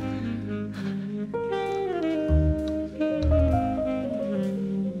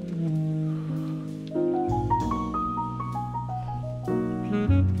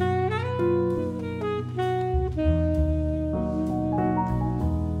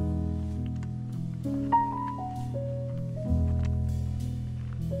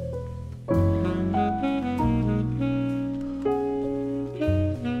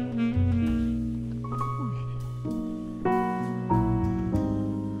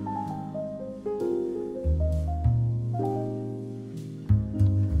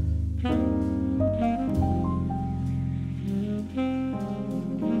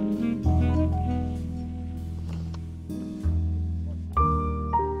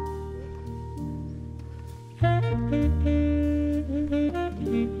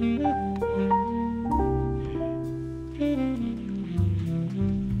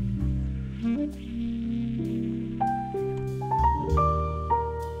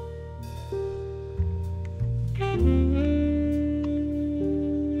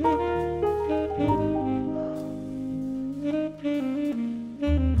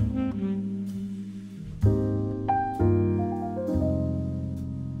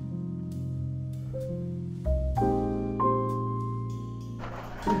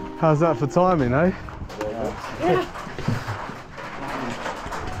 How's that for timing, eh? Yeah.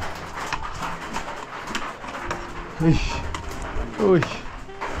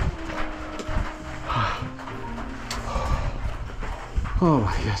 Oh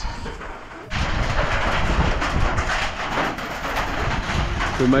my god.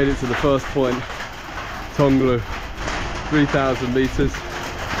 We made it to the first point, Tonglu. 3,000 meters.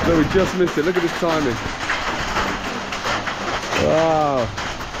 No, we just missed it. Look at this timing. Wow.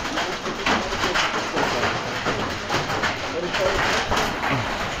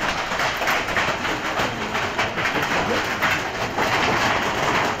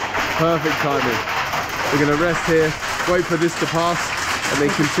 Perfect timing. We're going to rest here, wait for this to pass, and then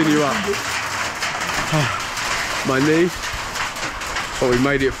continue up. My knee, but we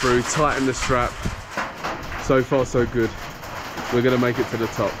made it through, tightened the strap. So far so good. We're going to make it to the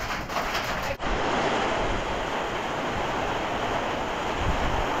top.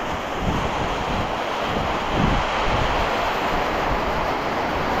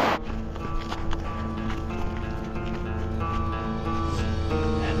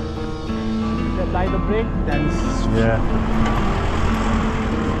 Apply the brake, then Yeah.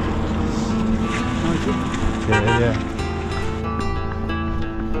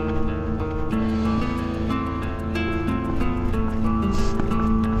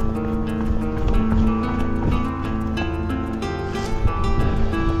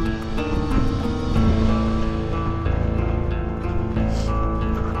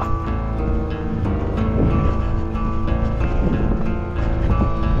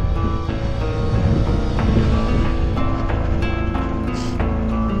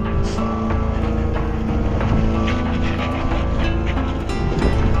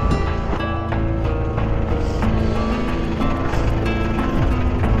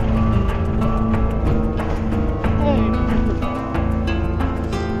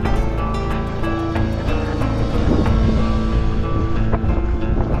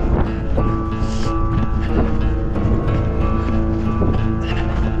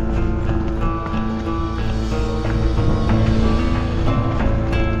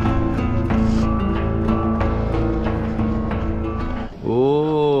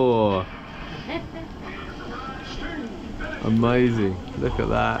 Amazing, look at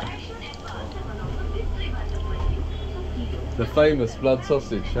that. The famous blood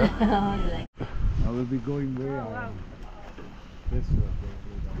sausage, huh? I will be going where? This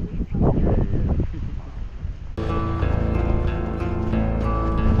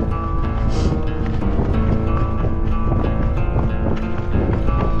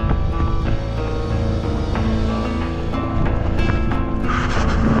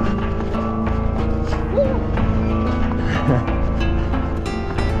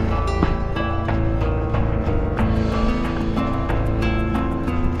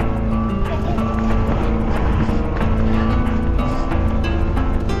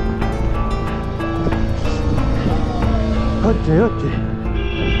어째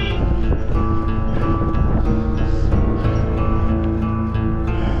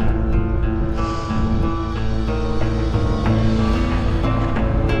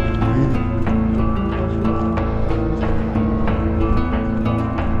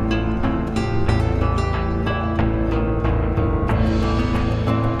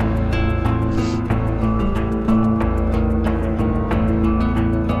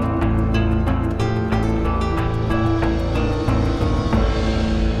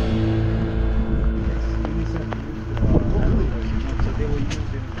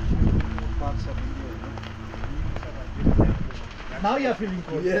Now you're feeling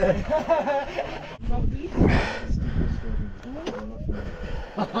cold. Yeah.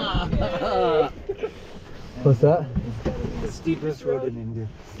 What's that? The steepest road in India.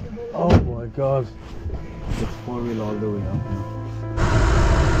 Oh my god. It's 4-wheel all the way up.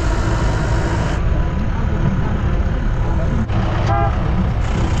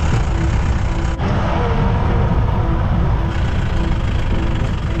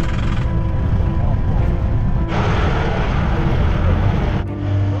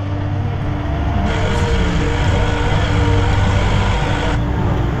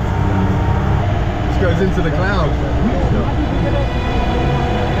 Goes into the cloud.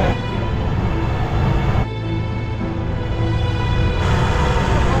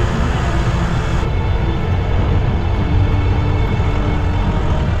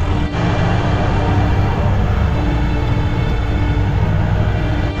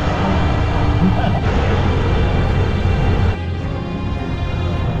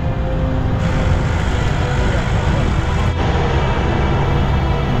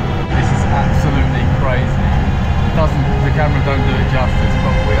 This is absolutely crazy.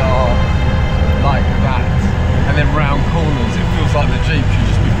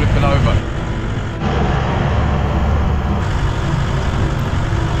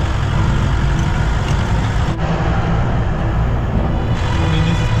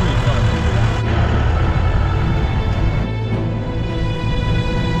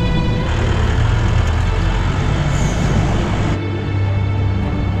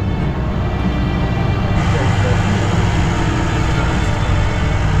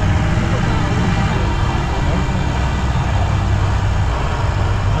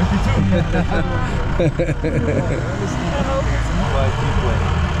 They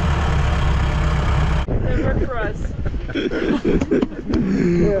work for us.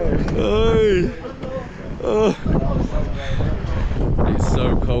 It's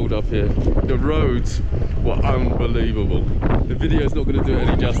so cold up here. The roads were unbelievable. The video's not going to do it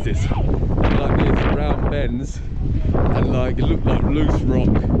any justice. Like these round bends and like it looked like loose rock.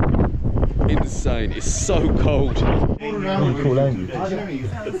 Insane. It's so cold. Cool language. How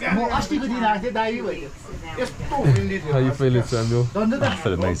you feeling, Samuel? I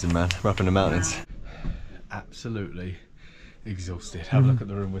feel amazing, man. We're up in the mountains. Absolutely exhausted. Have a look at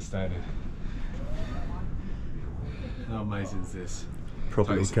the room we're staying in. How amazing is this?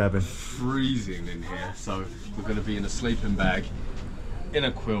 Proper It's little cabin. Freezing in here, so we're going to be in a sleeping bag, in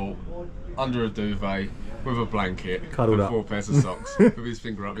a quilt, under a duvet, with a blanket, Cuddled and up. 4 pairs of socks, with his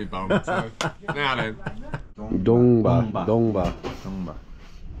finger up his bum. So, now then.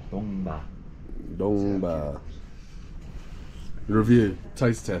 Dongba. Review,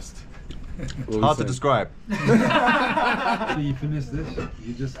 taste test. Hard to describe. So you finish this,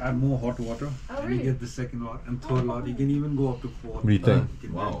 you just add more hot water, and you get the second lot and third lot. You can even go up to 4. What do you think?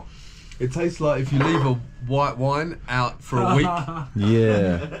 Wow. It tastes like if you leave a white wine out for a week.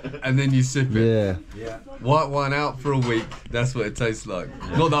 Yeah. And then you sip it. Yeah. White wine out for a week. That's what it tastes like.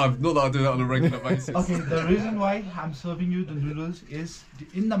 Yeah. Not that I do that on a regular basis. Okay, the reason why I'm serving you the noodles is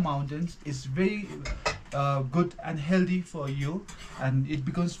in the mountains. It's very good and healthy for you, and it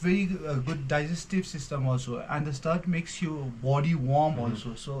becomes very good digestive system also. And the start makes your body warm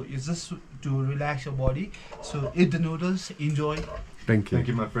also. So it's just to relax your body. So eat the noodles, enjoy. Thank you. Thank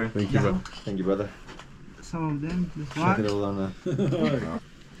you, my friend. Thank you, Yeah. brother. Thank you, brother. Some of them, this Check it one. all on there.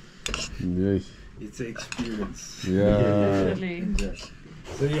 Yes. It's an experience. Yeah. Really.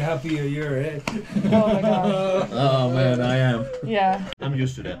 So you're happy a year ahead? Oh my god. Oh man, I am. Yeah. I'm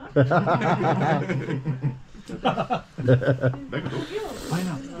used to that.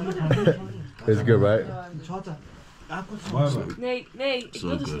 It's good, right? Nee, nee, ik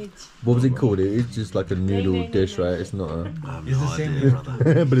wil dus niet. What was it called? It's just like a noodle dish, right? It's not a... It's the same,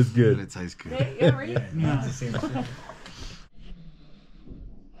 brother. but it's good. It tastes good. Nee, yeah, really? Yeah, it's the same.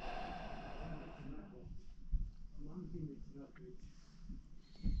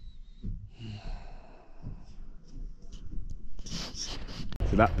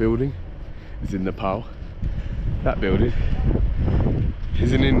 So that building is in Nepal. That building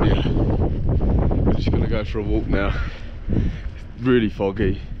is in India. We're just going to go for a walk now. It's really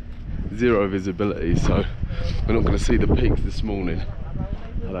foggy, zero visibility, so we're not going to see the peaks this morning,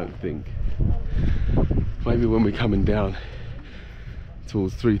 I don't think. Maybe when we're coming down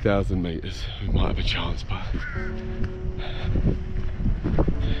towards 3,000 meters, we might have a chance, but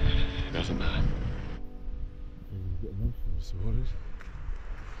it doesn't matter. Sorted.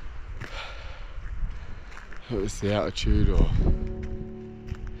 It's the altitude, or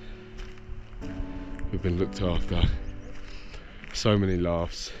we've been looked after. So many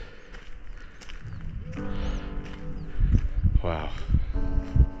laughs. Wow.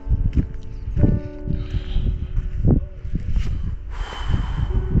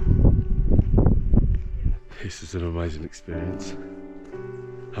 This is an amazing experience.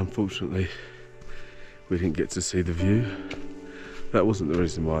 Unfortunately, we didn't get to see the view. That wasn't the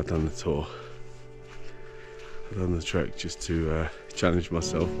reason why I'd done the tour. I'd done the trek just to challenge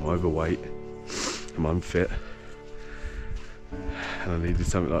myself. I'm overweight, I'm unfit, and I needed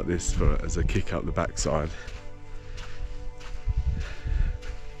something like this as a kick up the backside.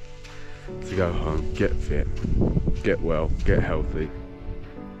 To go home, get fit, get well, get healthy,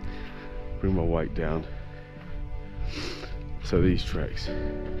 bring my weight down, so these treks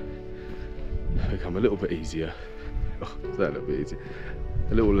become a little bit easier. Oh, a little bit easier,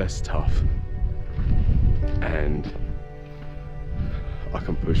 a little less tough, and I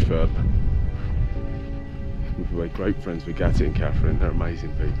can push further. We've made great friends with Guwahati and Catherine. They're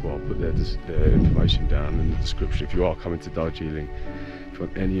amazing people. I'll put their information down in the description. If you are coming to Darjeeling, if you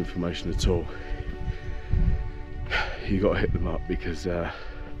want any information at all, you got to hit them up, because our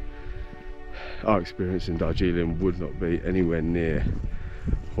experience in Darjeeling would not be anywhere near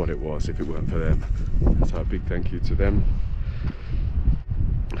what it was if it weren't for them. So a big thank you to them.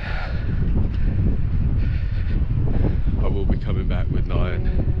 I will be coming back with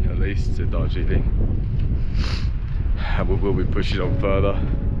 9 at least to Darjeeling, and we will be pushing on further.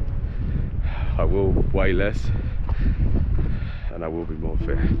 I will weigh less and I will be more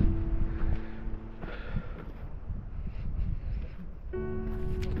fit.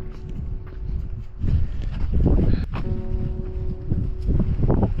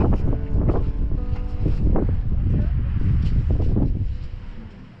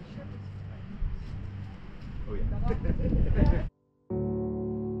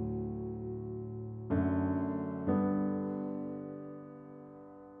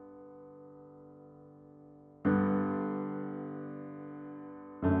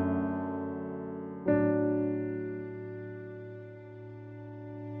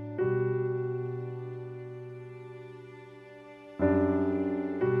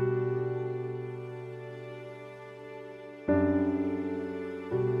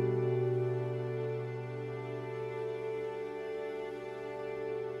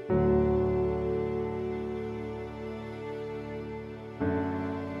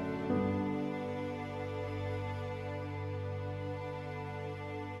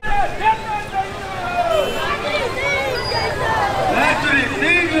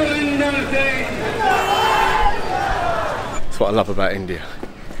 what I love about India.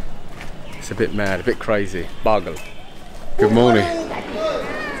 It's a bit mad, a bit crazy. Bengal. Good morning.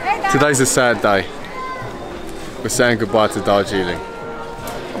 Today's a sad day. We're saying goodbye to Darjeeling.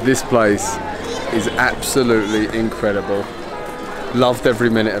 This place is absolutely incredible. Loved every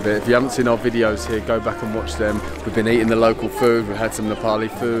minute of it. If you haven't seen our videos here, go back and watch them. We've been eating the local food, we've had some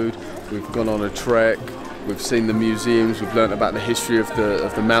Nepali food, we've gone on a trek, we've seen the museums, we've learnt about the history of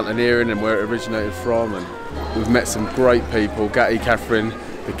the mountaineering and where it originated from, and we've met some great people, Gatti, Catherine,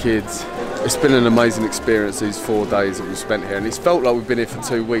 the kids. It's been an amazing experience these 4 days that we've spent here, and it's felt like we've been here for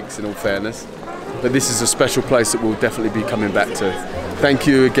 2 weeks in all fairness. But this is a special place that we'll definitely be coming back to. Thank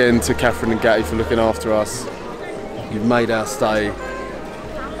you again to Catherine and Gatti for looking after us. You've made our stay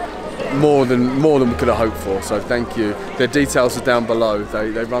more than we could have hoped for, so thank you. Their details are down below.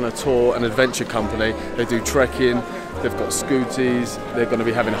 They run a tour and adventure company. They do trekking, they've got scooties, they're going to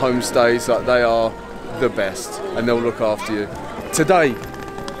be having homestays. Like, they are the best and they'll look after you. Today,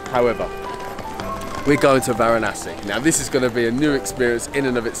 however, we're going to Varanasi. Now this is going to be a new experience in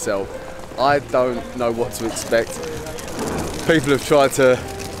and of itself. I don't know what to expect. People have tried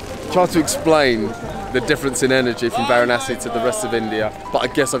to explain the difference in energy from Varanasi to the rest of India, but I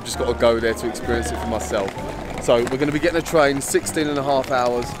guess I've just got to go there to experience it for myself. So we're going to be getting a train 16.5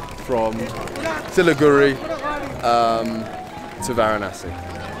 hours from Siliguri to Varanasi.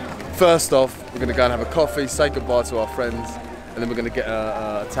 First off, we're going to go and have a coffee, say goodbye to our friends, and then we're going to get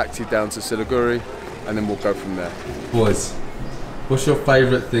a taxi down to Siliguri, and then we'll go from there. Boys, what's your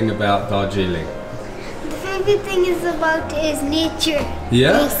favourite thing about Darjeeling? The favourite thing is nature.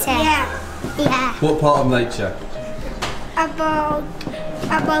 Yeah? Nature. Yeah. Yeah. What part of nature?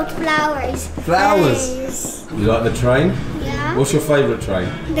 About flowers. Flowers? You like the train? Yeah. What's your favourite train?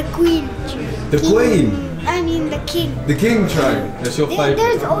 The Queen. The Queen? I mean the King. The King train? That's your favourite?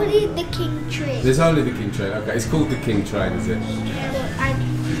 There's only the King train. There's only the King train, okay. It's called the King train, is it?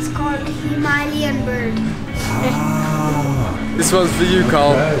 It's called Himalayan bird. Ah. This one's for you,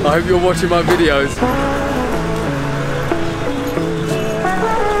 Carl. Okay. I hope you're watching my videos.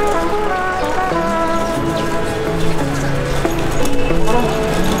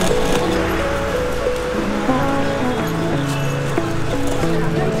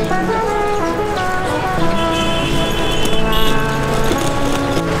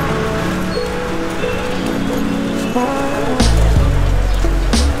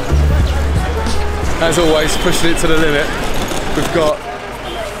 As always, pushing it to the limit. We've got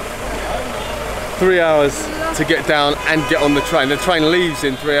 3 hours to get down and get on the train. The train leaves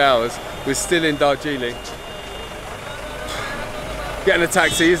in 3 hours. We're still in Darjeeling. Getting a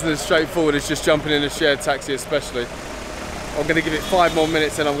taxi isn't as straightforward as just jumping in a shared taxi, especially. I'm going to give it 5 more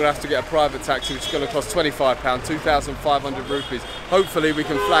minutes and I'm going to have to get a private taxi, which is going to cost £25, 2,500 rupees. Hopefully we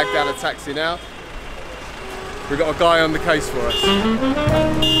can flag down a taxi now. We've got a guy on the case for us.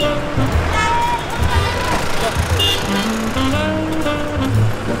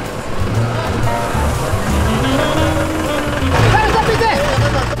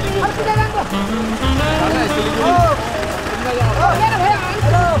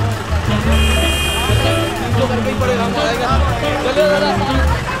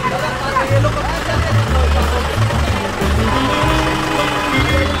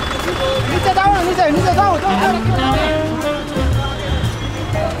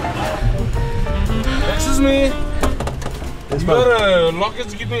 Excuse me. Yes, your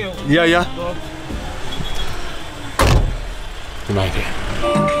luggage, give me. Yeah. We made it.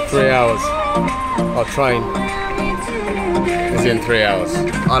 3 hours. Our train is in 3 hours.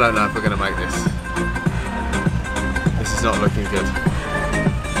 I don't know if we're going to make this. This is not looking good.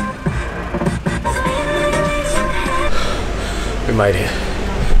 We made it.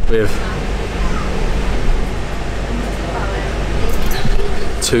 With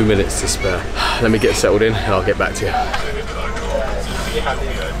 2 minutes to spare. Let me get settled in and I'll get back to you.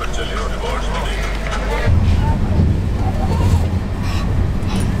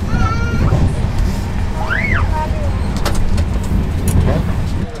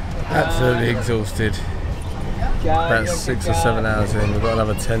 Absolutely exhausted. About 6 or 7 hours in, we've got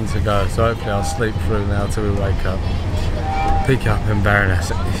another 10 to go, so hopefully I'll sleep through now till we wake up. Pick up in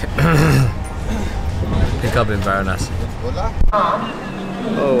Varanasi. Pick up in Varanasi.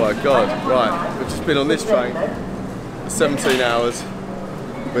 Oh my god, right, we've just been on this train for 17 hours.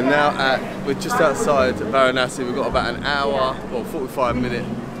 We're just outside Varanasi. We've got about an hour or 45-minute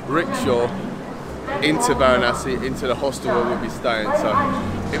rickshaw into Varanasi, into the hostel where we'll be staying. So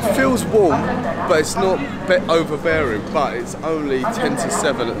it feels warm, but it's not overbearing, but it's only 10 to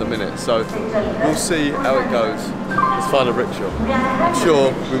 7 at the minute, so we'll see how it goes. Let's find a rickshaw. I'm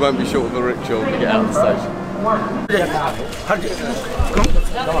sure we won't be short of a rickshaw when we get out of the station.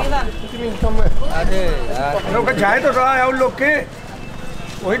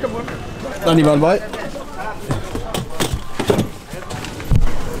 Dhaniwad bhai.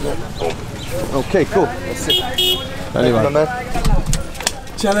 Okay, cool. That's it. Dhaniwad.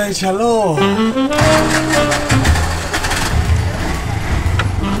 Chalo, chalo.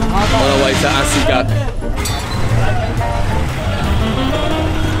 On our way to Asigat.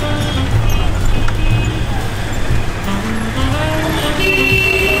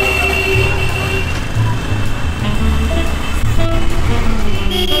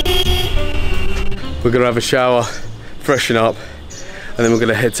 We're gonna have a shower, freshen up, and then we're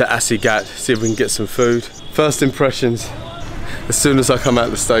gonna head to Asigat, see if we can get some food. First impressions, as soon as I come out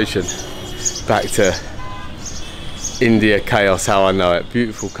of the station, back to India chaos, how I know it,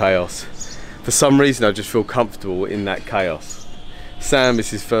 beautiful chaos. For some reason I just feel comfortable in that chaos. Sam, is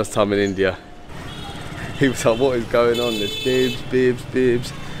his first time in India. He was like, what is going on? There's bibs, bibs,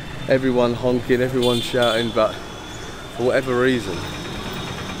 bibs, everyone honking, everyone shouting, but for whatever reason,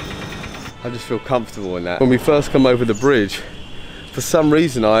 I just feel comfortable in that. When we first come over the bridge, for some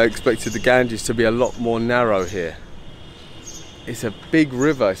reason I expected the Ganges to be a lot more narrow here. It's a big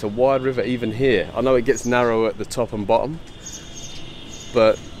river, it's a wide river even here. I know it gets narrow at the top and bottom,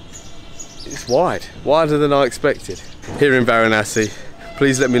 but it's wide, wider than I expected. Here in Varanasi,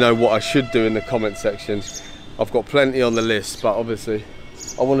 please let me know what I should do in the comment section. I've got plenty on the list, but obviously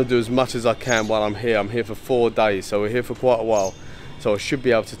I want to do as much as I can while I'm here. I'm here for 4 days, so we're here for quite a while. So I should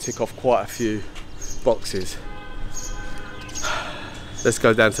be able to tick off quite a few boxes. Let's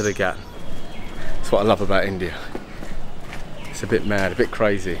go down to the Ghat. That's what I love about India. It's a bit mad, a bit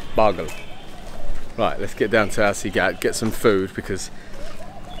crazy. Bagal. Right, let's get down to Asigat, get some food because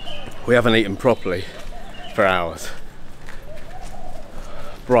we haven't eaten properly for hours.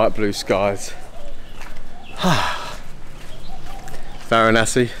 Bright blue skies.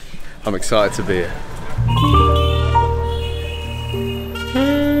 Varanasi, I'm excited to be here.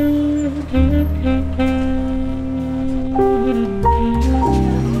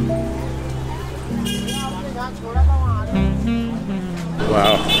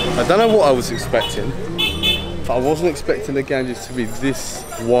 Wow, I don't know what I was expecting. I wasn't expecting the Ganges to be this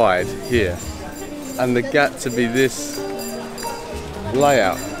wide here and the Ghat to be this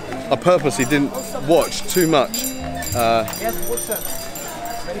layout. I purposely didn't watch too much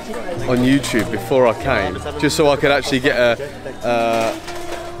on YouTube before I came, just so I could actually get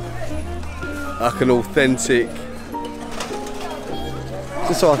like an authentic,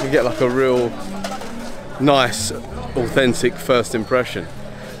 just so I could get like a real nice authentic first impression.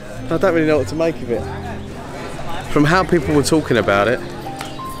 I don't really know what to make of it. From how people were talking about it,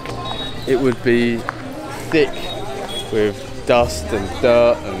 it would be thick with dust and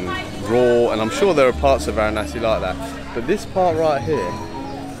dirt and raw, and I'm sure there are parts of Varanasi like that, but this part right here,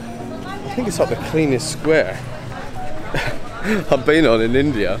 I think it's like the cleanest square I've been on in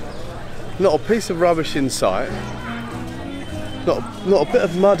India. Not a piece of rubbish in sight, not a bit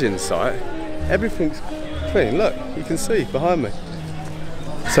of mud in sight, everything's clean. Look, you can see behind me.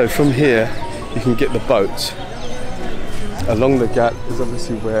 So from here you can get the boats. Along the Ghat is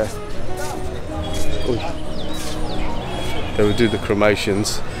obviously where they would do the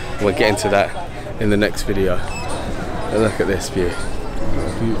cremations. We'll get into that in the next video. And look at this view.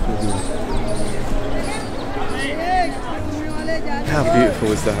 Beautiful view. How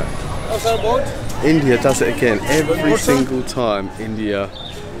beautiful is that? India does it again. Every single time India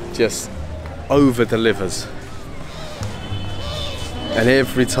just over delivers. And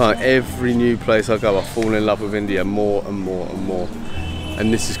every time, every new place I go, I fall in love with India more and more and more.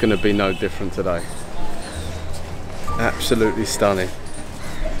 And this is going to be no different today. Absolutely stunning.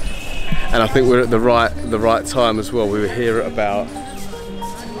 And I think we're at the right time as well. We were here at about,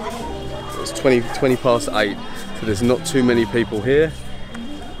 it was 20 past 8, so there's not too many people here.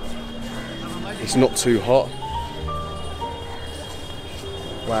 It's not too hot.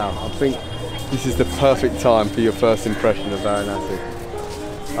 Wow, I think this is the perfect time for your first impression of Varanasi.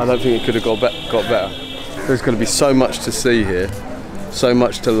 I don't think it could have got better. There's going to be so much to see here, so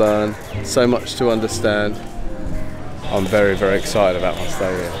much to learn, so much to understand. I'm very, very excited about my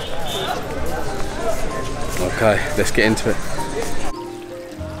stay here. Okay, let's get into it.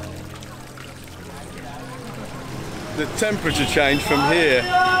 The temperature change from here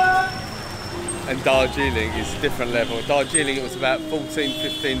and Darjeeling is a different level. Darjeeling it was about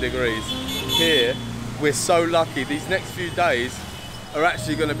 14-15 degrees. Here we're so lucky, these next few days are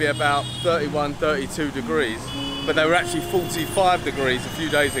actually going to be about 31-32 degrees, but they were actually 45 degrees a few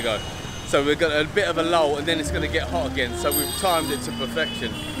days ago. So we've got a bit of a lull and then it's going to get hot again, so we've timed it to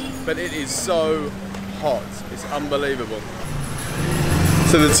perfection. But it is so hot. It's unbelievable.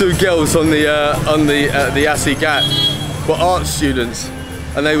 So the two girls on the Assi Ghat were art students,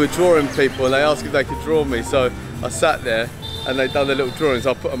 and they were drawing people, and they asked if they could draw me. So I sat there, and they'd done their little drawings.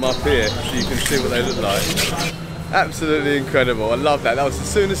 I'll put them up here so you can see what they look like. Absolutely incredible. I love that. That was as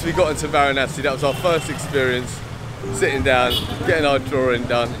soon as we got into Varanasi. That was our first experience, sitting down, getting our drawing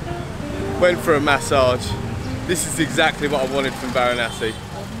done. Went for a massage. This is exactly what I wanted from Varanasi.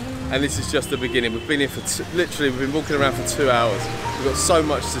 And this is just the beginning. We've been here for literally, we've been walking around for 2 hours. We've got so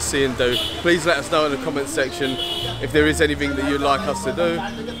much to see and do. Please let us know in the comment section if there is anything that you'd like us to do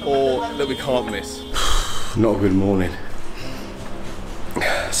or that we can't miss. Not a good morning.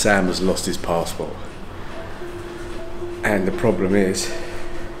 Sam has lost his passport. And the problem is,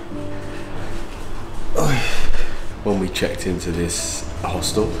 when we checked into this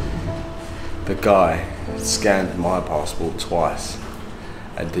hostel, the guy scanned my passport twice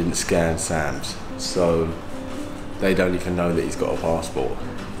and didn't scan Sam's, so they don't even know that he's got a passport.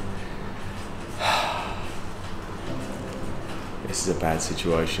 This is a bad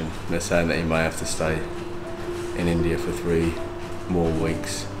situation. They're saying that he may have to stay in India for 3 more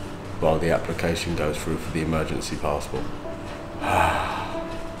weeks while the application goes through for the emergency passport.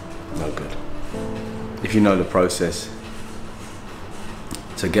 No good. If you know the process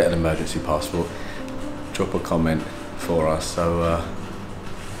to get an emergency passport, drop a comment for us, so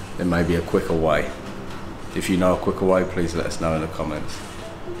there may be a quicker way. If you know a quicker way, please let us know in the comments.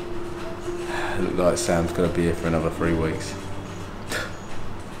 It looks like Sam's going to be here for another 3 weeks.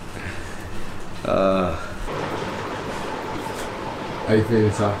 How you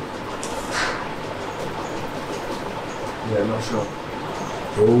feeling, sir? Yeah, not sure.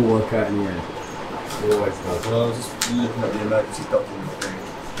 It'll all work out in the end. It always does. Well, I was just looking at the emergency document thing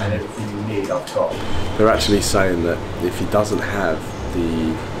and everything you need I've got. They're actually saying that if he doesn't have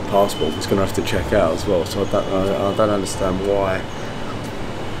the passport, he's going to have to check out as well. So I don't understand why.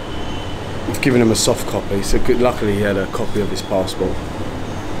 We've given him a soft copy, so luckily he had a copy of his passport.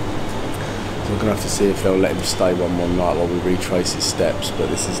 So we're going to have to see if they'll let him stay one more night while we retrace his steps, but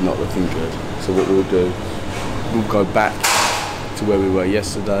this is not looking good. So what we'll do, we'll go back to where we were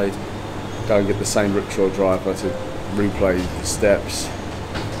yesterday, go and get the same rickshaw driver to replay the steps,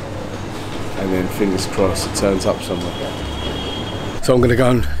 and then fingers crossed it turns up somewhere. So I'm going to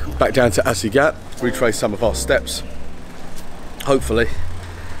go back down to Assi Ghat, retrace some of our steps. Hopefully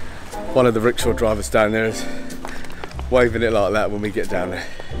one of the rickshaw drivers down there is waving it like that when we get down there.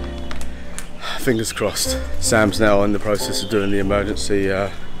 Fingers crossed. Sam's now in the process of doing the emergency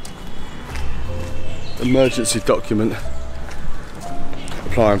document,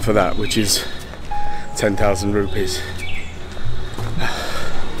 applying for that, which is 10,000 rupees.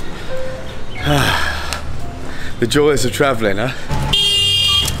 The joys of travelling, huh?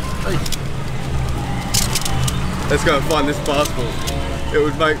 Let's go and find this passport. It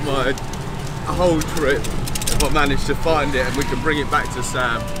would make my whole trip if I managed to find it and we can bring it back to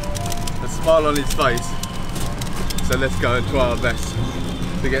Sam. A smile on his face. So let's go and try our best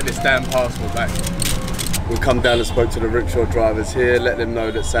to get this damn passport back. We'll come down and spoke to the rickshaw drivers here, let them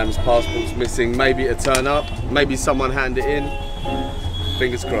know that Sam's passport's missing. Maybe it'll turn up, maybe someone hand it in.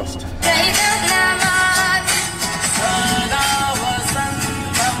 Fingers crossed.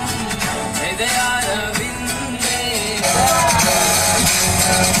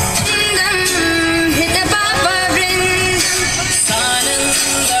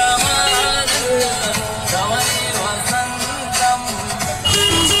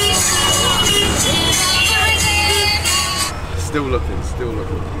 Still looking, still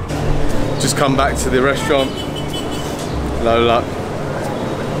looking. Just come back to the restaurant. No luck.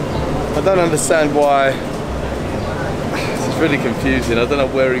 I don't understand why. It's really confusing. I don't know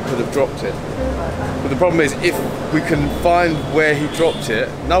where he could have dropped it. But the problem is, if we can find where he dropped it,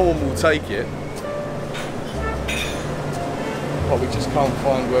 no one will take it. But we just can't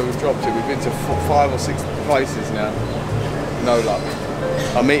find where we dropped it. We've been to 5 or 6 places now. No luck.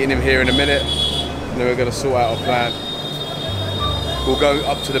 I'm meeting him here in a minute, and then we're going to sort out a plan. We'll go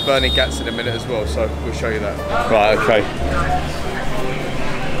up to the burning ghats in a minute as well, so we'll show you that. Right, okay.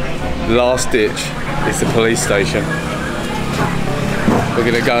 Last ditch is the police station. We're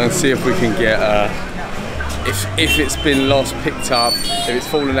gonna go and see if we can get, if it's been lost, picked up, if it's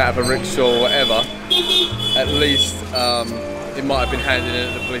fallen out of a rickshaw or whatever, at least it might have been handed in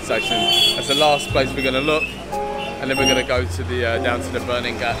at the police station. That's the last place we're gonna look, and then we're gonna go to the down to the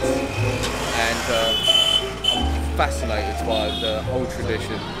burning ghats, and I'm fascinated by the whole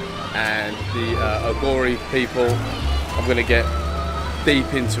tradition and the Agori people. I'm going to get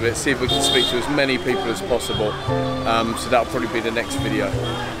deep into it, see if we can speak to as many people as possible. So that'll probably be the next video.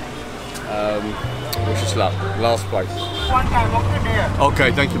 Wish us luck. Last place.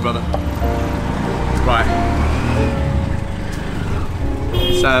 Okay, thank you, brother. Right.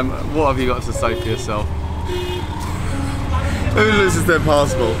 Sam, what have you got to say for yourself? Who loses their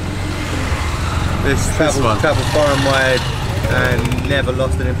passport? This one. Travel far and wide and never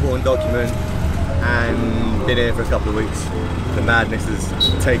lost an important document and been here for a couple of weeks. The madness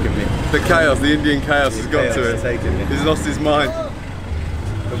has taken me. The chaos, the Indian chaos has got to him. He's lost his mind.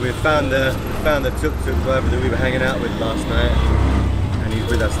 But we found the tuk-tuk driver that we were hanging out with last night, and he's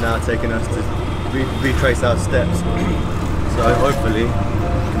with us now, taking us to retrace our steps. So hopefully it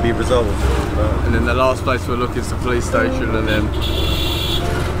can be resolved. And then the last place we're looking is the police station, and then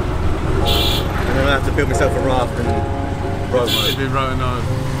I have to build myself a raft and row. It'd be rowing home.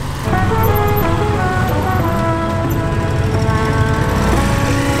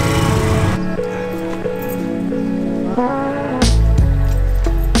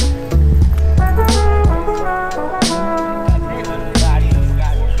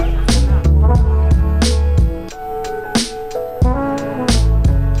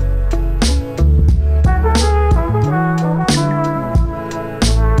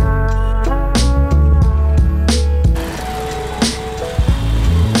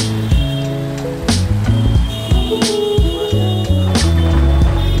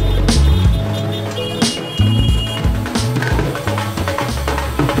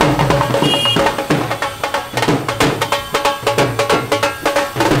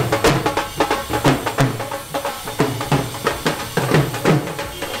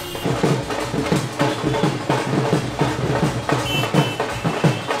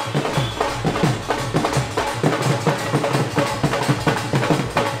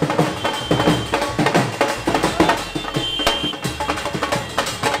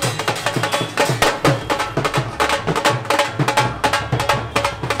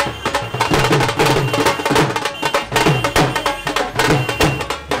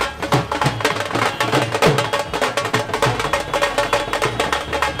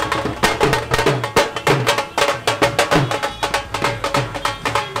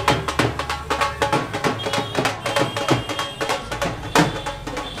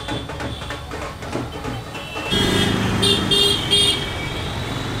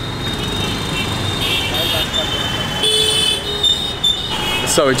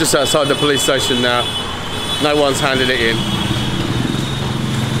 So we're just outside the police station now. No one's handed it in.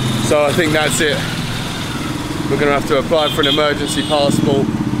 So I think that's it. We're going to have to apply for an emergency passport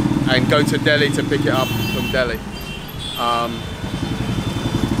and go to Delhi to pick it up from Delhi.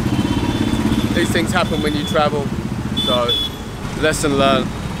 These things happen when you travel, so lesson learned.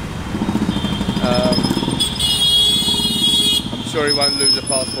 I'm sure he won't lose a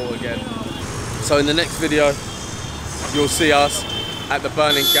passport again. So in the next video, you'll see us at the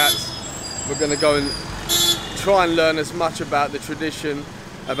Burning Ghats. We're going to go and try and learn as much about the tradition,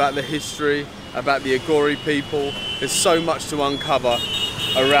 about the history, about the Agori people. There's so much to uncover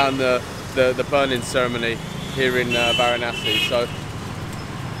around the burning ceremony here in Varanasi. So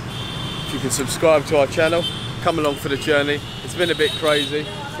if you can subscribe to our channel, come along for the journey. It's been a bit crazy.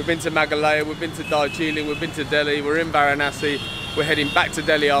 We've been to Meghalaya, we've been to Darjeeling, we've been to Delhi, we're in Varanasi. We're heading back to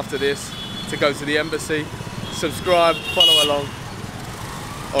Delhi after this to go to the embassy. Subscribe, follow along.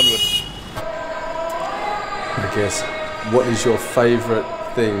 Onward. I guess, what is your favourite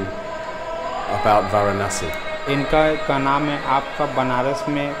thing about Varanasi? इनका नाम है आपका बनारस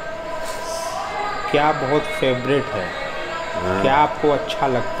में क्या बहुत favourite है, क्या आपको अच्छा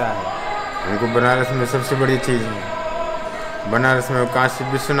लगता है? उनको बनारस में सबसे बड़ी चीज़ है, बनारस में काशी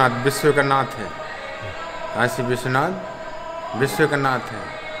विश्वनाथ विश्व का नाथ है, काशी विश्वनाथ विश्व का नाथ है,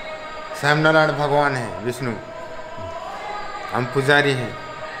 श्याम नारायण भगवान है विष्णु, हम पुजारी हैं,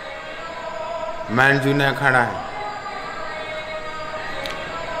 मैन जूने अखाड़ा है,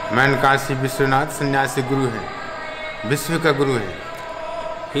 मैन काशी विश्वनाथ सन्यासी गुरु है, विश्व का गुरु है.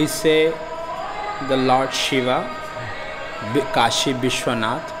 He say the Lord Shiva, Kashi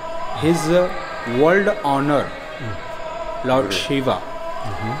Vishwanath, his world honor, Lord Shiva.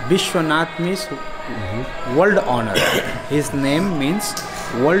 Vishwanath means world honor. His name means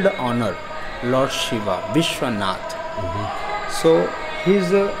world honor, Lord Shiva, Vishwanath. So he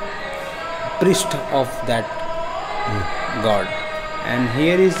is a priest of that God. And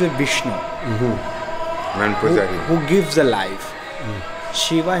here is the Vishnu, who gives the life.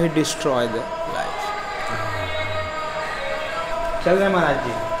 Shiva, he destroys the life. Chal rahe Maharaj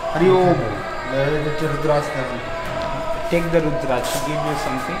ji. Hari Om. Take the Rudraksha, give you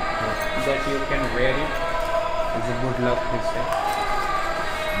something that you can wear it. It's a good luck, he said.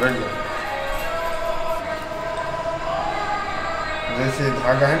 Good luck. जैसे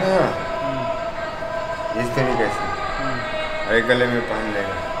धागा है ना इस तरीके से अरे गले में पहन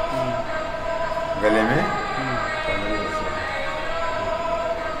लेगा गले में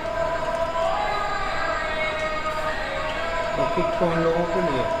लोगों के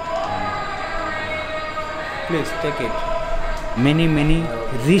लिए please take it. Many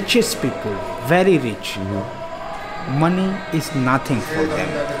richest people, very rich. Money is nothing for them,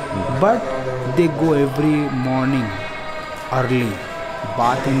 but they go every morning early,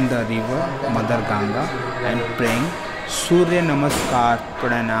 bath in the river Mother Ganga and praying Surya Namaskar,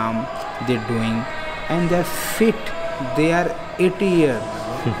 Pranam they're doing, and they're fit. They are 80 years,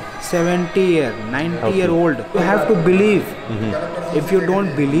 70 years, 90 year old. You have to believe. If you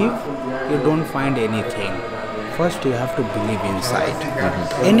don't believe, you don't find anything. First you have to believe inside.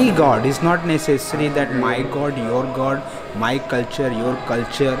 Any God is not necessary that my God, your God, my culture, your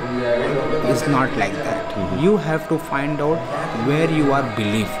culture is not like that. You have to find out where you are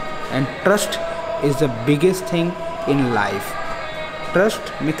believe, and trust is the biggest thing in life.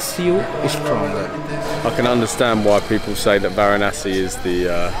 Trust makes you stronger. I can understand why people say that Varanasi is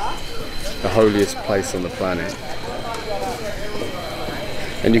the holiest place on the planet.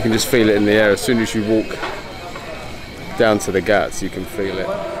 And you can just feel it in the air. As soon as you walk down to the Ghats, you can feel it.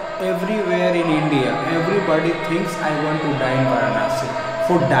 Everywhere in India, everybody thinks I want to die in Varanasi.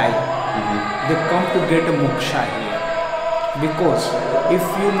 For die. They come to get a moksha here. Because if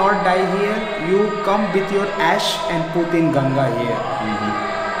you not die here, you come with your ash and put in Ganga here.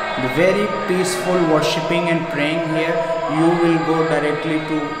 The very peaceful worshipping and praying here, you will go directly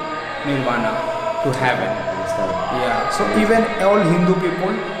to Nirvana, to heaven. Yeah. So even all Hindu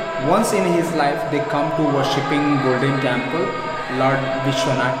people, once in his life, they come to worshipping Golden Temple, Lord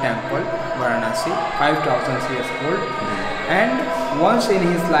Vishwanath Temple, Varanasi, 5,000 years old. And once in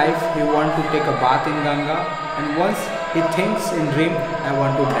his life, he want to take a bath in Ganga, and once he thinks in dream, I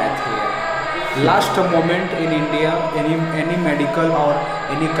want to death here. Last moment in India, any medical or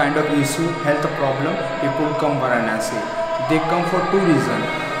any kind of issue, health problem, people come Varanasi. They come for two reasons.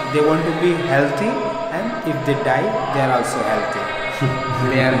 They want to be healthy, and if they die, they are also healthy.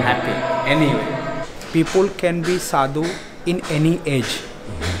 They are happy. Anyway, people can be sadhu in any age.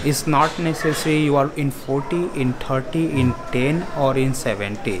 It's not necessary you are in 40, in 30, in 10 or in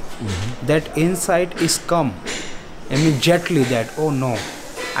 70. That insight is come immediately that, oh no,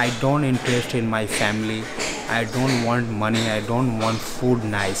 I don't interest in my family. I don't want money. I don't want food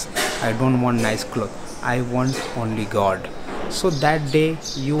nice. I don't want nice clothes. I want only God. So that day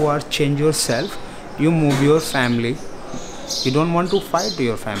you are change yourself. You move your family. You don't want to fight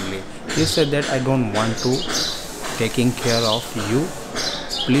your family. You said that I don't want to taking care of you.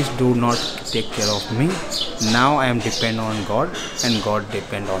 Please do not take care of me. Now I am depend on God and God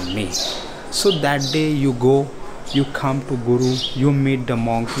depend on me. So that day you go, you come to Guru, you meet the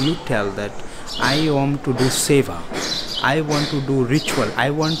monk, you tell that I want to do seva. I want to do ritual. I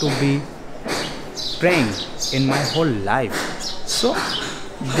want to be praying in my whole life. So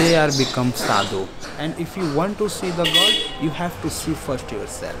they are become sadhu. And if you want to see the God, you have to see first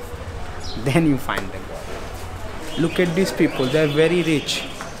yourself. Then you find the God. Look at these people, they are very rich.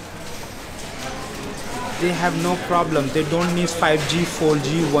 They have no problem. They don't need 5G,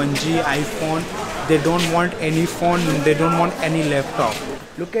 4G, 1G, iPhone. They don't want any phone. They don't want any laptop.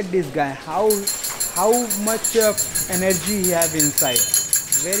 Look at this guy. How much energy he have inside.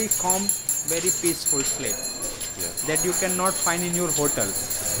 Very calm, very peaceful sleep. That you cannot find in your hotel.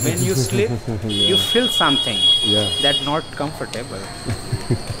 When you sleep, you feel something that's not comfortable.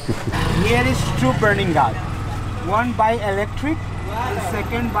 Here is two burning gas. One by electric,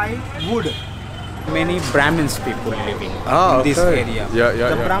 second by wood. Many Brahmins people living in this area.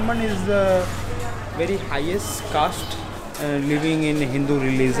 The Brahman is the very highest caste living in Hindu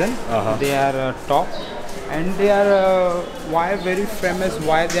religion. They are top, and they are why very famous,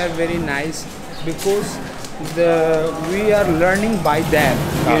 why they are very nice, because we are learning by them,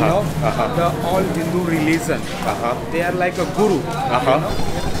 you know, the all Hindu religion. They are like a guru. You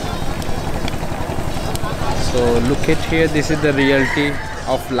know? So look at here, this is the reality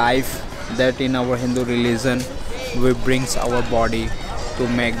of life, that in our Hindu religion we brings our body to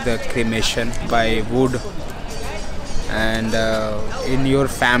make the cremation by wood, and in your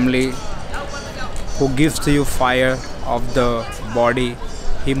family who gives to you fire of the body,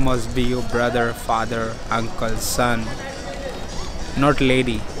 he must be your brother, father, uncle, son, not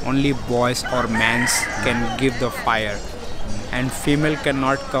lady. Only boys or mans can give the fire, and female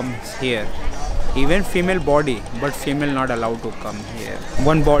cannot come here. Even female body, but female not allowed to come here.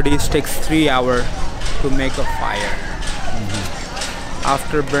 One body takes 3 hours to make a fire.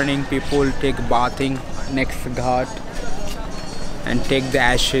 After burning, people take bathing next ghat, and take the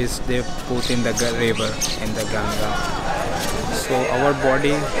ashes they put in the river, in the Ganga. So our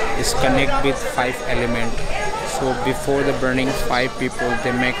body is connected with 5 elements. So before the burning, 5 people,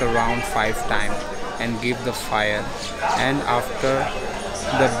 they make a round 5 times and give the fire. And after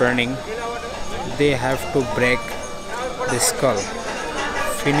the burning, they have to break the skull.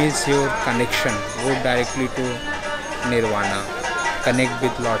 Finish your connection. Go directly to Nirvana. Connect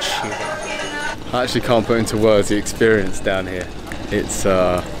with Lord Shiva. I actually can't put into words the experience down here. It's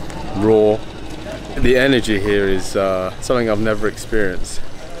raw. The energy here is something I've never experienced.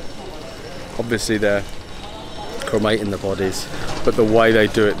 Obviously they're cremating the bodies, but the way they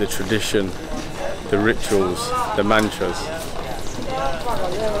do it, the tradition, the rituals, the mantras,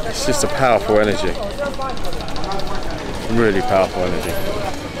 it's just a powerful energy. Really powerful energy.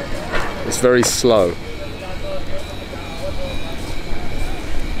 It's very slow.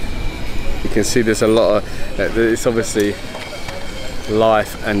 You can see there's a lot of, it's obviously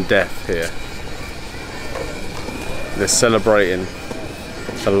life and death here. They're celebrating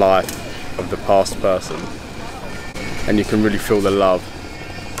the life of the past person, and you can really feel the love.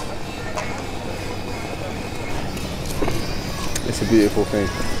 It's a beautiful thing.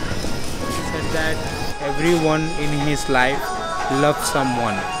 He said that everyone in his life loves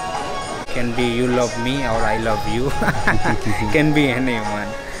someone. Can be you love me or I love you. Can be anyone.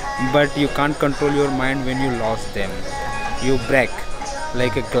 But you can't control your mind when you lost them. You break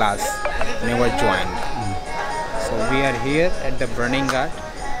like a glass, never joined. So we are here at the burning ghat.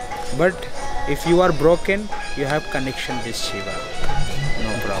 But if you are broken, you have connection with Shiva.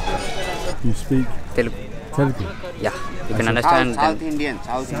 No problem. You speak Telugu? Telugu? Yeah, you can understand. South Indian.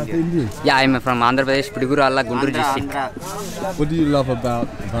 Yeah, I'm from Andhra Pradesh, Pidiguralla, Guntur district. What do you love about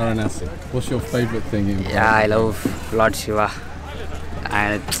Varanasi? What's your favorite thing in Varanasi? Yeah, I love Lord Shiva.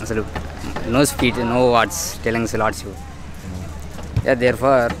 And no speech, no words telling Lord Shiva. Yeah,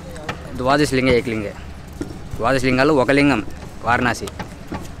 therefore, Dwadashlinga Eklinga. Dwadashlingalu Okalingam, Varanasi.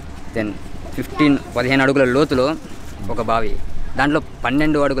 Then 15 అడుగుల లోతులో ఒక బావి, దాంట్లో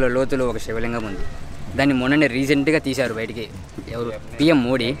 12 అడుగుల లోతులో ఒక శివలింగం ఉంది. దాన్ని మొన్ననే రీసెంట్గా తీశారు బయటికి. ఎవరు PM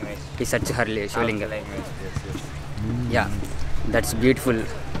మోడీ ఈ సర్చ్ హర్లీ శివలింగం. Yeah, that's beautiful.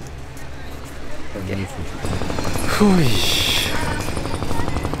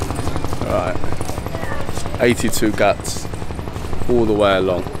 Right, 82 ghats all the way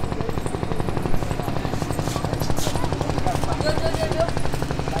along.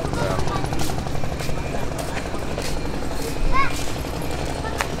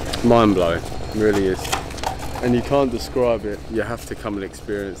 Mind blowing, really is. And you can't describe it, you have to come and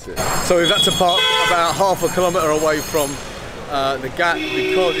experience it. So we've had to park about half a kilometre away from the ghat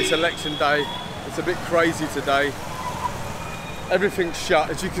because it's election day. It's a bit crazy today. Everything's shut,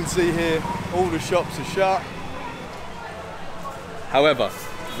 as you can see here, all the shops are shut. However,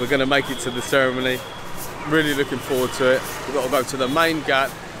 we're going to make it to the ceremony. Really looking forward to it. We've got to go to the main ghat.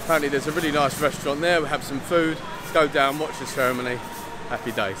 Apparently there's a really nice restaurant there, we'll have some food, go down, watch the ceremony.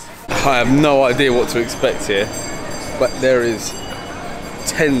 Happy days. I have no idea what to expect here, but there is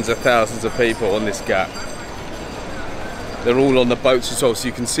tens of thousands of people on this ghat. They're all on the boats as well, so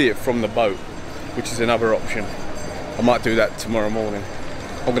you can see it from the boat, which is another option. I might do that tomorrow morning.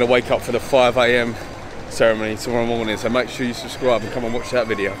 I'm going to wake up for the 5 AM ceremony tomorrow morning, so make sure you subscribe and come and watch that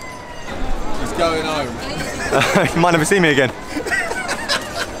video. He's going home. You might never see me again.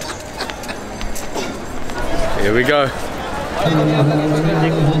 Here we go.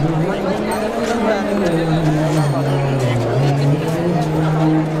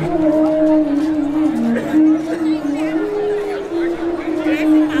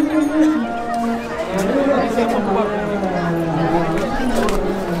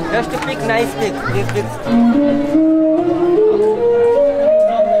 Just pick nice pick.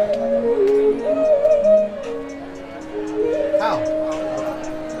 How?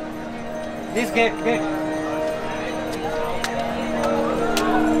 This gate.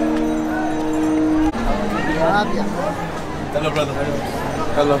 Hello, brother.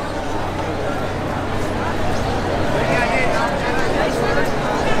 Hello.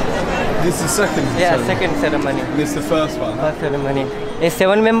 This is the second ceremony? Yeah, second ceremony. This is the first one? First ceremony. A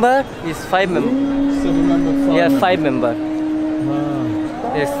 7 member is 5 member. 7 member, 5 Yeah, member. 5 member.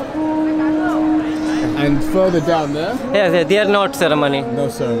 Yes. And further down there? Yeah, they are not ceremony. No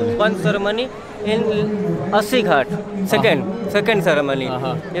ceremony. One ceremony in Assi Ghat. Second ceremony.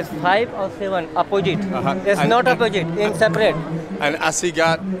 It's 5 or 7 opposite. It's And- not opposite. In separate. And Assi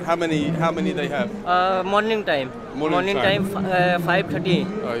Ghat, how many they have? Morning time. Morning time. 5:30.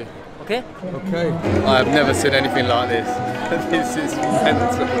 Oh, yeah. Okay. Okay. I have never seen anything like this. This is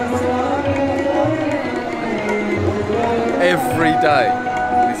mental. every day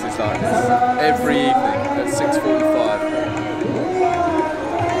this is like this. Every evening at 6:45.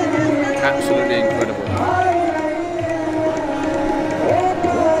 Absolutely incredible.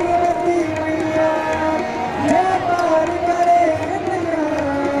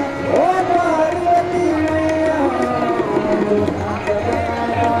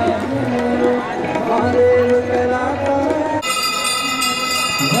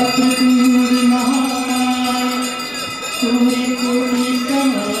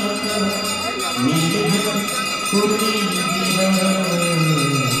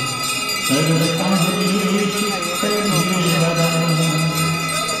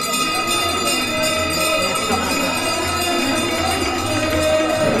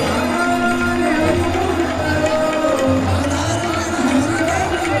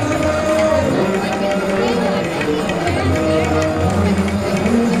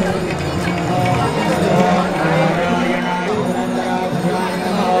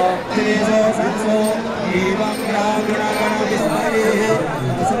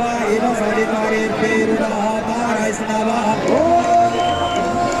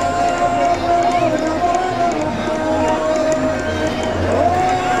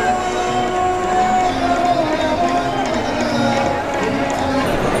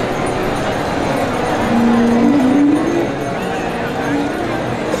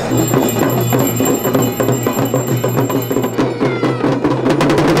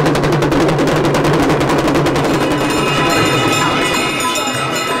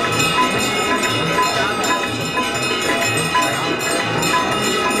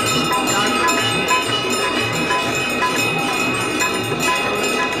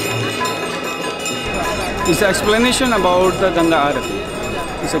 It's an explanation about the Ganga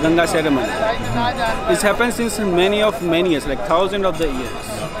Arati. It's a Ganga ceremony. It's happened since many years, like thousands of the years.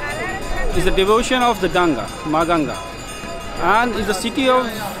 It's the devotion of the Ganga, Ma Ganga, and it's the city of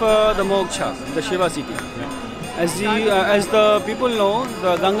the Moksha, the Shiva city. As the people know,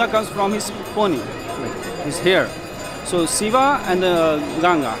 the Ganga comes from his pony, his hair. So Shiva and the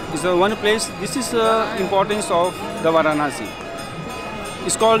Ganga is the one place. This is the importance of the Varanasi.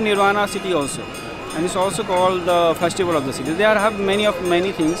 It's called Nirvana city also. And it's also called the festival of the city. There have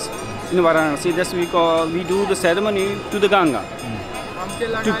many things in Varanasi. That's we do the ceremony to the Ganga,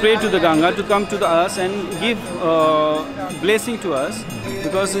 to pray to the Ganga to come to us and give blessing to us,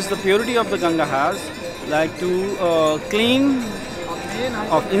 because it's the purity of the Ganga has, like to clean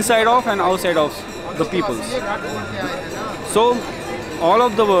of inside of and outside of the peoples. So all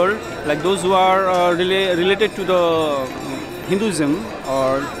of the world, like those who are related to the Hinduism,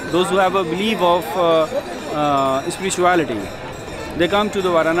 or those who have a belief of spirituality, they come to the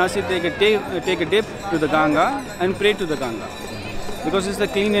Varanasi, take a dip to the Ganga and pray to the Ganga, because it's the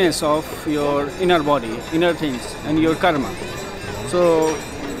cleanness of your inner body, inner things, and your karma. So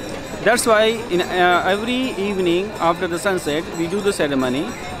that's why in every evening after the sunset we do the ceremony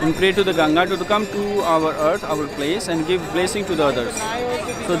and pray to the Ganga to come to our earth, our place, and give blessing to the others.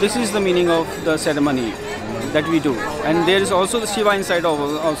 So this is the meaning of the ceremony that we do. And there is also the Shiva inside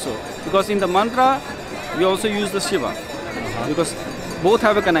also, because in the mantra we also use the Shiva, because both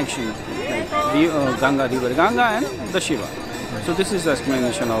have a connection, like the Ganga, river Ganga, and the Shiva. So this is the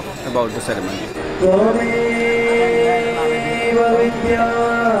explanation about the ceremony.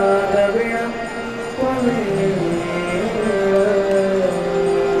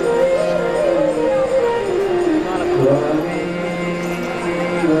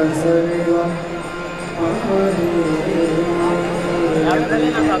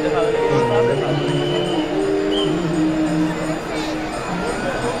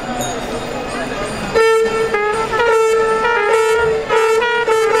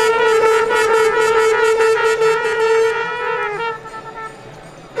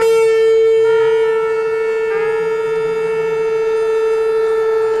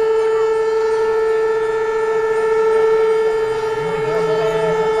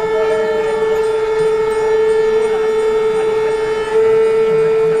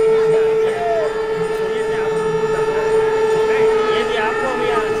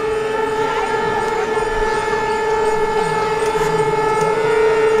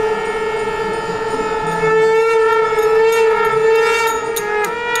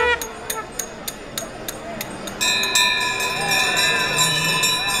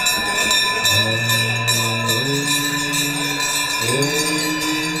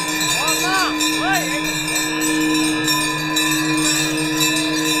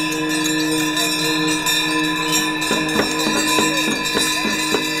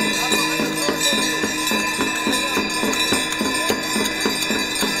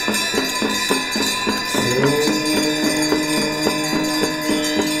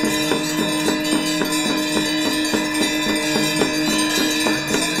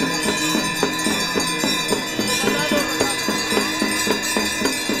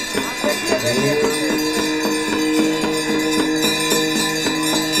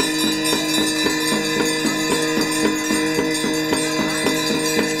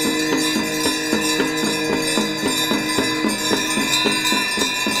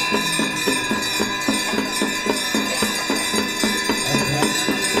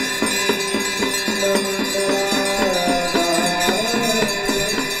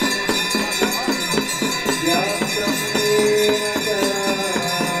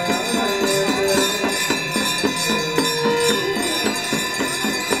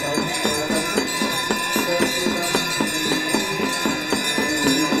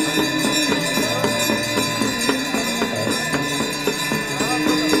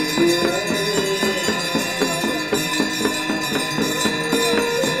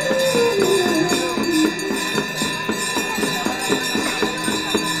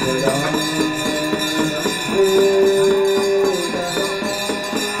 Thank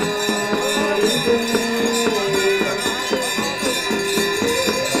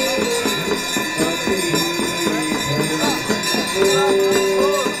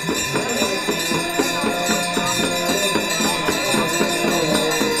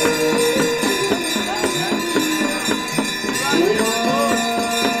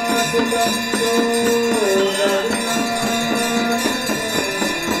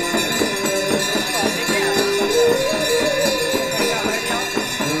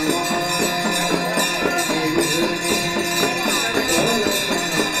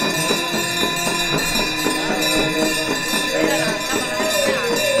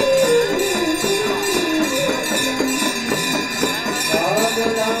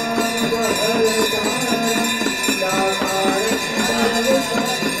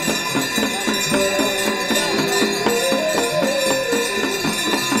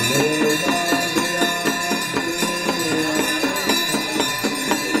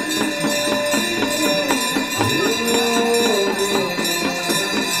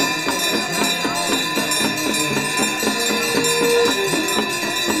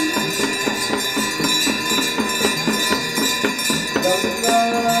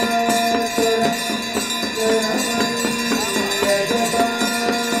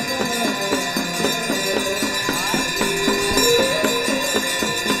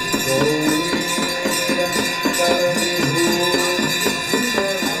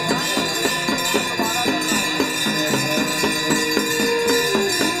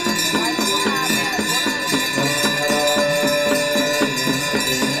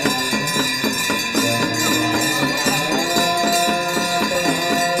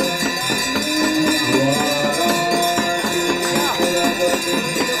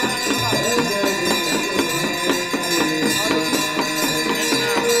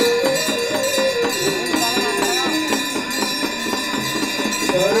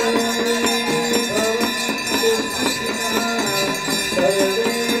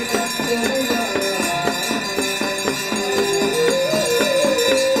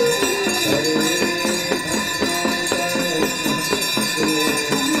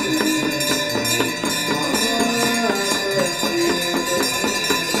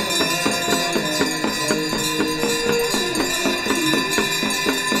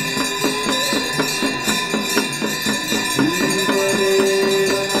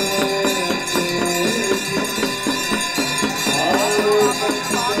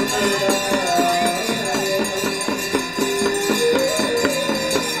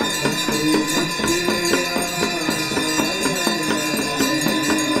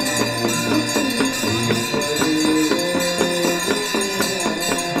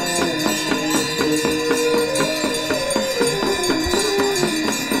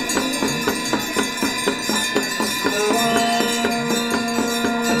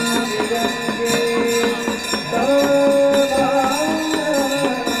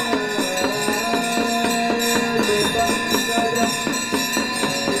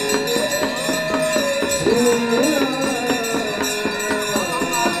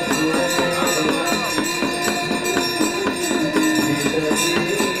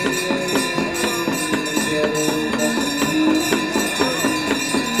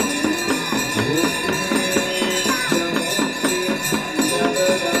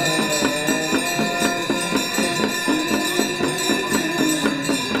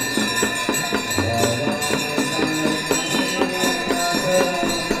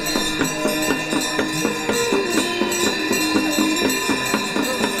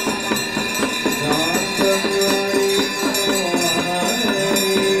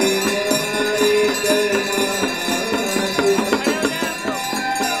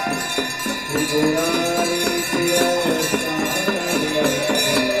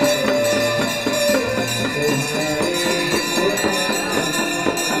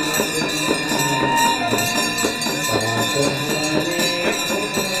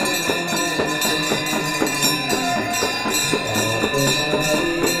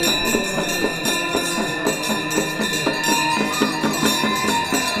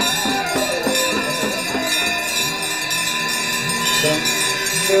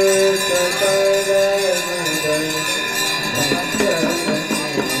you.